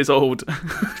 6 years old.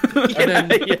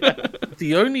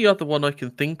 The only other one I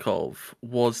can think of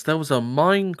was there was a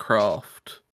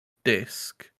Minecraft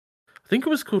disc. I think it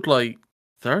was called like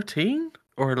 13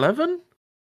 or 11.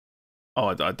 Oh,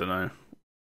 I don't know.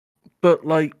 But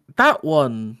like that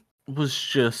one was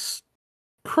just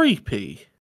creepy.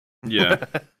 Yeah.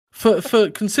 For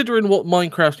considering what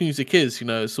Minecraft music is,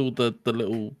 it's all the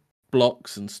little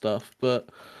blocks and stuff. But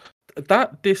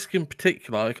that disc in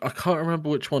particular, I can't remember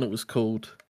which one it was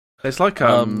called. There's like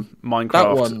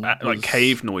Minecraft like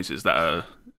cave noises that are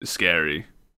scary.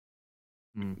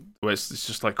 Where it's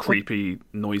just like creepy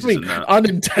noises and that.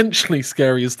 Unintentionally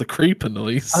scary is the creeper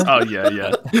noise. Oh yeah.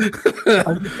 I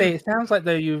was gonna say, it sounds like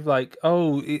though you've like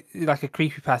like a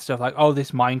creepypasta of like, this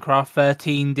Minecraft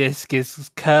 13 disc is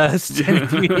cursed.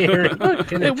 And you hear it.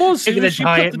 It was. You put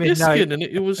the disc in, and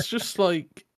it was just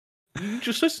like you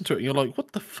just listen to it, and you're like,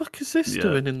 what the fuck is this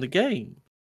doing in the game?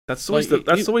 That's always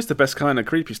always the best kind of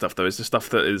creepy stuff, though. Is the stuff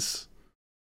that is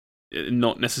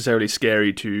not necessarily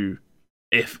scary to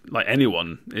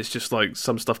anyone. It's just like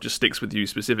some stuff just sticks with you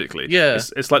specifically. Yeah,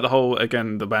 it's like the whole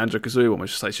the Banjo-Kazooie one,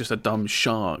 which is like, it's just a dumb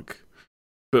shark,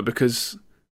 but because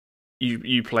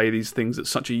you play these things at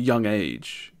such a young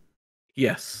age.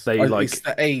 Yes, it's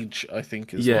the age, I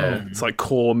think, as well. Yeah, it's like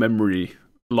core memory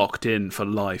locked in for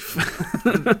life.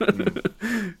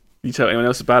 You tell anyone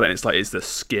else about it, and it's like, it's the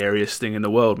scariest thing in the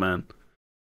world, man.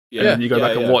 Yeah, and you go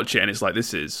back and watch it, and it's like,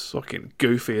 this is fucking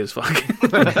goofy as fuck.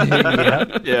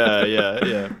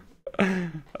 Yeah.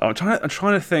 I'm trying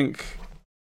to think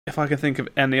if I can think of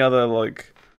any other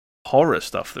like horror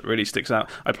stuff that really sticks out.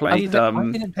 I played.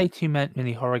 I didn't play too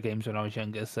many horror games when I was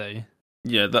younger, so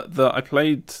yeah. I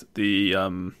played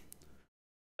the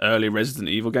early Resident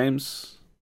Evil games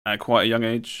at quite a young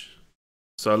age,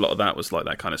 so a lot of that was like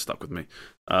that kind of stuck with me.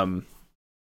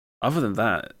 Other than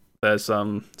that, there's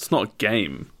it's not a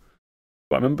game,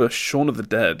 but I remember Shaun of the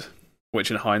Dead,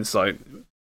 which in hindsight,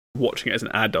 watching it as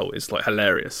an adult is like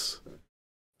hilarious.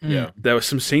 Yeah, there were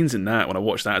some scenes in that when I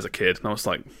watched that as a kid, and I was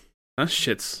like,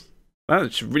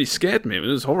 that really scared me. It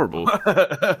was horrible.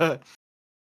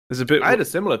 There's a bit. I had a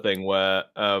similar thing where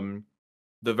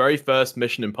the very first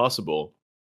Mission Impossible,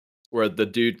 where the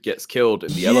dude gets killed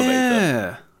in the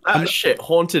elevator. That shit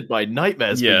haunted my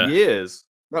nightmares for years.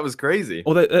 That was crazy.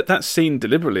 Well, that scene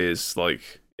deliberately is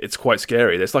like, it's quite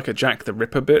scary. There's like a Jack the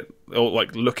Ripper bit, or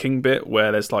like looking bit,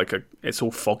 where there's like it's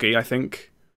all foggy, I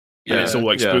think. Yeah, and it's all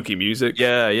like spooky music.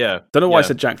 Yeah. Don't know why I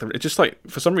said Jack the Ripper. It's just like,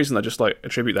 for some reason, I just like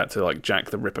attribute that to like Jack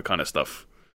the Ripper kind of stuff.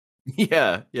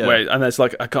 Yeah. And there's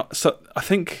like, I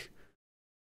think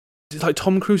it's like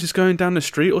Tom Cruise is going down the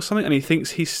street or something, and he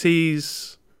thinks he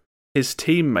sees his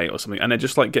teammate or something, and they're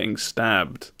just like getting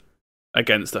stabbed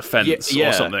against a fence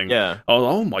or something. Yeah.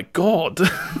 Oh my god.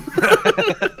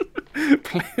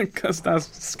 Because that's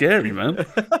scary, man.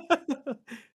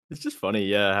 It's just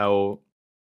funny, how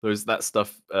there's that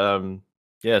stuff.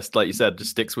 Yes, like you said,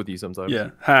 just sticks with you sometimes.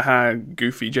 Yeah, haha,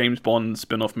 goofy James Bond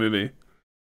spin-off movie.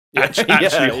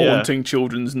 Actually haunting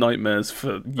children's nightmares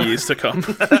for years to come.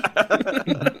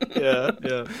 Yeah.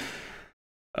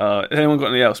 Anyone got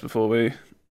anything else before we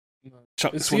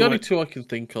chuck It's this the one only away? two I can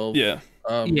think of. Yeah.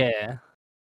 Yeah.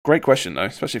 Great question, though,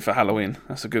 especially for Halloween.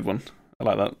 That's a good one. I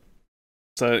like that.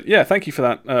 So, yeah, thank you for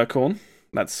that, Corn.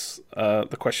 That's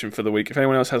the question for the week. If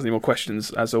anyone else has any more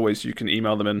questions, as always, you can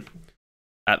email them in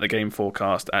at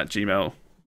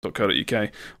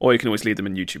thegameforecast@gmail.co.uk, or you can always leave them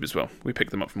in YouTube as well. We pick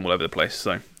them up from all over the place.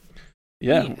 So,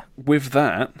 yeah. With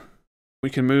that, we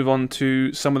can move on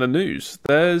to some of the news.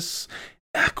 There's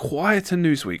a quieter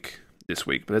news week this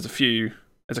week, but there's a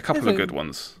couple of good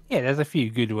ones. Yeah, there's a few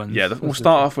good ones. Yeah, we'll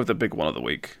start off with the big one of the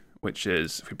week, which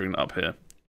is, if we bring that up here,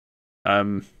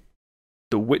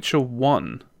 The Witcher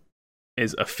 1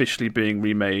 is officially being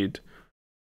remade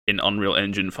in Unreal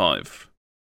Engine 5.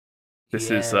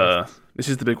 This is the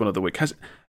big one of the week.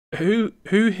 Who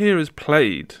here has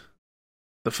played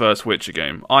the first Witcher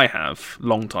game? I have,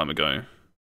 long time ago.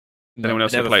 Anyone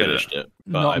else never played finished it?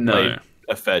 But Not I played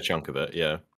a fair chunk of it.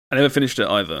 Yeah, I never finished it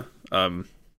either. I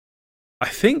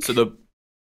think so.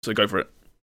 Go for it.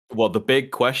 Well, the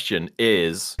big question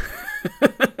is, I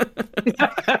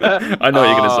know what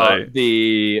you're going to say.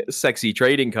 The sexy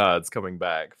trading cards coming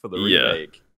back for the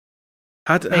remake.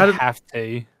 They have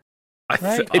to.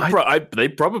 They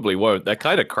probably won't. They're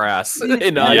kind of crass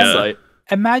in hindsight.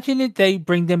 Imagine if they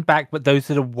bring them back, but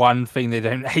those are the one thing they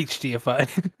don't HDify.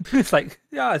 It's like,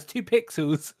 it's 2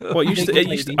 pixels. Well, it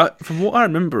used to, from what I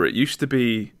remember, it used to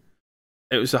be.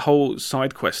 It was a whole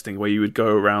side quest thing where you would go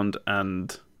around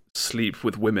and sleep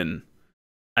with women,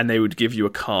 and they would give you a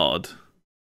card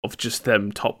of just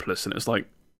them topless, and it was like,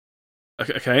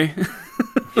 okay,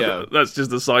 yeah, that's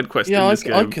just a side quest in this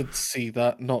game. I could see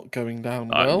that not going down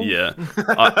well. Yeah,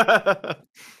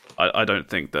 I don't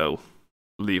think they'll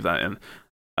leave that in.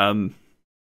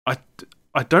 I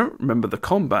don't remember the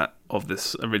combat of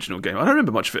this original game. I don't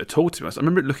remember much of it at all, to be honest. I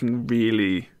remember it looking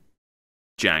really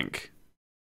jank.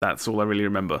 That's all I really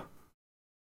remember.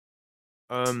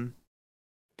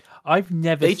 I've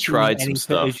never they seen tried any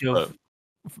some footage stuff,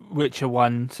 of Witcher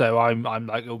 1, so I'm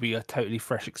like, it'll be a totally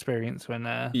fresh experience when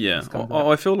yeah.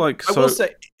 I feel like I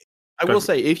will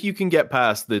say if you can get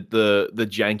past the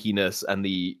jankiness and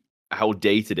how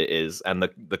dated it is, and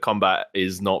the combat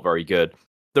is not very good,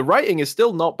 the writing is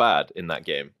still not bad in that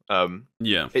game.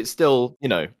 Yeah, it's still,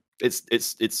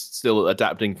 it's still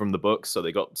adapting from the books, so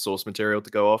they got source material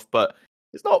to go off, but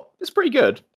it's pretty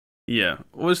good. Yeah,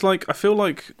 well, it's like, I feel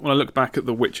like when I look back at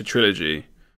the Witcher trilogy,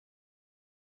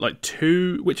 like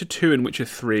Witcher 2 and Witcher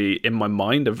 3 in my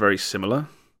mind are very similar.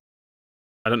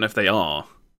 I don't know if they are.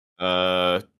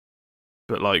 But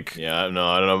like, yeah, no,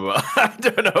 I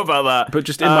don't know about that. But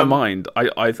just in my mind,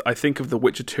 I think of the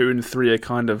Witcher 2 and 3 are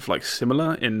kind of like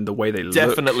similar in the way they look.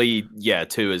 Definitely, yeah,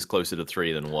 2 is closer to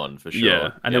 3 than 1 for sure.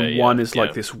 Yeah, and then 1 is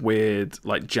like this weird,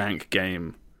 like jank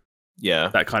game. Yeah,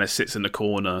 that kind of sits in the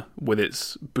corner with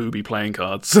its booby playing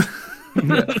cards.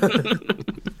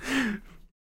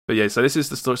 But yeah, so this is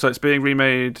the story. So it's being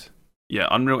remade. Yeah,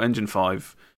 Unreal Engine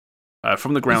 5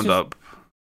 from the ground up.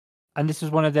 And this was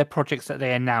one of their projects that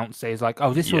they announced. It was like,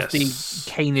 this was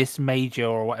the Canis Major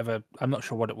or whatever. I'm not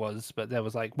sure what it was, but there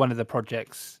was like one of the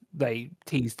projects. They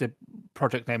teased the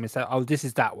project name and said, this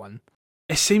is that one.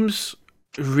 It seems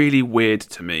really weird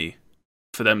to me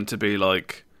for them to be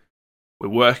like, we're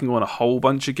working on a whole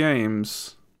bunch of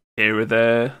games. Here are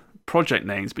their project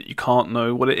names, but you can't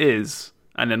know what it is.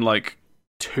 And then like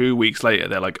 2 weeks later,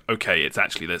 they're like, okay, it's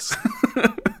actually this.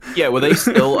 Yeah, were they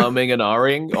still umming and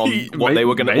ahhing on what they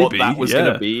were going to, what that was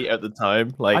going to be at the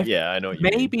time? Like, I know.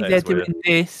 Maybe they're doing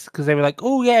this because they were like,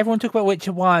 everyone talk about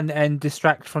Witcher 1 and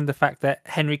distract from the fact that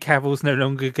Henry Cavill's no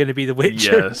longer going to be the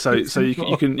Witcher. Yeah, so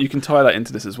you can tie that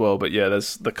into this as well. But yeah,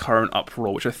 there's the current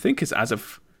uproar, which I think is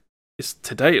it's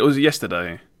today. It was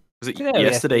yesterday. Was it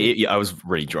yesterday? Yeah, I was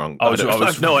really drunk. I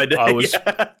have no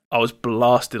idea. I was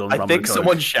blasted on rum and coke. I think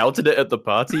someone shouted it at the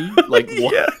party. Like,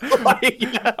 what?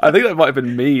 I think that might have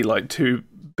been me, like 2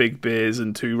 big beers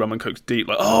and 2 rum and cokes deep.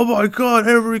 Like, oh my god,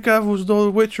 Henry Cavill's not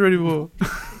the Witcher anymore.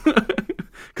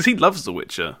 Because he loves The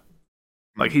Witcher.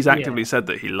 Like, he's actively said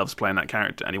that he loves playing that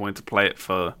character, and he wanted to play it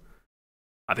for,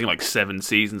 I think, like 7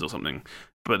 seasons or something.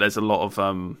 But there's a lot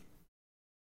of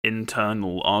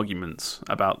internal arguments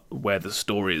about where the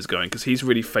story is going, because he's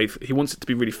really faithful. He wants it to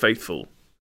be really faithful.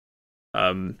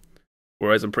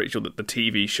 Whereas I'm pretty sure that the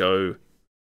TV show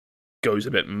goes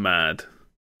a bit mad.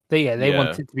 They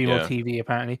want it to be more TV,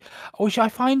 apparently. Which I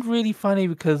find really funny,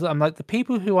 because I'm like, the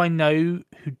people who I know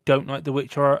who don't like The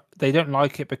Witcher, they don't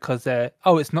like it because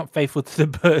it's not faithful to the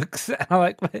books. And I'm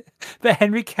like, but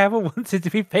Henry Cavill wants it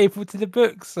to be faithful to the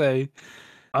books. So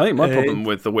I think my problem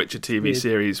with the Witcher TV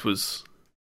series was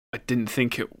I didn't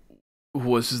think it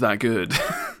was that good.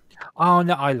 Oh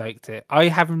no, I liked it. I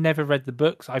have never read the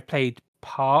books. I played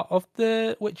part of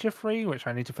The Witcher 3, which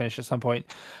I need to finish at some point.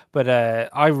 But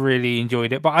I really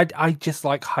enjoyed it. But I just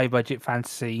like high budget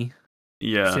fantasy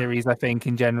series, I think,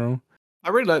 in general. I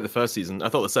really liked the first season. I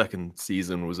thought the second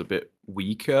season was a bit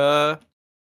weaker,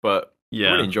 but I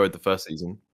really enjoyed the first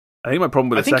season. I think my problem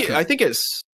with I think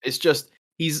it's just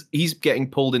he's getting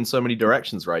pulled in so many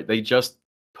directions, right? They just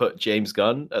put James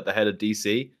Gunn at the head of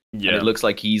DC, and it looks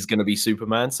like he's going to be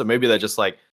Superman. So maybe they're just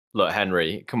like, look,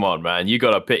 Henry, come on, man, you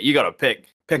gotta pick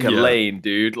a lane,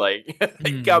 dude. Like,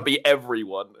 it can't be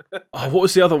everyone. What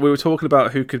was the other? We were talking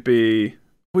about who could be.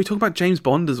 Were we talking about James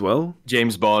Bond as well?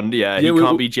 James Bond, he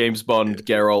can't be James Bond,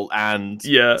 Geralt, and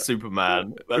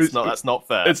Superman. That's not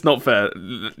fair. It's not fair.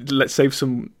 Let's save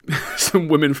some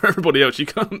women for everybody else. You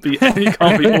can't be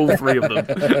all three of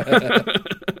them.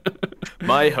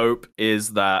 My hope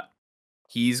is that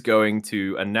he's going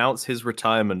to announce his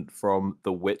retirement from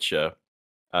The Witcher,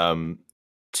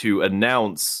 to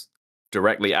announce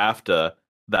directly after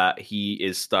that he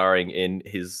is starring in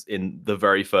the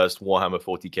very first Warhammer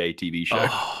 40k TV show.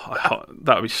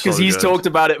 That would be so because he's talked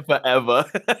about it forever,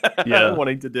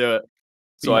 wanting to do it.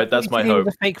 So that's my hope.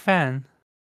 A fake fan.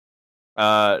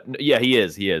 He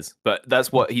is, but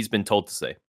that's what he's been told to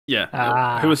say.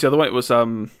 Yeah. Who was the other one? It was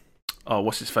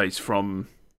what's his face from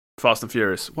Fast and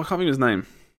Furious? What can't I think of his name?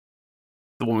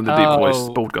 The one with the deep voice,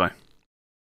 the bald guy.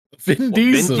 Vin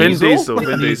Diesel. Vin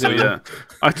Diesel. Yeah.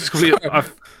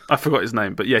 I forgot his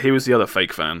name, but yeah, he was the other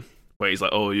fake fan where he's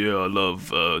like, "Oh yeah, I love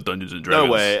Dungeons and Dragons."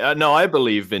 No way. No, I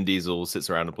believe Vin Diesel sits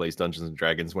around and plays Dungeons and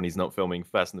Dragons when he's not filming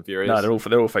Fast and the Furious. No,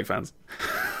 they're all fake fans.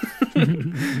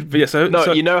 But yeah,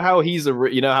 so you know how he's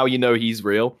he's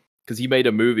real because he made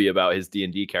a movie about his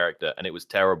D&D character and it was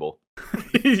terrible.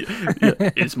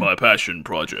 It's my passion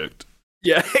project.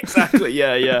 Yeah, exactly.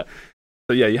 Yeah.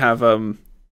 So yeah, you have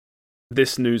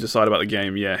this news aside about the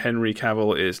game. Yeah, Henry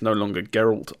Cavill is no longer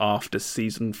Geralt after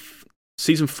season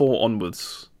 4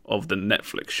 onwards of the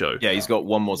Netflix show. Yeah, he's got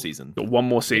one more season. Got one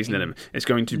more season in him. It's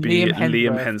going to be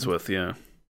Liam Hemsworth. Yeah,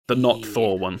 the not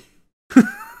Thor one.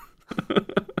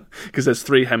 Because there's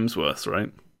 3 Hemsworths,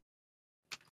 right?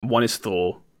 One is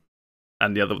Thor,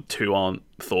 and the other 2 aren't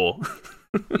Thor.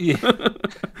 Yeah.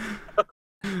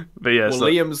 But yeah,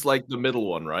 Liam's like the middle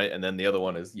one, right? And then the other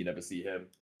one is you never see him.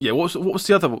 Yeah, what was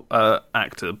the other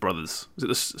actor brothers? Was it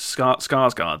the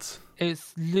Skarsgårds?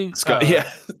 It's Luke. The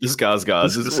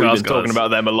Skarsgårds. We've been talking about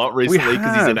them a lot recently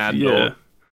because he's in Andor. Yeah.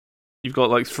 You've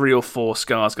got like 3 or 4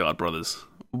 Skarsgård brothers.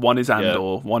 One is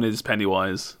Andor, one is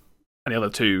Pennywise, and the other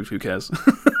 2, who cares?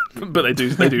 But they do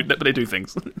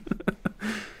things.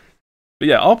 But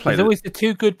yeah, I'll play. There's always the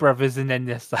 2 good brothers, and then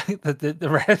there's like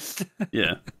the rest.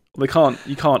 Yeah. You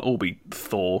can't all be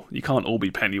Thor. You can't all be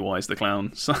Pennywise the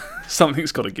clown. So,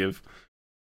 something's got to give.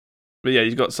 But yeah,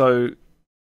 you've got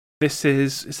this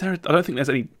is there? I don't think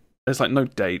there's like no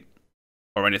date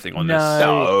or anything on this.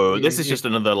 No, this is just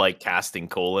another like casting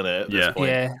call in it.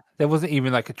 Yeah. There wasn't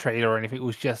even like a trailer or anything. It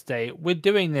was just we're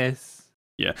doing this.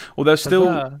 Yeah. Well, they're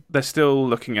still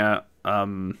looking at.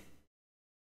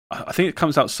 I think it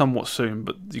comes out somewhat soon,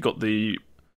 but you got the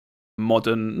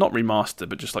modern, not remaster,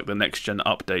 but just like the next gen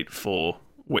update for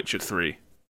Witcher 3.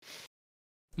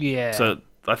 Yeah. So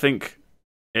I think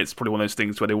it's probably one of those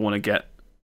things where they want to get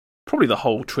probably the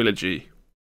whole trilogy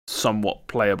somewhat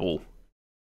playable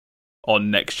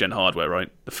on next gen hardware, right?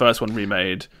 The first one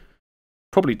remade,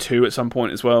 probably 2 at some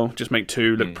point as well. Just make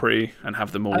 2 look pretty and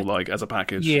have them all like as a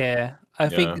package. Yeah. I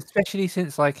think especially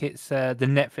since like it's the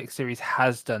Netflix series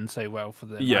has done so well for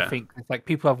them. Yeah. I think it's like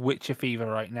people have Witcher fever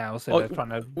right now, so they're trying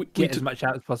to get as much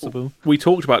out as possible. We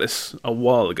talked about this a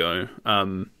while ago,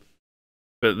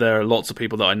 but there are lots of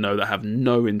people that I know that have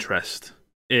no interest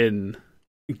in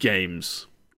games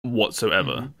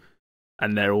whatsoever,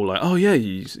 and they're all like, "Oh yeah,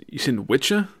 you seen The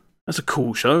Witcher? That's a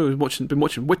cool show. Been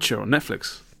watching Witcher on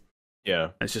Netflix." Yeah,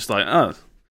 it's just like,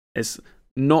 it's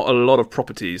not a lot of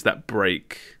properties that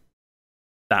break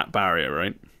that barrier,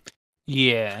 right?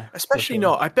 Yeah, especially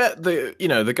not. I bet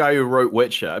the guy who wrote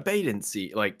Witcher, I bet he didn't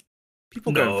see like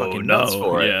people going fucking nuts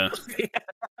for it. Yeah.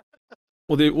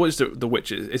 Well, what is the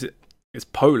Witcher? It's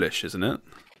Polish, isn't it?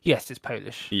 Yes, it's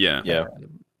Polish. Yeah.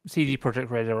 CD Projekt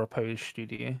Red are a Polish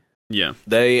studio. Yeah,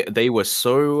 they were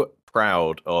so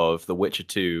proud of The Witcher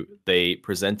 2. They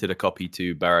presented a copy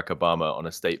to Barack Obama on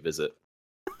a state visit.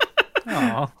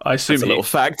 I assume that's a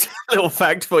little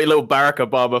fact for you, little Barack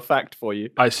Obama fact for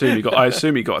you. I assume he got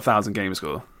 1,000 game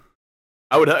score.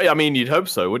 I mean, you'd hope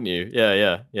so, wouldn't you?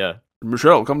 Yeah.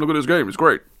 Michelle, come look at this game. It's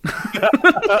great. Look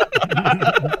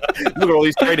at all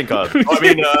these trading cards. I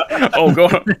mean, oh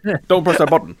god! Don't press that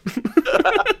button.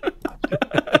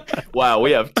 Wow,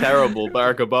 we have terrible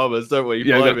Barack Obamas, don't we?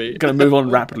 Yeah, going to move on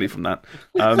rapidly from that.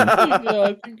 Yeah,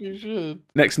 I think we should.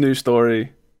 Next news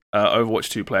story: Overwatch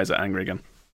 2 players are angry again.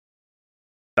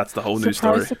 That's the whole news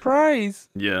story. Surprise!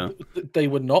 Yeah, they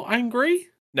were not angry.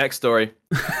 Next story.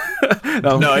 Go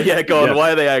on. Yeah.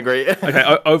 Why are they angry?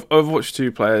 Okay, Overwatch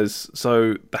 2 players.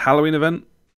 So the Halloween event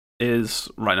is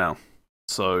right now.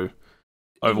 So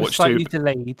Overwatch slightly 2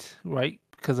 delayed, right,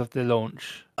 because of the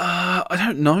launch. I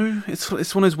don't know. It's one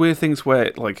of those weird things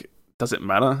where does it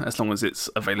matter as long as it's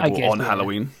available on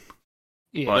Halloween?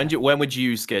 Yeah. When would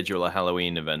you schedule a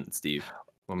Halloween event, Steve?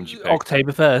 When would you pick?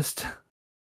 October 1st.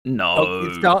 No.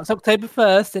 It starts October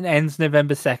 1st and ends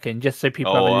November 2nd, just so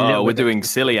people have a little we're doing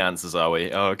silly answers, are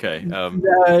we? Oh, okay. No.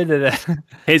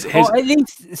 Here's or at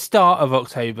least start of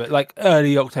October, like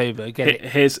early October.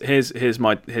 Here's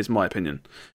my opinion.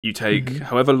 You take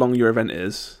however long your event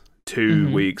is,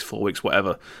 2 weeks, 4 weeks,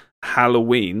 whatever.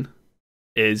 Halloween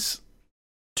is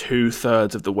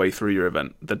 2/3 of the way through your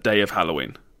event, the day of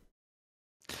Halloween.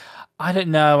 I don't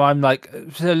know. I'm like,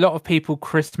 for a lot of people,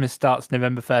 Christmas starts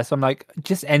November 1st. I'm like,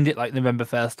 just end it like November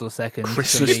 1st or 2nd.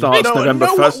 Christmas starts November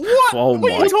 1st? Oh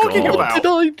what are you talking about? What did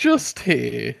I just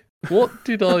hear? What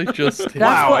did I just hear?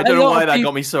 Wow, I don't know why that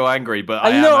got me so angry, but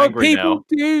I am angry now. A lot of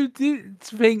people do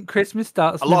think Christmas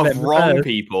starts a lot November of wrong 1st.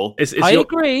 people. I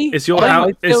agree. Is your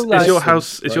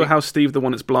house, Steve, the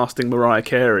one that's blasting Mariah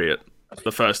Carey at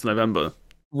the 1st of November?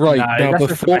 Right, no, now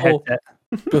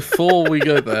before we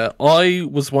go there, I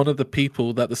was one of the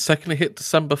people that the second it hit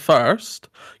December 1st,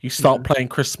 you start playing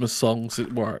Christmas songs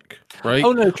at work, right?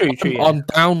 Oh, no, true. I'm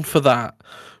down for that.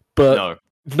 But No.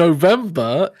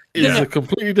 November is a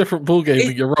completely different ballgame,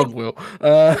 and you're wrong, Will.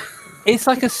 It's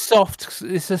like a soft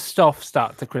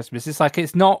start to Christmas. It's like,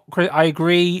 it's not, I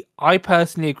agree. I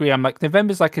personally agree. I'm like,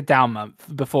 November's like a down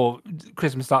month before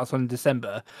Christmas starts on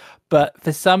December. But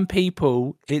for some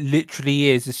people, it literally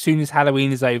is. As soon as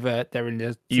Halloween is over, they're in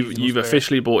the You've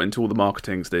officially bought into all the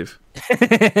marketing, Steve. They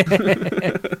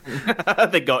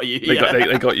got you.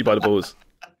 They got you by the balls.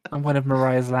 I'm one of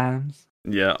Mariah's lambs.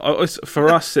 Yeah. For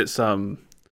us, it's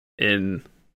in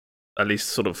at least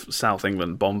sort of South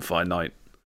England, bonfire night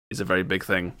is a very big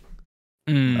thing.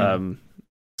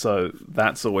 So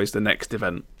that's always the next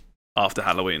event after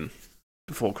Halloween,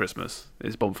 before Christmas,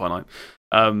 is bonfire night.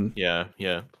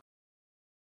 Yeah.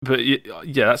 But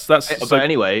yeah, that's. But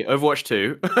anyway, Overwatch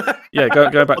 2. Yeah, go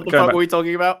back. What the fuck were we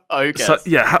talking about? Oh, who cares? So,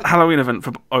 yeah, Halloween event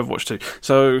for Overwatch 2.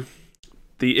 So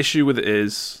the issue with it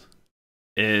is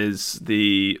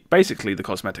basically the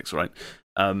cosmetics, right?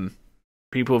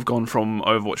 People have gone from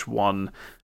Overwatch 1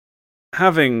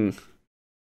 having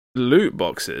loot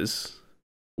boxes,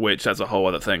 which that's a whole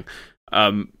other thing.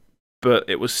 But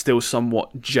it was still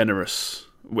somewhat generous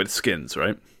with skins,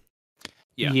 right?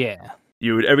 Yeah.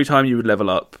 You would, every time you would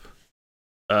level up,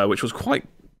 which was quite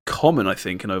common, I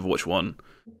think, in Overwatch 1,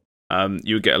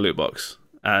 you would get a loot box.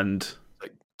 And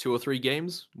like 2 or 3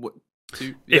 games? What,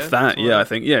 2? If that, I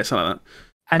think. Yeah, something like that.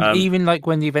 And even like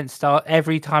when the event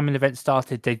every time an event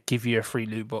started, they'd give you a free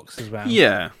loot box as well.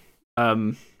 Yeah.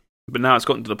 But now it's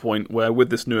gotten to the point where with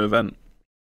this new event,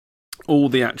 all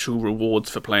the actual rewards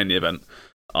for playing the event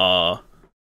are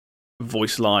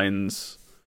voice lines,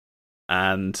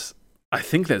 and I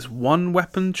think there's one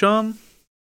weapon charm,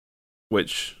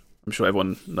 which I'm sure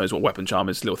everyone knows what weapon charm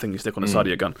is, a little thing you stick on the side of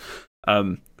your gun.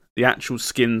 The actual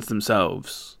skins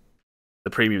themselves,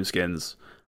 the premium skins,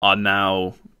 are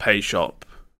now pay shop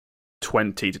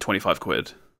 20 to 25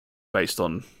 quid based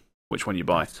on which one you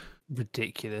buy. That's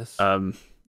ridiculous.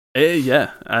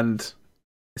 Yeah, and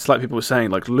it's like people were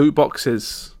saying, like, loot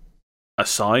boxes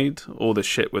aside, all the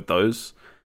shit with those,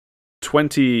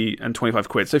 20 and 25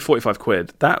 quid, so 45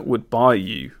 quid, that would buy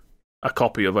you a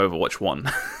copy of Overwatch 1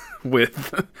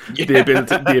 with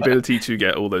the ability to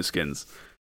get all those skins.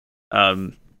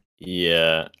 People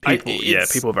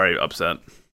are very upset.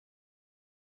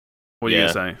 What are you going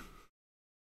to say?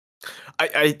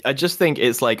 I just think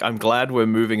it's like, I'm glad we're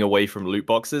moving away from loot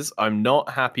boxes. I'm not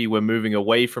happy we're moving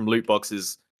away from loot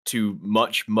boxes to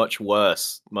much, much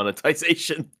worse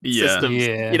monetization systems.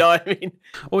 Yeah. You know what I mean?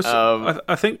 Also,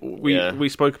 I think we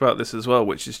spoke about this as well,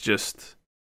 which is just,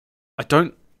 I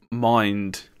don't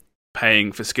mind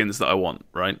paying for skins that I want,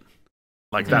 right?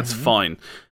 Like, that's fine.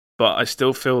 But I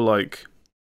still feel like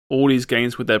all these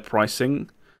games with their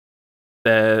pricing,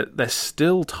 they're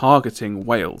still targeting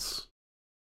whales.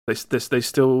 They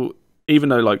still, even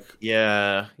though, like,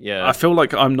 I feel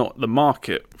like I'm not the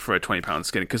market for a £20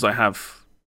 skin because I have,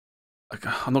 like,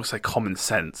 I'm not gonna say common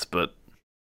sense, but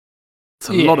it's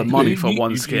a lot of money for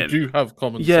one skin. You do have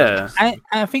common sense.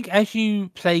 I think as you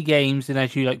play games and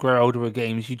as you like grow older with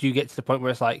games, you do get to the point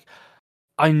where it's like,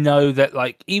 I know that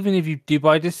like even if you do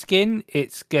buy the skin,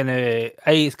 it's gonna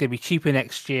be cheaper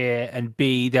next year, and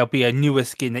B, there'll be a newer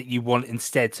skin that you want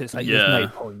instead. So it's like there's no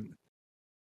point.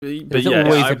 But there's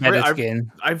always a better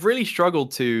skin. I've really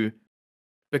struggled to,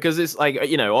 because it's like,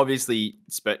 obviously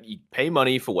you pay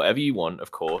money for whatever you want, of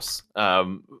course.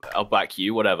 I'll back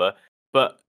you, whatever.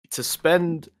 But to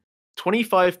spend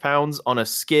 £25 on a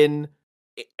skin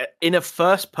in a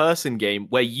first-person game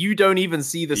where you don't even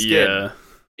see the skin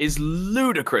is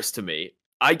ludicrous to me.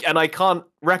 I can't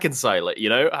reconcile it.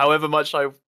 However much I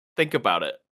think about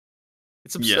it,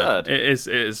 it's absurd. Yeah, it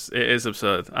is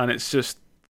absurd, and it's just.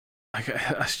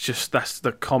 That's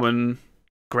the common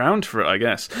ground for it, I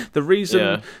guess. The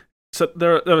reason, so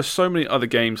there are so many other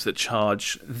games that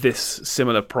charge this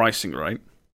similar pricing, right?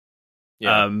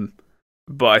 Yeah.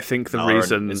 But I think the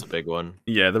reason is a big one.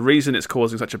 Yeah, the reason it's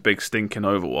causing such a big stink in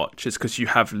Overwatch is because you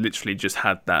have literally just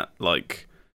had that, like,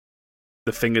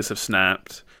 the fingers have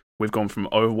snapped. We've gone from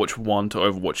Overwatch 1 to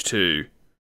Overwatch 2,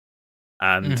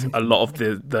 and a lot of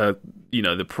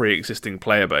the pre-existing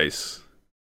player base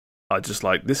are just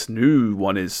like, this new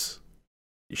one is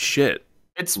shit.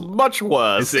 It's much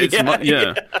worse. It's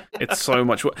so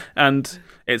much worse. And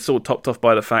it's all topped off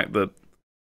by the fact that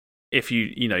if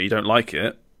you don't like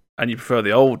it and you prefer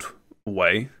the old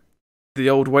way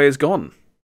is gone.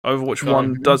 Overwatch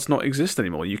 1 does not exist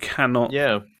anymore. You cannot.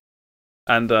 Yeah.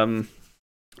 And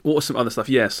what was some other stuff?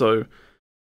 Yeah, so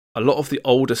a lot of the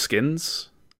older skins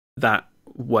that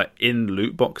were in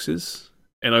loot boxes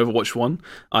in Overwatch 1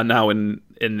 are now in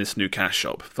this new cash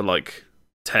shop for like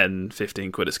 10,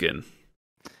 15 quid a skin.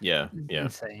 Yeah.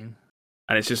 Insane.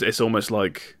 And it's almost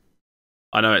like,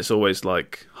 I know it's always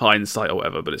like hindsight or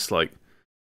whatever, but it's like,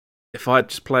 if I'd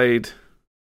just played a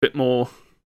bit more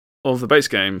of the base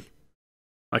game,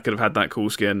 I could have had that cool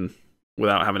skin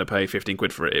without having to pay 15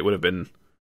 quid for it. It would have been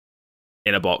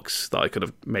in a box that I could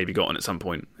have maybe gotten at some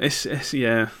point. It's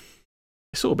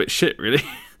all a bit shit, really.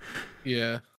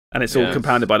 Yeah. And it's all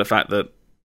compounded by the fact that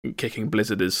kicking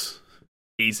Blizzard is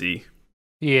easy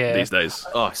these days.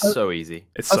 Oh, so easy.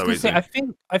 It's so easy. Say,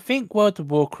 I think World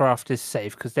of Warcraft is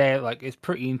safe because they're like, it's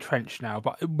pretty entrenched now,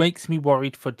 but it makes me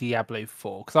worried for Diablo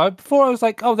 4. Because before I was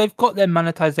like, oh, they've got their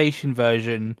monetization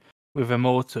version with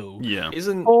Immortal. Yeah.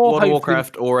 Isn't World of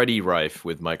Warcraft already rife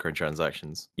with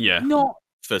microtransactions? Yeah. Not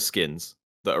for skins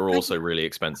that are also really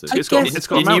expensive. It's got a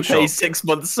you pay shop. 6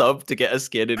 months sub to get a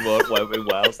skin in WoW.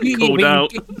 Called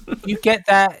out. You get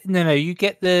that. No, you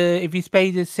get if you pay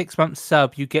the 6 month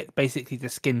sub, you get basically the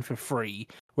skin for free.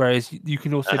 Whereas you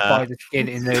can also buy the skin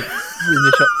in the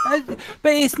shop.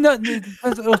 But it's not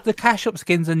the cash shop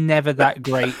skins are never that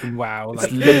great in WoW.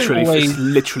 Like, it's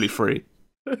literally free.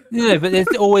 No, but there's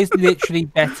always literally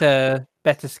better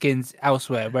skins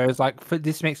elsewhere. Whereas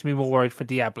this makes me more worried for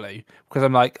Diablo because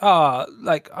I'm like,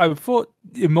 I thought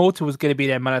Immortal was going to be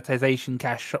their monetization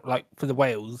cash shop, like for the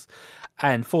whales,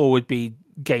 and 4 would be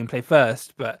gameplay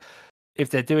first. But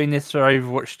if they're doing this for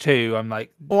Overwatch 2, I'm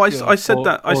like, oh, I said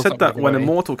that when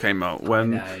Immortal came out,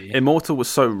 when Immortal was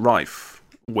so rife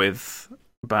with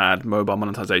bad mobile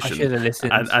monetization, I should have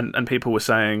listened. And people were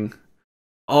saying,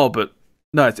 oh, but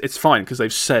no, it's fine because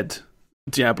they've said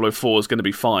Diablo 4 is going to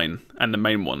be fine, and the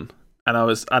main one. And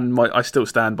I still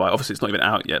stand by. Obviously, it's not even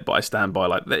out yet, but I stand by.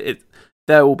 Like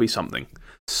there will be something.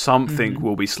 Something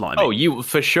will be slimy. Oh, you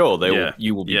for sure.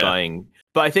 You will be dying.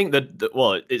 But I think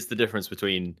that it's the difference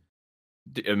between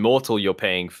Immortal. You're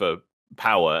paying for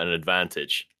power and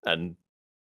advantage, and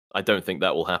I don't think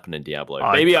that will happen in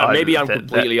Diablo. Maybe I'm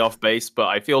completely off base, but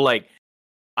I feel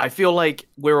like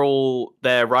we're all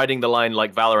there riding the line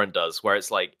like Valorant does, where it's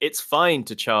like it's fine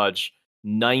to charge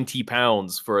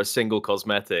 £90 for a single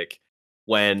cosmetic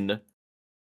when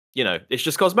it's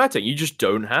just cosmetic. You just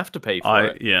don't have to pay for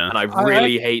it. Yeah, and I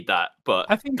really hate that. But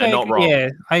I think they're not wrong. Yeah,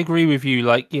 I agree with you.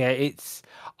 Like, yeah, it's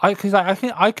I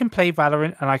can play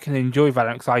Valorant and I can enjoy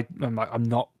Valorant because I'm like, I'm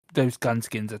not, those gun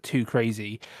skins are too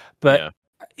crazy, but.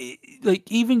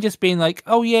 Like even just being like,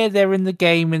 oh yeah, they're in the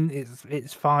game and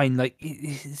it's fine. Like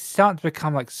it's starting to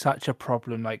become like such a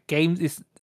problem. Like games is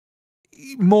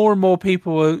more and more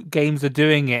games are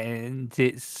doing it, and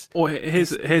it's. Well, here's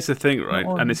the thing, right?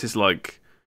 And this is like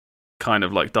kind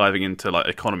of like diving into like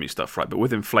economy stuff, right? But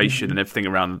with inflation and everything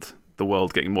around the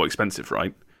world getting more expensive,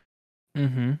 right?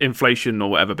 Inflation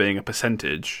or whatever being a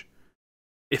percentage.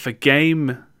 If a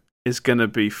game is going to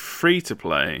be free to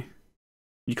play,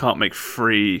 you can't make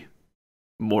free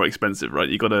more expensive, right?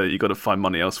 You gotta find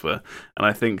money elsewhere. And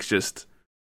I think just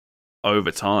over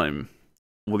time,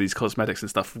 all these cosmetics and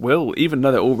stuff will, even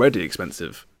though they're already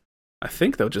expensive, I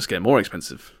think they'll just get more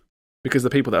expensive because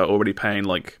the people that are already paying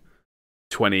like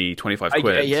 20, 25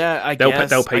 quid,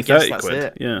 they'll pay 30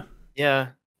 quid. Yeah. Yeah.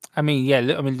 I mean, yeah.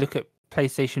 Look at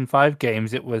PlayStation 5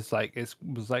 games. It was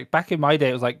like back in my day,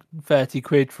 it was like 30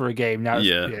 quid for a game. Now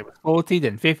it was 40,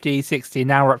 then 50, 60.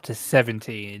 Now we're up to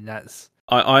 70, and that's.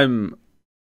 I'm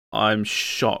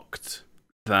shocked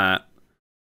that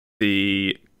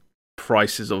the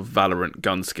prices of Valorant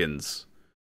gun skins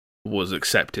was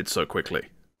accepted so quickly.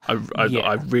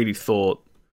 I really thought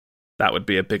that would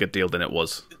be a bigger deal than it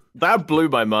was. That blew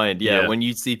my mind. Yeah, when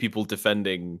you see people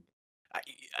defending,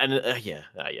 and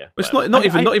It's not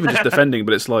even just defending,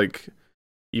 but it's like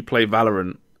you play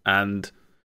Valorant and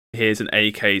here's an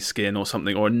AK skin or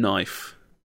something or a knife,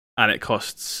 and it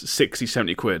costs 60,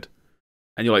 70 quid,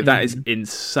 and you're like, that is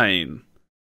insane.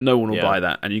 No one will buy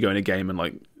that, and you go in a game and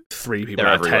like 3 people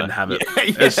out of 10 have it.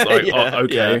 It's like,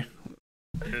 okay.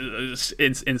 It's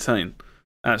insane,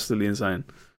 absolutely insane.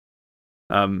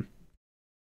 I'm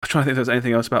trying to think if there's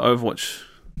anything else about Overwatch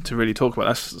to really talk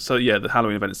about. The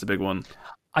Halloween event is the big one.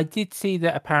 I did see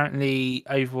that apparently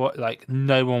Overwatch, like,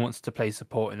 no one wants to play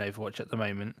support in Overwatch at the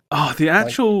moment. Oh, the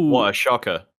actual what a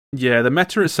shocker! Yeah, the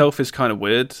meta itself is kind of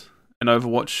weird in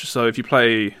Overwatch. So if you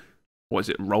play,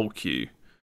 role queue,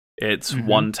 it's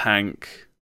 1 tank,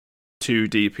 2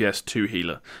 DPS, 2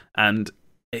 healer, and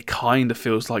it kind of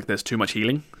feels like there's too much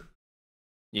healing.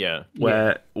 Yeah.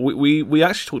 Where we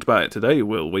actually talked about it today,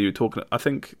 Will, where you were talking, I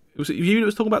think, was it you that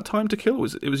was talking about time to kill?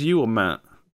 It was you or Matt?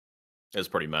 It was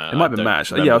probably Matt. It might have been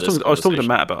Matt. Yeah, I was talking to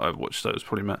Matt about Overwatch, so it was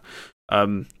probably Matt.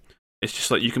 It's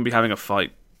just like you can be having a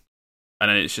fight, and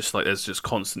then it's just like there's just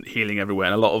constant healing everywhere,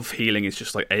 and a lot of healing is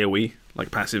just like AoE,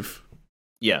 like passive.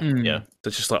 Yeah. So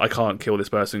it's just like, I can't kill this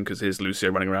person because here's Lucio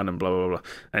running around and blah blah blah.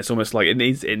 And it's almost like it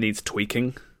needs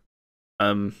tweaking.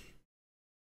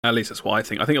 At least that's what I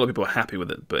think. I think a lot of people are happy with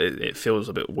it, but it feels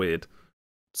a bit weird.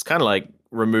 It's kind of like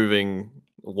removing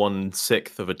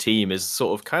 1/6 of a team is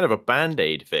sort of kind of a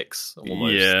band-aid fix,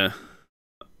 almost. Yeah.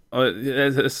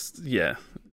 Yeah.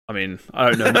 I mean,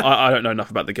 I don't know. I don't know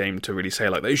enough about the game to really say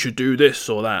like they should do this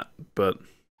or that. But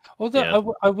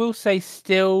although I will say,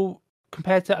 still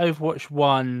compared to Overwatch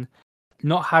 1,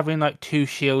 not having like 2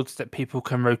 shields that people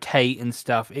can rotate and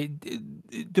stuff,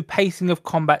 the pacing of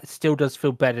combat still does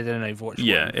feel better than Overwatch 1.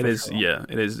 Yeah, it is. Sure. Yeah,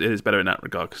 it is better in that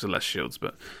regard because of less shields.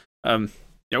 But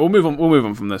we'll move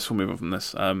on from this. So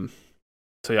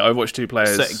yeah, Overwatch 2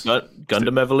 players.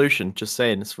 Gundam Evolution. Just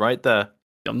saying, it's right there.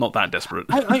 I'm not that desperate.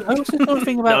 I also thought a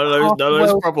thing about none of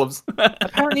those problems.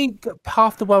 Apparently,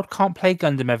 half the world can't play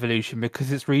Gundam Evolution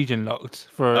because it's region locked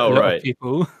for a lot of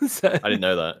people. So. I didn't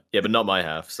know that. Yeah, but not my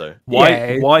half. So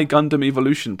why Gundam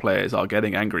Evolution players are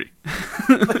getting angry?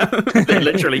 They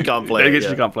literally can't play. They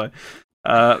literally can't play.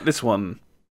 This one,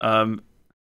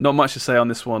 not much to say on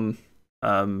this one.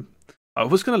 I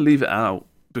was going to leave it out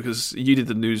because you did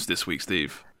the news this week,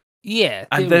 Steve. Yeah,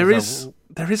 and there is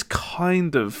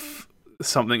kind of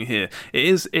something here.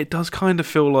 It does kind of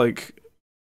feel like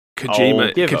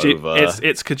Kojima.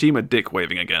 It's Kojima dick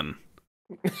waving again.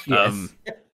 Yes.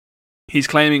 He's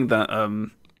claiming that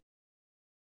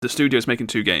the studio is making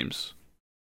 2 games.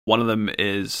 One of them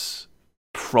is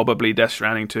probably Death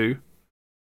Stranding 2,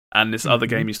 and this other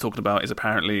game he's talking about is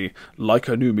apparently like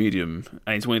a new medium,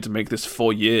 and he's wanted to make this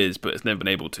for years, but has never been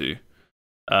able to.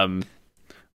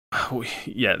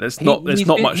 Yeah, there's not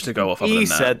much to go off. He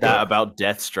said that about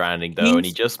Death Stranding though, and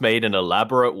he just made an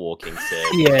elaborate walking sim.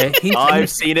 Yeah, I've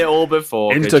seen it all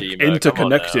before.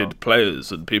 Interconnected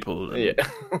players and people. Yeah.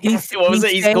 What was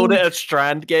it? He's called it a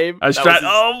Strand game.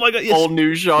 Oh my god! Yes. Whole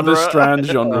new genre. The Strand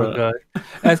genre. Oh,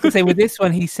 I was gonna say with this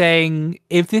one, he's saying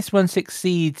if this one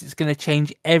succeeds, it's gonna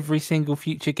change every single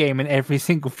future game and every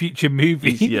single future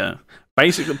movie. Yeah,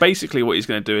 basically, what he's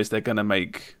gonna do is they're gonna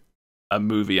make a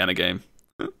movie and a game.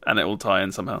 And it will tie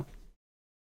in somehow.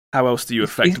 How else do you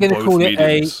affect both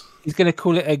mediums? He's going to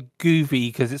call it a Goofy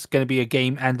because it's going to be a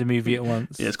game and a movie at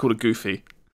once. Yeah, it's called a Goofy.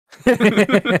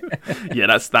 Yeah,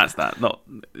 that's that. Not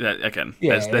again.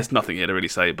 Yeah. There's nothing here to really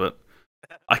say, but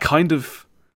I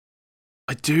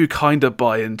do kind of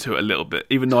buy into it a little bit,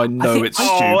 even though I know it's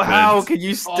stupid. Oh, how can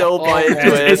you still buy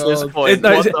into it at this point?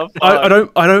 I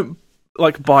don't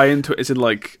like buy into it as in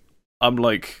like I'm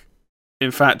like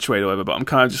infatuated or whatever, but I'm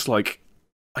kind of just like.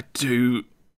 I do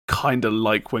kind of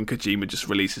like when Kojima just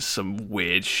releases some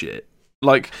weird shit.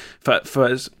 Like, for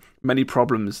as many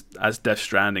problems as Death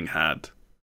Stranding had,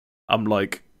 I'm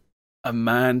like, a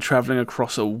man travelling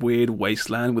across a weird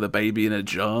wasteland with a baby in a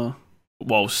jar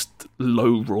whilst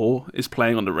Low Raw is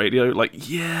playing on the radio. Like,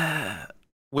 yeah.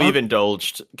 We've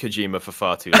indulged Kojima for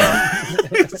far too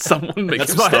long. Someone make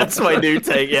that's my new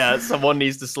take. Yeah, someone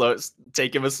needs to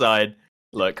take him aside.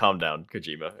 Like, calm down,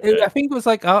 Kojima. I think it was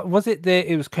like, it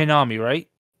was Konami, right?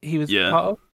 He was part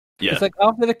of? Yeah. It's like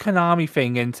after the Konami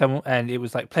thing, and it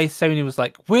was like Sony was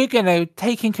like, we're gonna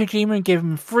take in Kojima and give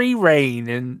him free reign,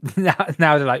 and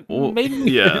now they're like, maybe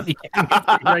we yeah, yeah.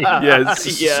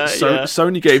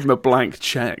 Sony gave him a blank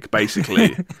check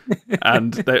basically,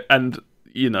 and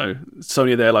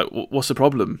Sony they're like, what's the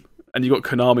problem? And you got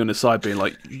Konami on the side being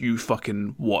like, you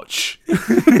fucking watch.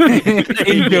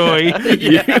 Enjoy.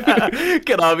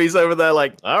 Konami's over there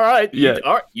like, all right.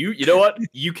 All right. You know what?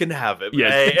 You can have it.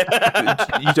 Yeah.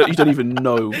 you don't even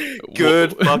know.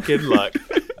 Good fucking luck.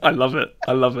 I love it.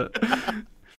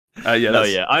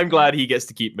 I'm glad he gets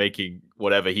to keep making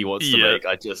whatever he wants to make.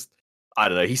 I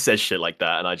don't know. He says shit like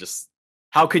that, and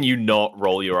how can you not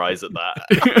roll your eyes at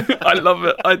that? I love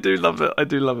it. I do love it.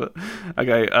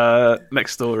 Okay,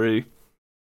 next story.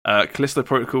 Callisto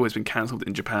Protocol has been cancelled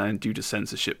in Japan due to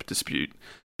censorship dispute.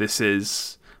 This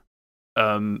is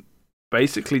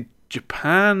basically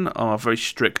Japan are very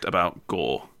strict about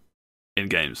gore in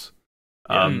games.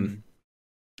 I've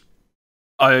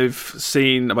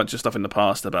seen a bunch of stuff in the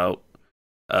past about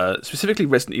specifically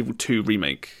Resident Evil 2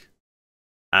 Remake,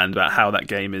 and about how that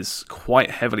game is quite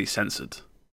heavily censored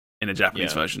in a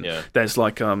Japanese version. Yeah. There's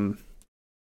like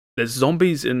there's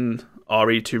zombies in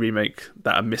RE2 Remake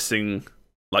that are missing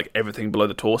like everything below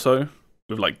the torso,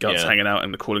 with like guts hanging out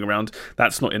and crawling around.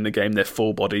 That's not in the game. They're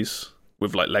full bodies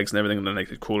with like legs and everything, and then they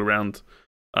could crawl around.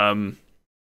 And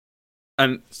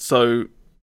so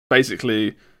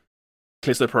basically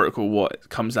Callisto Protocol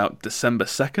comes out December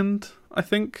 2nd, I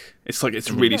think. It's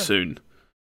really soon.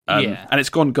 And it's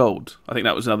gone gold. I think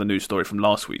that was another news story from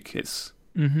last week. It's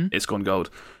gone gold.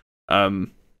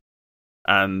 And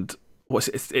what's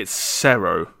it? It's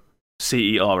Cero,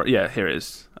 CER. Yeah, here it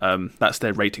is. That's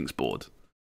their ratings board,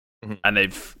 and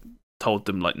they've told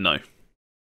them like, no,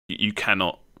 you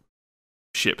cannot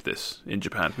ship this in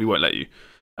Japan. We won't let you.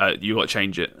 You got to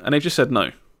change it, and they've just said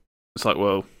no. It's like,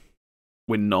 well,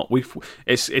 we're not.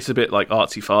 It's a bit like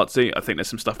artsy fartsy. I think there's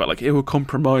some stuff about like it will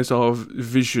compromise our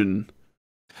vision.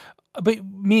 But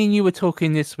me and you were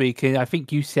talking this week, and I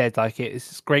think you said like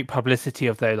it's great publicity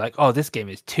of though, like, oh, this game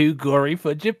is too gory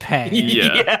for Japan.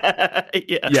 Yeah.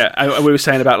 And we were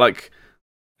saying about like,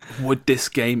 would this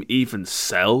game even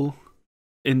sell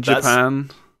in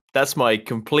Japan? That's my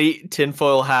complete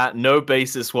tinfoil hat, no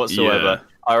basis whatsoever. Yeah.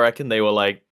 I reckon they were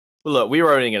like, look, we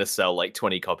were only going to sell like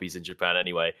 20 copies in Japan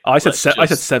anyway. I said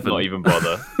 7. Not even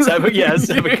bother. 7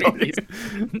 copies.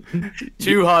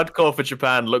 Too hardcore for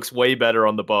Japan. Looks way better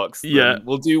on the box.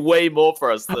 Will do way more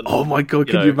for us than. Oh my god!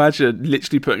 Can you imagine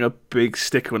literally putting a big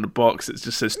sticker on the box that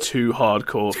just says "Too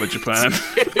hardcore for Japan"?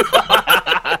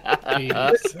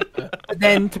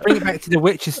 Then to bring it back to the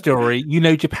Witcher story,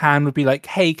 Japan would be like,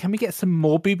 "Hey, can we get some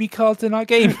more booby cards in our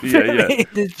game?"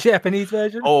 The Japanese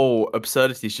version. Oh,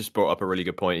 Absurdity's just brought up a really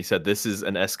good point. He said this is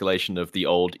an escalation of the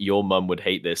old "your mum would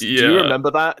hate this." Yeah. Do you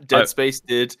remember that? Dead Space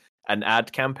did an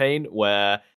ad campaign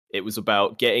where it was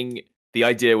about getting. The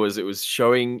idea was it was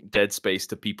showing Dead Space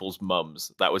to people's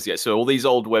mums. That was so all these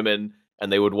old women,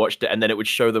 and they would watch it, and then it would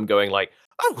show them going like,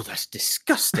 "Oh, that's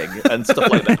disgusting," and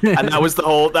stuff like that. And that was the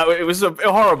whole. It was a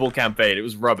horrible campaign. It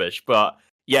was rubbish, but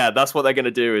yeah, that's what they're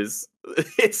gonna do. Is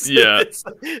it's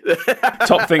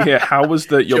top thing here? How was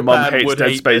the "Your Mum Hates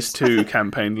Dead Space 2"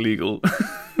 campaign legal?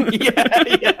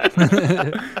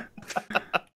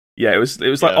 Yeah, it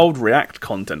was like old React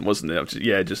content, wasn't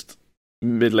it? Just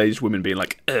middle-aged women being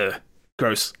like, "Ugh,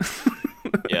 gross."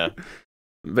 Yeah.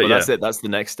 But that's it. That's the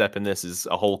next step in this is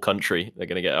a whole country. They're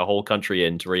going to get a whole country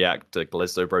in to react to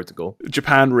Callisto Protocol.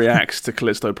 Japan reacts to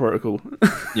Callisto Protocol.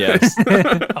 Yes.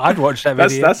 I'd watch that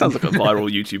video. That sounds like a viral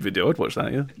YouTube video. I'd watch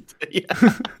that, yeah.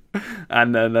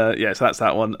 And then, so that's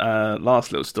that one.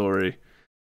 Last little story.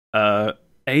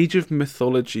 Age of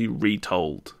Mythology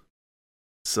Retold.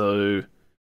 So,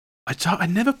 I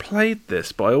never played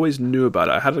this, but I always knew about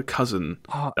it. I had a cousin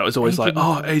that was always like,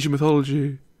 Age of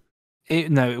Mythology.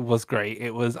 It was great.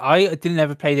 I didn't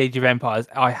ever play Age of Empires.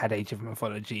 I had Age of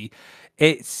Mythology.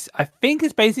 I think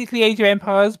it's basically Age of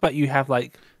Empires, but you have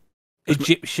like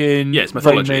Egyptian,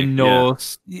 Roman,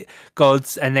 Norse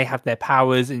gods, and they have their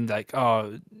powers, and like,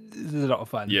 this is a lot of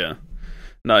fun. Yeah.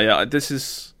 No, yeah,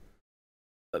 these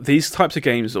types of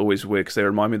games are always weird because they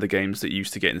remind me of the games that you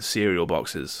used to get in cereal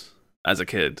boxes as a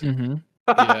kid. Mm-hmm.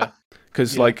 Yeah.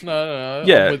 Because like, I'm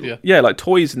with you. Yeah, like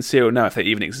toys and cereal now, if they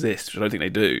even exist, which I don't think they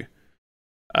do.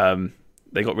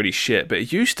 They got really shit, but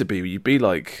it used to be you'd be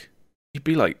like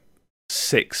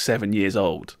 6-7 years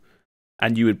old,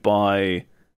 and you would buy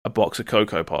a box of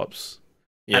Cocoa Pops,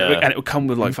 and it would come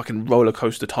with like fucking Roller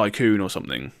Coaster Tycoon or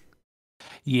something.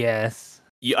 Yes,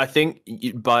 I think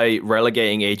by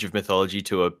relegating Age of Mythology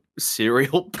to a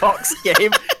cereal box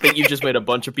game, I think you've just made a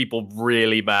bunch of people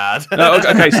really mad. No,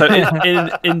 okay, so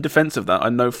in defense of that, I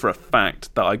know for a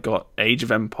fact that I got Age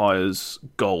of Empires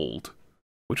Gold,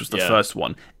 which was the first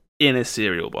one, in a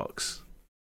cereal box.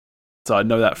 So I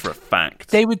know that for a fact.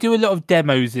 They would do a lot of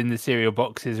demos in the cereal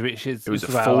boxes, which is... It was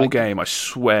a full game. I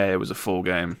swear it was a full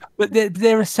game. But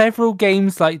there are several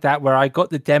games like that where I got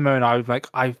the demo and I was like,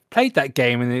 I've played that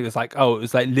game, and it was like, oh, it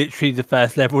was like literally the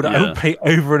first level that I would play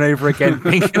over and over again,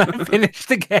 thinking I finished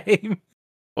the game.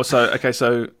 Also, okay,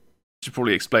 so should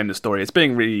probably explain the story. It's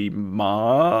being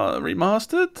remastered?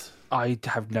 I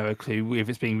have no clue if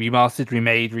it's being remastered,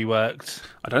 remade, reworked.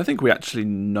 I don't think we actually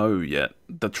know yet.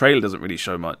 The trailer doesn't really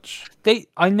show much.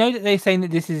 I know that they're saying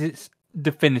that this is its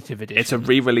definitive edition. It's a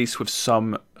re-release with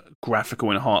some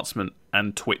graphical enhancement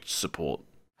and Twitch support.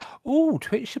 Oh,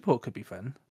 Twitch support could be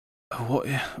fun. What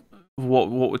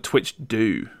would Twitch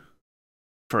do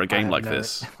for a game like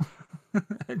this?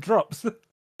 It drops.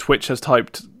 Twitch has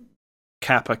typed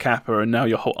Kappa, and now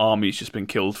your whole army's just been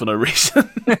killed for no reason.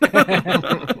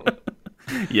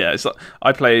 Yeah, it's like,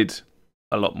 I played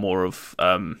a lot more of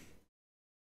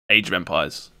Age of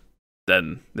Empires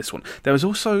than this one. There was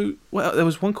also there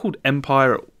was one called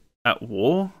Empire at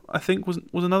War, I think was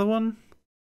another one.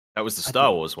 That was the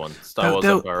Star Wars one. Star Wars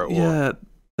Empire at War. Yeah,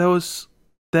 there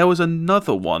was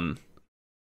another one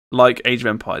like Age of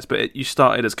Empires, but you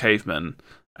started as cavemen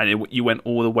and you went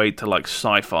all the way to like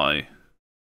sci-fi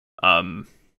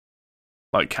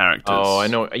like characters. Oh, I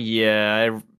know.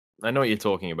 Yeah, I know what you're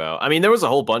talking about. I mean, there was a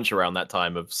whole bunch around that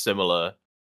time of similar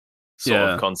sort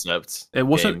of concepts. It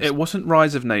wasn't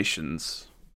Rise of Nations.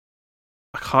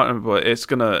 I can't remember. It's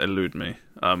gonna elude me.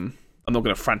 I'm not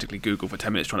gonna frantically Google for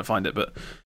 10 minutes trying to find it, but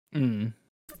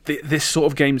this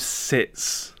sort of game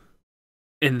sits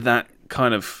in that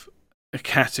kind of a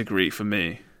category for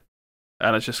me,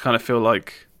 and I just kind of feel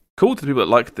like cool to the people that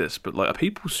like this, but like, are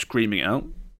people screaming out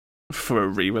for a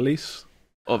re-release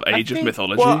of Age of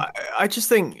Mythology? Well, I just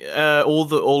think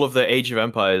all of the Age of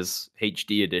Empires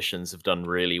HD editions have done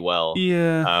really well.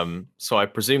 Yeah. So I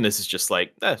presume this is just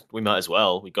like, we might as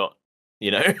well. We got,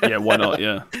 Yeah, why not?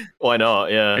 Yeah. Why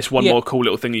not? Yeah. It's one more cool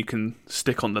little thing you can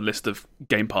stick on the list of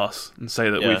Game Pass and say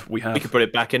that we have. We could put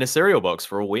it back in a cereal box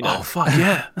for all we know. Oh fuck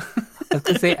yeah! I was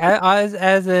gonna say,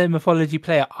 as a mythology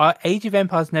player, Age of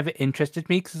Empires never interested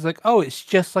me because it's like, oh, it's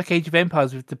just like Age of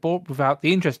Empires with the board without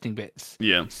the interesting bits.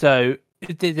 Yeah. So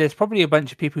there's probably a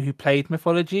bunch of people who played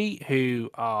mythology who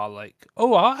are like,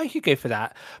 oh, I could go for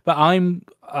that. But I'm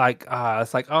like,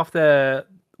 it's like after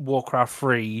Warcraft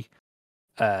 3.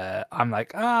 I'm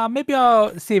like, maybe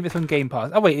I'll see if it's on Game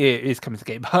Pass. Oh wait, it is coming to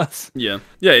Game Pass. Yeah,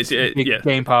 it's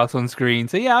Game Pass on screen.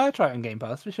 So yeah, I'll try it on Game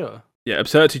Pass for sure. Yeah,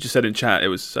 Absurdity just said in chat it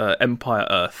was Empire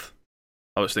Earth.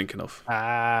 I was thinking of.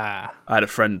 I had a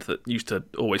friend that used to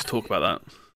always talk about that,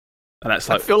 and that's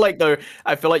like.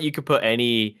 I feel like you could put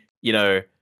any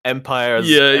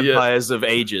empires of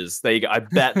ages. There you go. I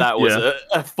bet that was a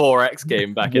 4X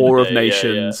game back in the day. War of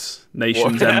Nations,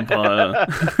 Nations Empire,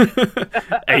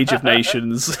 Age of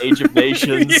Nations, Age of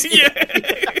Nations.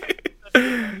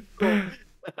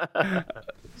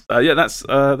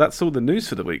 That's all the news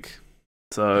for the week.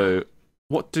 So,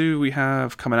 what do we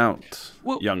have coming out,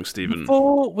 young Stephen?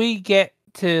 Before we get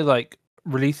to like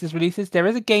releases, there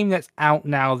is a game that's out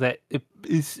now that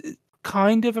is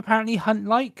kind of apparently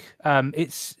hunt-like.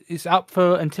 It's up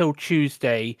for until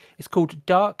Tuesday. It's called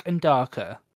Dark and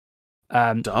Darker.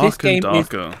 This game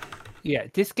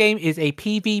is a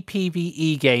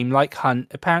PvPvE game like Hunt.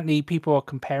 Apparently, people are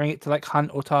comparing it to like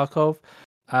Hunt or Tarkov.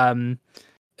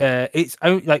 It's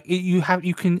only like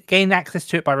you can gain access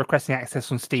to it by requesting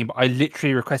access on Steam. But I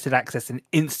literally requested access and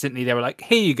instantly they were like,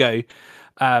 "Here you go."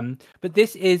 But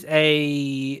this is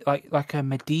a like a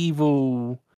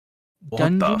medieval.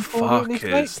 What the fuck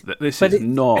is that? This is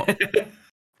not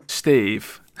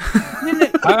Steve.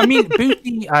 I mean,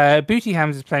 Booty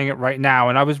Hams is playing it right now,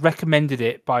 and I was recommended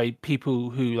it by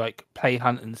people who like play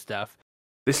Hunt and stuff.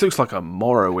 This looks like a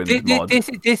Morrowind mod.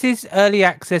 This is early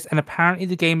access, and apparently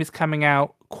the game is coming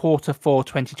out Q4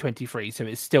 2023, so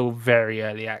it's still very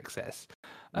early access.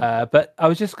 But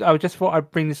I just thought I'd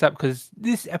bring this up because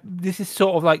this is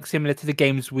sort of like similar to the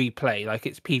games we play, like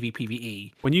it's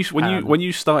PvPvE. When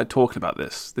you started talking about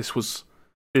this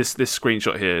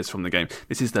screenshot here is from the game.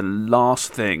 This is the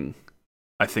last thing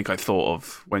I think I thought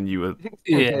of when you were.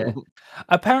 Yeah.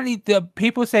 Apparently, the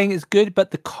people are saying it's good, but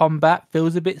the combat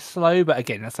feels a bit slow. But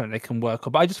again, that's something they can work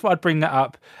on. But I just thought I'd bring that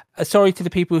up. Sorry to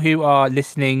the people who are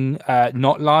listening,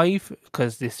 not live,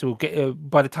 because this will get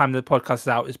by the time the podcast is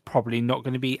out, it's probably not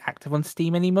going to be active on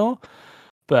Steam anymore.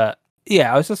 But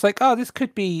yeah, I was just like, oh, this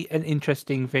could be an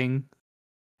interesting thing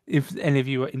if any of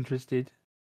you are interested.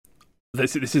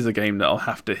 This is a game that I'll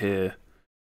have to hear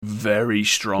very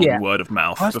strong word of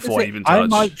mouth before I even touch. I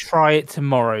might try it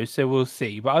tomorrow, so we'll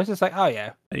see. But I was just like, oh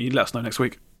yeah. You let us know next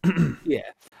week. Yeah.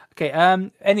 Okay.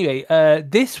 Anyway,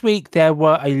 this week there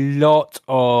were a lot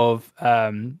of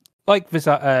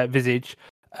Visage,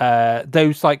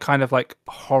 those like kind of like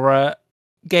horror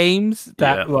games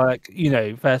that were like,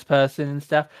 first person and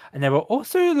stuff. And there were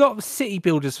also a lot of city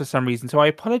builders for some reason. So I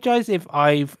apologize if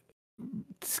I've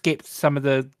skipped some of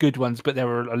the good ones, but there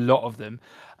were a lot of them.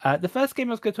 The first game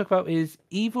I was going to talk about is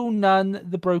Evil Nun: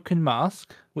 The Broken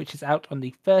Mask, which is out on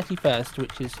the 31st,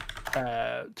 which is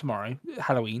tomorrow,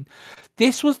 Halloween.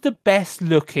 This was the best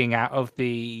looking out of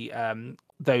the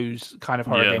those kind of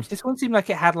horror games. This one seemed like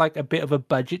it had like a bit of a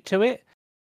budget to it.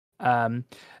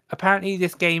 Apparently,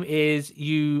 this game is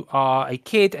you are a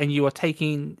kid and you are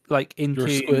taking like into. You're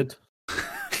a squid.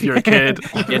 You're a kid.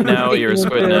 You're a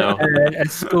squid now. A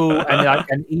school and like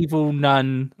an evil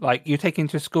nun, like you're taken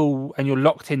to a school and you're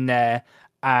locked in there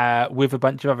with a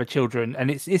bunch of other children, and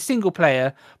it's single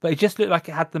player, but it just looked like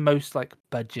it had the most like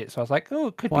budget. So I was like, oh,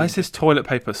 it could. Why is this toilet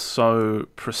paper so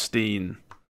pristine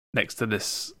next to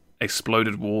this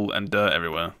exploded wall and dirt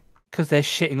everywhere? Because they're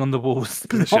shitting on the walls,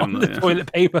 not on the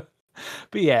toilet paper.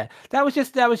 But yeah, that was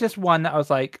just one that I was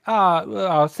like, well,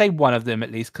 I'll say one of them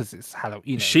at least because it's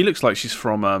Halloween. She looks like she's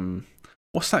from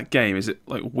what's that game? Is it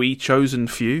like We Chosen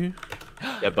Few?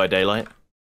 Dead by Daylight.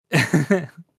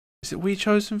 Is it We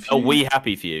Chosen Few? Oh, We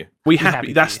Happy Few. We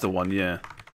Happy. That's the one. Yeah.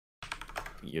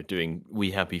 You're doing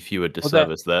We Happy Few a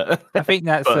disservice there. I think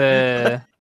that's they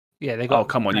got. Oh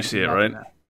come on, you see it right?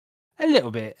 A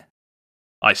little bit.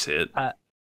 I see it.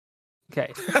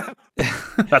 Okay.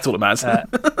 That's all that matters.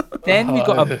 Then we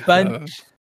got a bunch.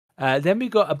 Then we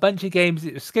got a bunch of games.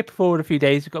 Skip forward a few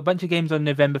days. We've got a bunch of games on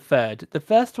November 3rd. The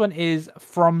first one is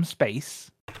From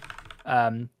Space.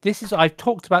 I've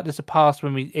talked about this in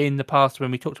the past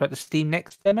when we talked about the Steam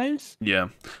Next demos. Yeah.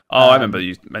 Oh, I remember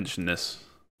you mentioned this.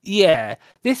 Yeah,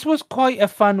 this was quite a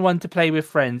fun one to play with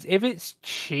friends. If it's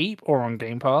cheap or on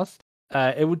Game Pass,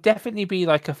 it would definitely be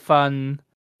like a fun.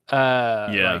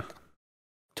 Like,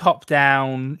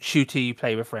 top-down shooter you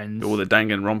play with friends. All the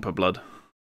Danganronpa blood.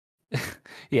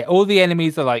 Yeah, all the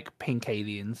enemies are like pink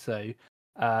aliens. So,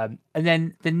 and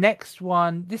then the next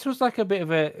one, this was like a bit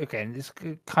of it's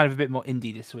kind of a bit more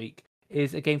indie this week,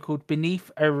 is a game called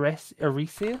Beneath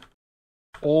Oresa,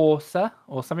 or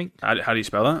something. How do you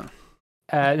spell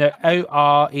that? No,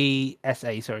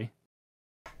 Oresa. Sorry.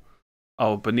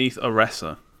 Oh, Beneath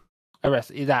Oresa.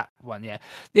 Oresa, that one. Yeah,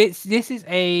 this is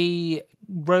a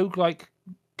roguelike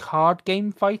card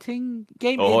game fighting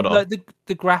game. The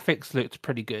graphics looked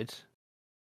pretty good.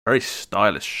 Very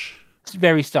stylish. It's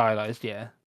very stylized, yeah.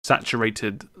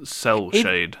 Saturated cell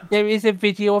shade. There is a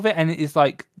video of it, and it is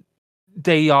like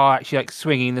they are actually like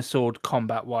swinging the sword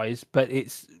combat wise, but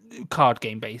it's card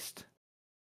game based.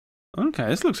 Okay,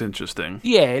 this looks interesting.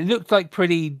 Yeah, it looked like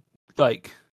pretty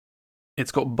like.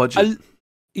 It's got budget.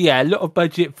 A lot of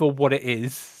budget for what it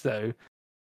is. So.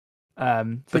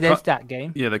 But there's that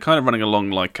game. Yeah, they're kind of running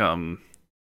along like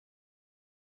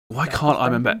why can't I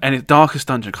remember any Darkest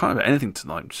Dungeon? Can't remember anything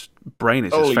tonight. Brain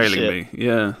is just failing me.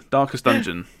 Yeah, Darkest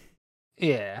Dungeon.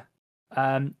 Yeah.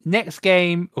 Next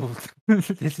game. Oh,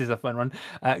 this is a fun one.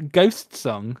 Ghost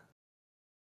Song.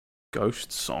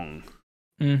 Ghost Song.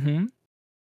 Mm-hmm.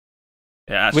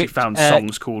 Yeah, I actually found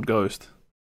songs called Ghost.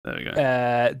 There we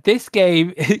go. This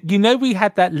game, we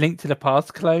had that Link to the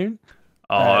Past clone.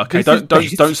 Oh, okay.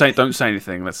 Don't say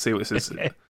anything. Let's see what this is. Okay.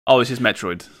 Oh, this is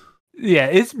Metroid. Yeah,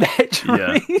 it's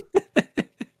Metroid. Yeah.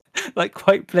 Like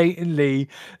quite blatantly,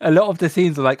 a lot of the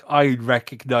scenes are like, I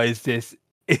recognize this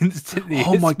instantly.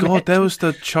 Oh my god, there was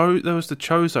the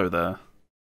Chozo there.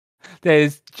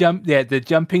 There's the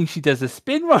jumping. She does a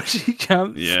spin while she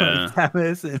jumps. Yeah,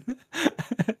 and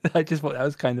I just thought that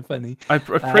was kind of funny. I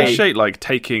appreciate like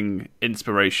taking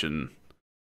inspiration,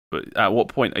 but at what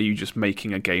point are you just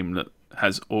making a game that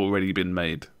has already been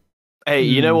made? Hey,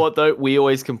 you know what though? We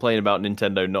always complain about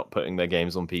Nintendo not putting their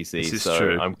games on PC. This is so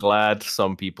true. I'm glad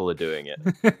some people are doing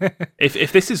it.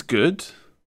 If this is good,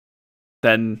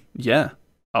 then yeah,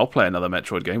 I'll play another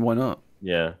Metroid game. Why not?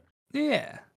 Yeah.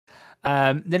 Yeah.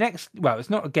 The next, it's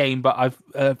not a game, but I've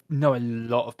know a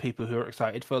lot of people who are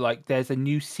excited for. Like, there's a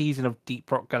new season of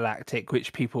Deep Rock Galactic,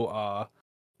 which people are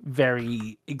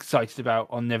very excited about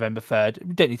on November 3rd.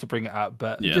 We don't need to bring it up,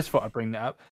 but just thought I'd bring that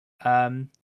up.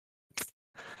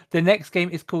 The next game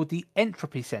is called the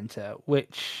Entropy Center,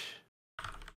 which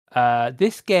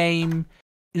this game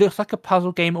looks like a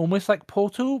puzzle game, almost like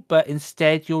Portal, but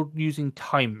instead you're using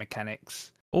time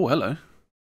mechanics. Oh, hello.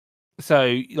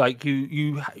 So, like,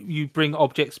 you bring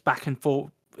objects back and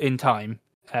forth in time,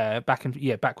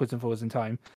 backwards and forwards in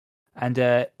time. And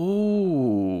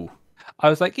ooh, I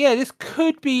was like, yeah, this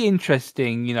could be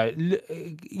interesting. You know,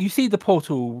 you see the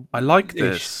Portal. I like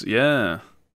this. Yeah,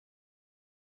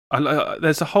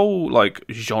 there's a whole like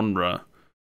genre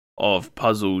of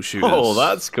puzzle shooters. Oh,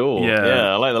 that's cool.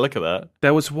 Yeah, I like the look of that.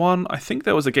 There was one. I think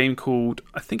there was a game called.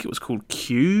 I think it was called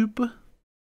Cube,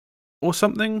 or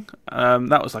something.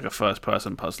 That was like a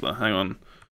first-person puzzler. Hang on,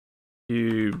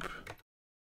 Cube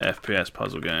FPS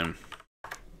puzzle game.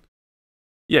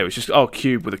 Yeah, it was just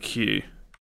Cube with a Q.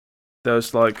 There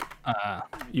was like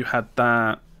you had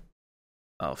that.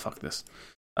 Oh fuck this!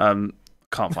 Can't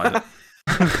find it.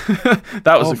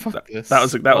 that was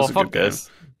a good game.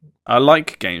 I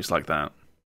like games like that.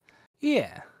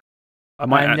 Yeah, I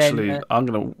might I'm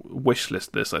gonna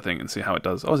wishlist this. I think and see how it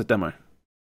does. Oh, it's a demo.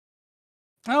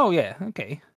 Oh yeah,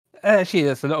 okay. Actually,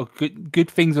 there's a lot of good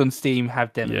things on Steam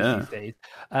have demos these days.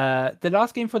 The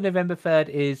last game for November 3rd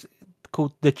is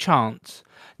called The Chant.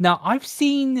 Now, I've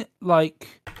seen like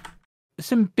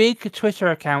some big Twitter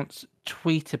accounts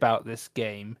tweet about this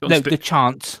game. The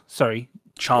Chant. Sorry,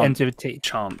 Chant.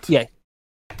 Chant. Yeah.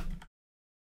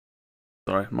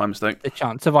 Sorry, my mistake. The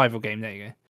Chant survival game. There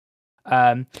you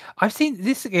go. I've seen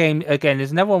this game again.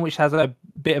 There's another one which has a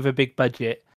bit of a big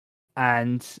budget,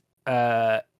 and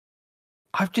I've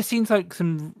just seen like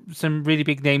some really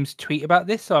big names tweet about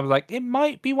this. So I was like, it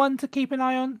might be one to keep an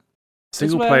eye on.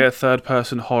 Single-player,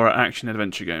 third-person horror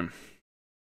action-adventure game.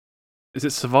 Is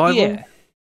it survival? Yeah.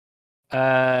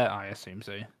 I assume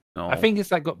so. Oh. I think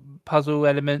it's like got puzzle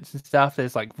elements and stuff.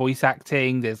 There's like voice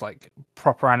acting. There's like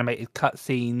proper animated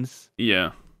cutscenes.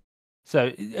 Yeah.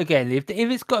 So again, if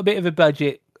it's got a bit of a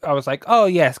budget, I was like, oh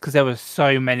yes, because there were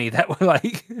so many that were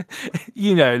like,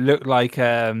 look like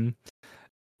early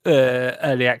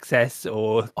access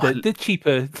or the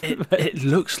cheaper. It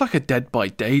looks like a Dead by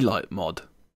Daylight mod.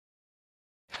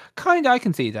 Kind of, I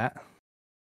can see that.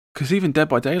 Because even Dead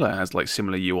by Daylight has like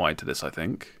similar UI to this, I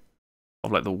think,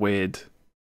 of like the weird.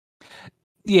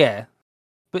 Yeah,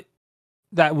 but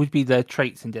that would be the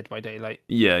traits in Dead by Daylight.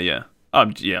 Yeah.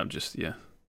 I'm just. Yeah.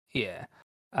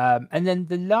 And then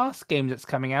the last game that's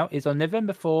coming out is on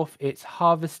November 4th. It's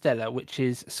Harvestella, which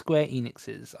is Square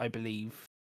Enix's, I believe.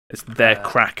 It's their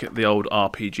crack at the old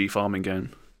RPG farming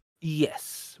game.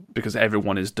 Yes. Because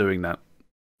everyone is doing that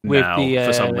with now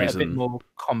for some reason. A bit more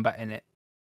combat in it.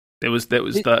 It was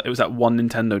that one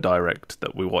Nintendo Direct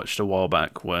that we watched a while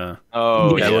back where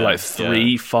there were like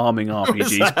 3 farming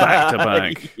RPGs back to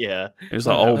back. Yeah. It was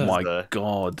like, oh my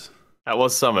god. That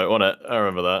was Summit, wasn't it? I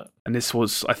remember that. And I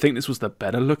think this was the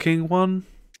better looking one.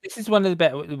 This is one of the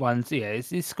better ones. Yeah, it's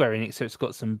Square Enix, so it's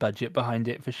got some budget behind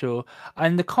it for sure.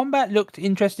 And the combat looked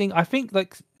interesting. I think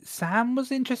like Sam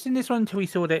was interested in this one until he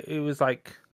saw that it was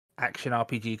like action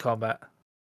RPG combat.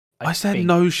 I said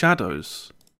no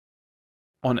shadows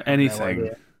on anything.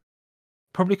 No,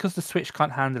 probably because the Switch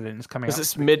can't handle it and it's coming out.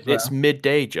 Because it's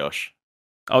midday, Josh.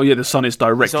 Oh yeah, the sun is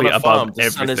directly above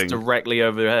everything. The sun is directly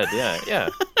over your head. Yeah.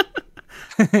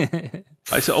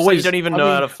 So you don't even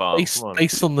know how to farm.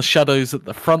 Based on the shadows at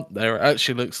the front there, it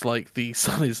actually looks like the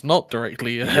sun is not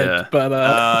directly ahead. Yeah.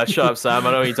 But shut up, Sam.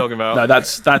 I know what you're talking about. No,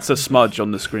 that's a smudge on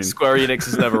the screen. Square Enix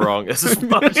is never wrong. It's a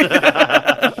smudge.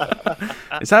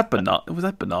 Was that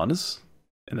bananas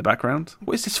in the background?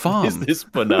 What is this farm? Is this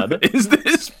banana? Well,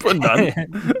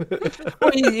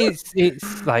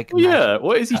 it's like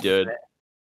what is he doing?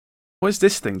 What is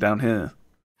this thing down here?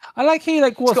 I like he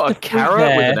like what's got a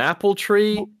carrot with an apple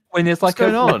tree. When there's like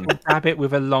a rabbit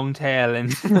with a long tail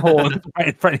and horns right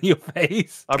in front of your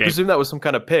face. I presume that was some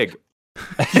kind of pig.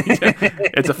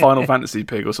 It's a Final Fantasy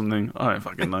pig or something. I don't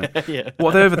fucking know. Yeah.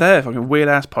 What are they over there? Fucking weird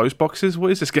ass post boxes?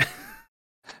 What is this game?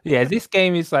 Yeah, this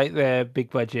game is like their big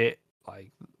budget.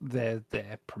 Like they're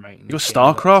promoting. You got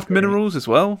StarCraft minerals as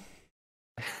well.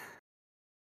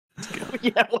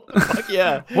 Yeah. What the fuck?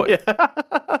 Yeah. What? Yeah.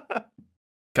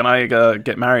 Can I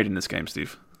get married in this game,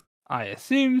 Steve? I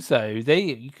assume so.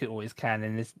 You could always can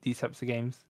in these types of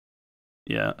games.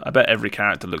 Yeah, I bet every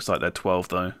character looks like they're 12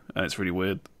 though, and it's really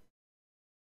weird.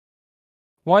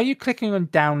 Why are you clicking on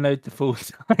download the full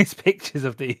size pictures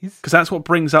of these? Because that's what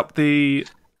brings up the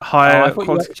higher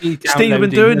quality. Steve, I've been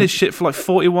doing this shit for like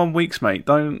 41 weeks, mate.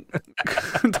 Don't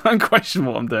question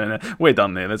what I'm doing. We're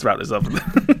done here. Let's wrap this up.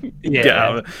 Yeah. Get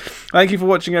out of it. Thank you for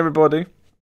watching, everybody.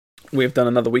 We've done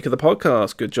another week of the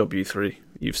podcast. Good job, you three.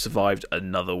 You've survived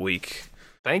another week.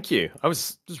 Thank you. I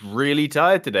was just really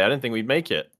tired today. I didn't think we'd make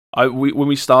it. When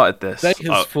we started this... Day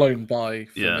has flown by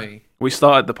for me. We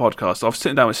started the podcast. I was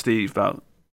sitting down with Steve about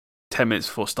 10 minutes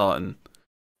before starting,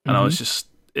 and I was just,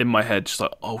 in my head, just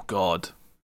like, oh God,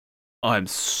 I'm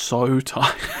so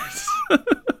tired.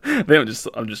 I think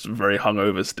I'm just very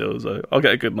hungover still, so I'll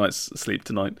get a good night's sleep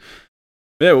tonight.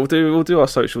 Yeah, we'll do our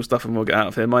social stuff and we'll get out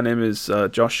of here. My name is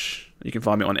Josh. You can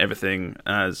find me on everything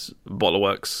as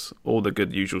Bottlerworks, all the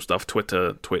good usual stuff: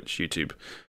 Twitter, Twitch, YouTube,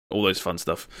 all those fun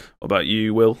stuff. What about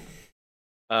you, Will?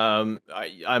 I'm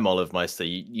Olive Meister.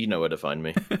 You know where to find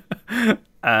me.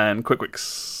 And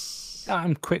Quickwix.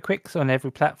 I'm Quickwix on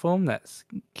every platform. That's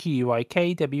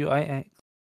QUIKWIX.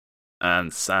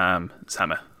 And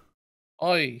Sammer.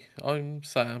 I'm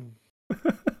Sam.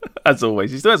 As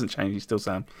always, he still hasn't changed. He's still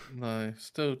Sam. No,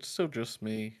 still just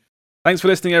me. Thanks for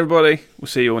listening, everybody. We'll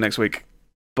see you all next week.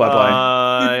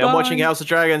 Bye-bye. I'm watching House of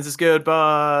Dragons. It's good.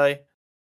 Bye.